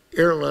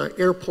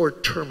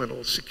airport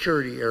terminal,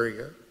 security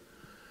area,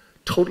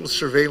 total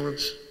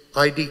surveillance,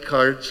 ID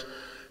cards,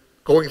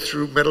 going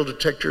through metal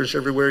detectors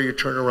everywhere you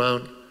turn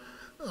around.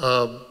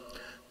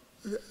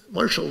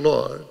 Martial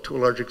law, to a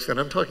large extent.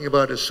 I'm talking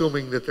about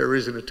assuming that there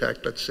is an attack,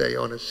 let's say,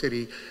 on a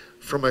city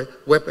from a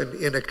weapon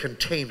in a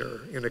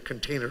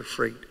container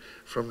freight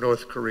from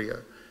North Korea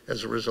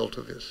as a result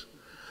of this.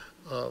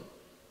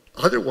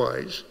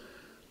 Otherwise,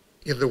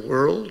 in the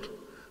world,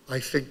 I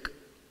think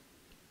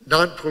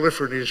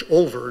non-proliferation is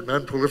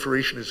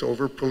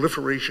over,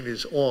 proliferation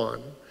is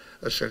on,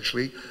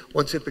 essentially,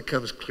 once it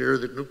becomes clear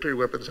that nuclear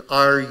weapons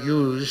are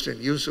used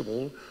and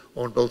usable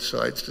on both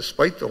sides,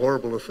 despite the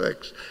horrible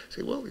effects.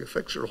 Say, well, the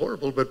effects are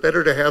horrible, but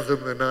better to have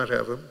them than not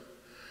have them.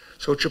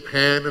 So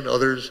Japan and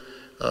others,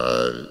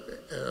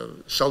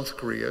 South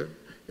Korea,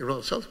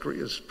 South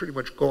Korea is pretty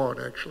much gone,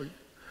 actually,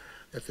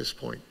 at this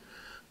point.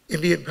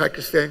 India and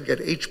Pakistan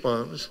get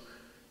H-bombs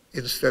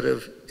instead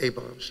of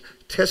A-bombs.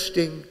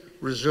 Testing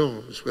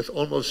resumes with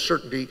almost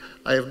certainty.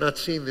 I have not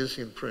seen this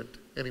in print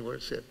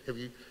anywhere said. Have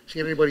you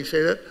seen anybody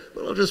say that?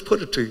 Well, I'll just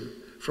put it to you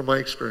from my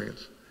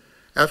experience.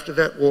 After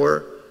that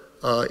war,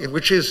 in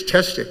which is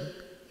testing,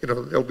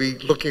 they'll be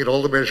looking at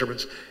all the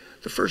measurements.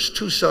 The first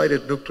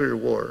two-sided nuclear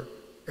war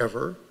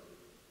ever.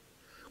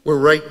 We're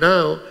right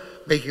now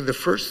making the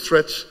first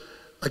threats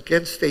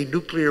against a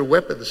nuclear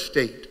weapons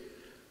state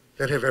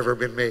that have ever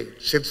been made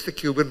since the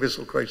Cuban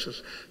Missile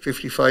Crisis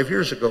 55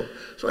 years ago.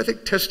 So I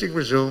think testing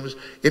resumes.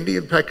 India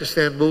and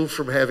Pakistan move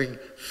from having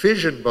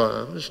fission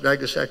bombs,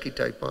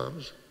 Nagasaki-type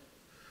bombs,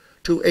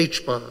 to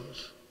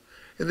H-bombs.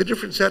 And the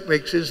difference that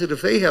makes is that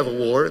if they have a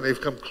war, and they've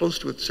come close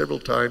to it several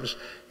times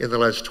in the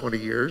last 20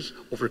 years,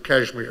 over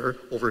Kashmir,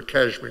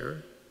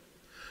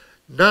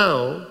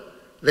 now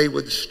they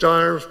would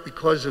starve,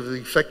 because of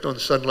the effect on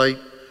sunlight,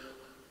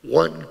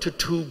 1 to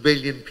 2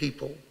 billion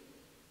people.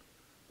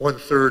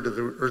 1/3 of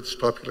the Earth's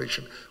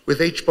population.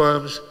 With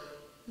H-bombs,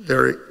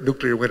 they're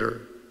nuclear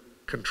winter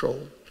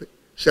control.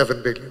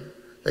 7 billion,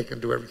 they can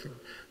do everything.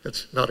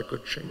 That's not a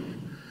good change.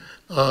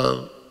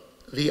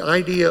 The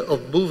idea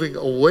of moving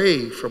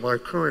away from our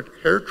current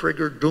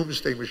hair-triggered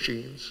doomsday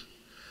machines,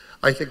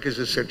 I think, is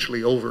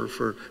essentially over,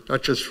 for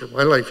not just for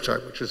my lifetime,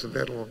 which isn't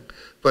that long,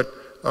 but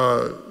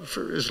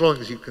for as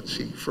long as you can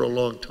see, for a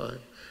long time.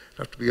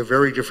 It'll have to be a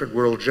very different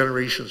world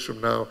generations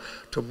from now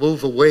to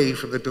move away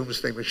from the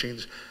doomsday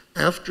machines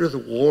after the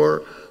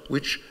war,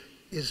 which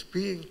is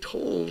being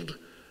told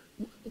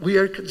we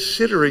are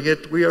considering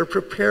it, we are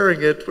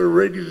preparing it, we're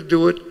ready to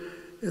do it,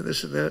 and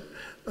this and that,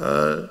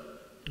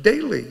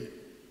 daily,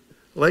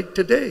 like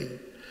today.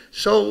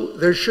 So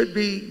there should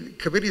be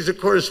committees of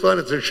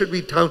correspondence, there should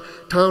be town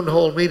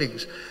hall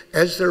meetings,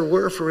 as there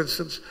were, for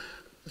instance,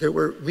 there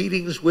were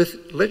meetings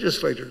with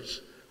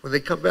legislators when they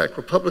come back,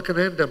 Republican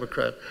and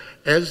Democrat,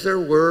 as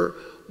there were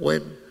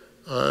when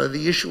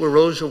the issue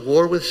arose of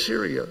war with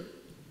Syria,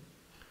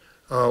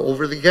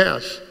 over the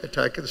gas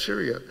attack in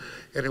Syria.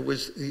 And it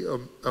was the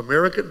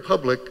American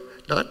public,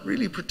 not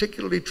really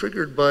particularly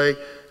triggered by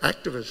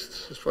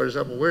activists, as far as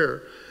I'm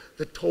aware,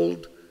 that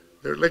told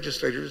their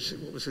legislators,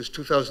 what was this,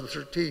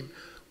 2013,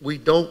 we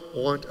don't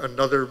want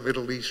another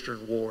Middle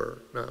Eastern war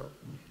now.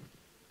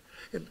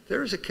 And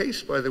there's a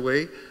case, by the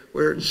way,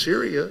 where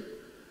Syria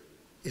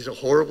is a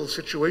horrible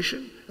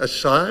situation,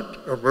 Assad,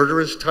 a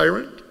murderous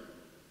tyrant,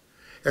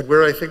 and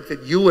where I think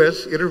that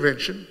U.S.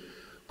 intervention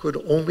could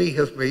only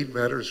have made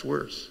matters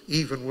worse,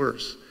 even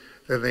worse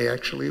than they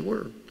actually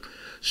were.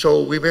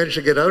 So we managed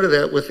to get out of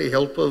that with the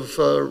help of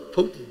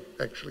Putin,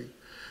 actually,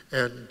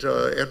 and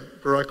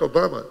Barack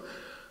Obama.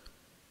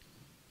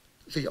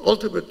 The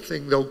ultimate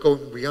thing, though,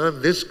 going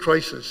beyond this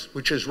crisis,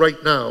 which is right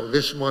now,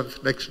 this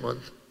month, next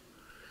month,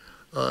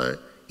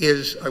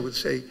 is, I would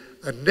say,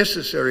 a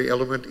necessary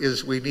element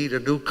is we need a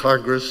new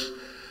Congress.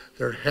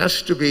 There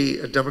has to be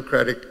a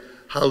Democratic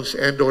House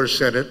and or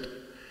Senate,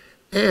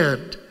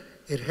 and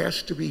it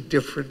has to be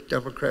different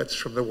Democrats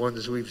from the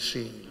ones we've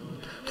seen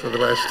for the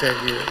last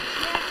 10 years.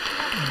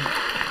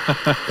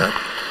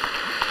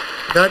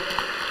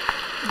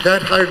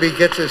 That hardly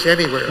gets us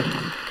anywhere.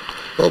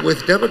 But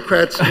with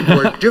Democrats who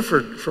are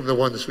different from the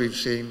ones we've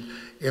seen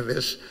in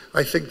this,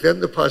 I think then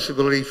the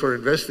possibility for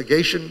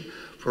investigation,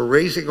 for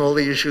raising all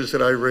the issues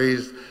that I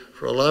raised,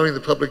 for allowing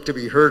the public to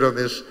be heard on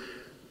this,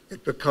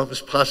 it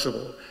becomes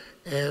possible.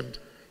 And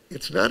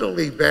it's not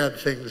only bad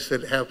things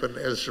that happen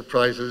as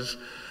surprises.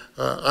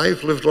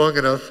 I've lived long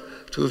enough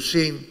to have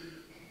seen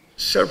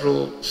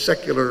several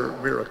secular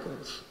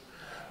miracles.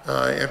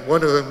 And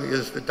one of them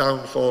is the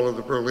downfall of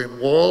the Berlin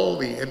Wall,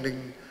 the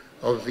ending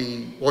of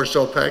the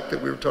Warsaw Pact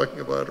that we were talking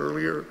about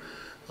earlier,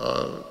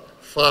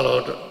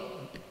 followed,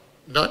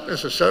 not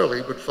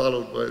necessarily, but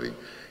followed by the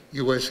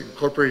U.S.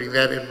 incorporating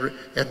that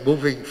and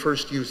moving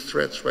first use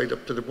threats right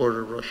up to the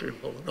border of Russia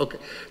and Poland. Okay,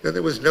 then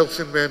there was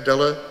Nelson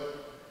Mandela,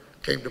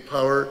 came to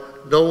power.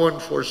 No one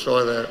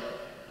foresaw that.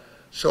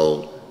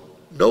 So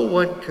no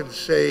one can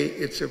say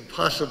it's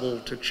impossible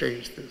to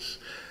change this.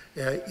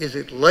 Is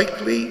it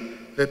likely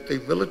that the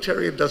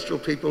military-industrial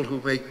people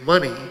who make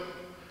money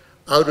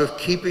out of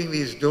keeping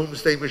these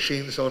doomsday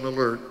machines on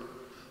alert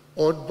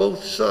on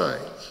both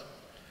sides?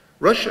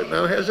 Russia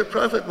now has a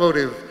profit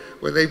motive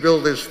when they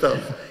build this stuff,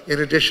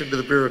 in addition to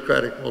the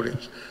bureaucratic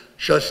motives,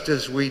 just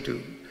as we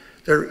do.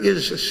 There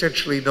is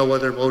essentially no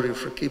other motive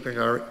for keeping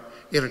our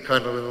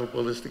intercontinental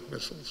ballistic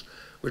missiles,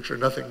 which are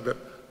nothing but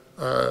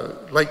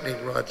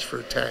lightning rods for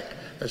attack,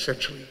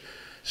 essentially.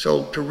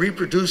 So to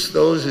reproduce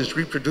those is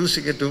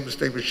reproducing a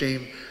doomsday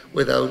machine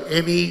without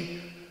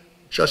any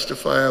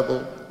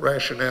justifiable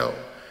rationale.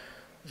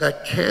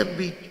 That can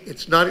be,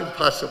 it's not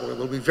impossible. It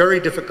will be very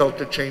difficult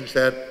to change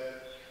that,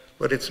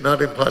 but it's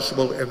not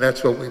impossible, and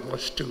that's what we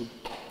must do.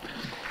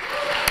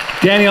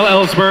 Daniel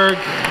Ellsberg,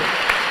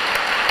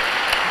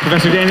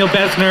 Professor Daniel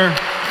Bessner,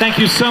 thank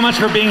you so much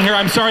for being here.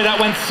 I'm sorry that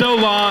went so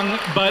long,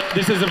 but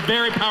this is a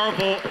very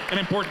powerful and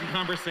important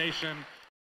conversation.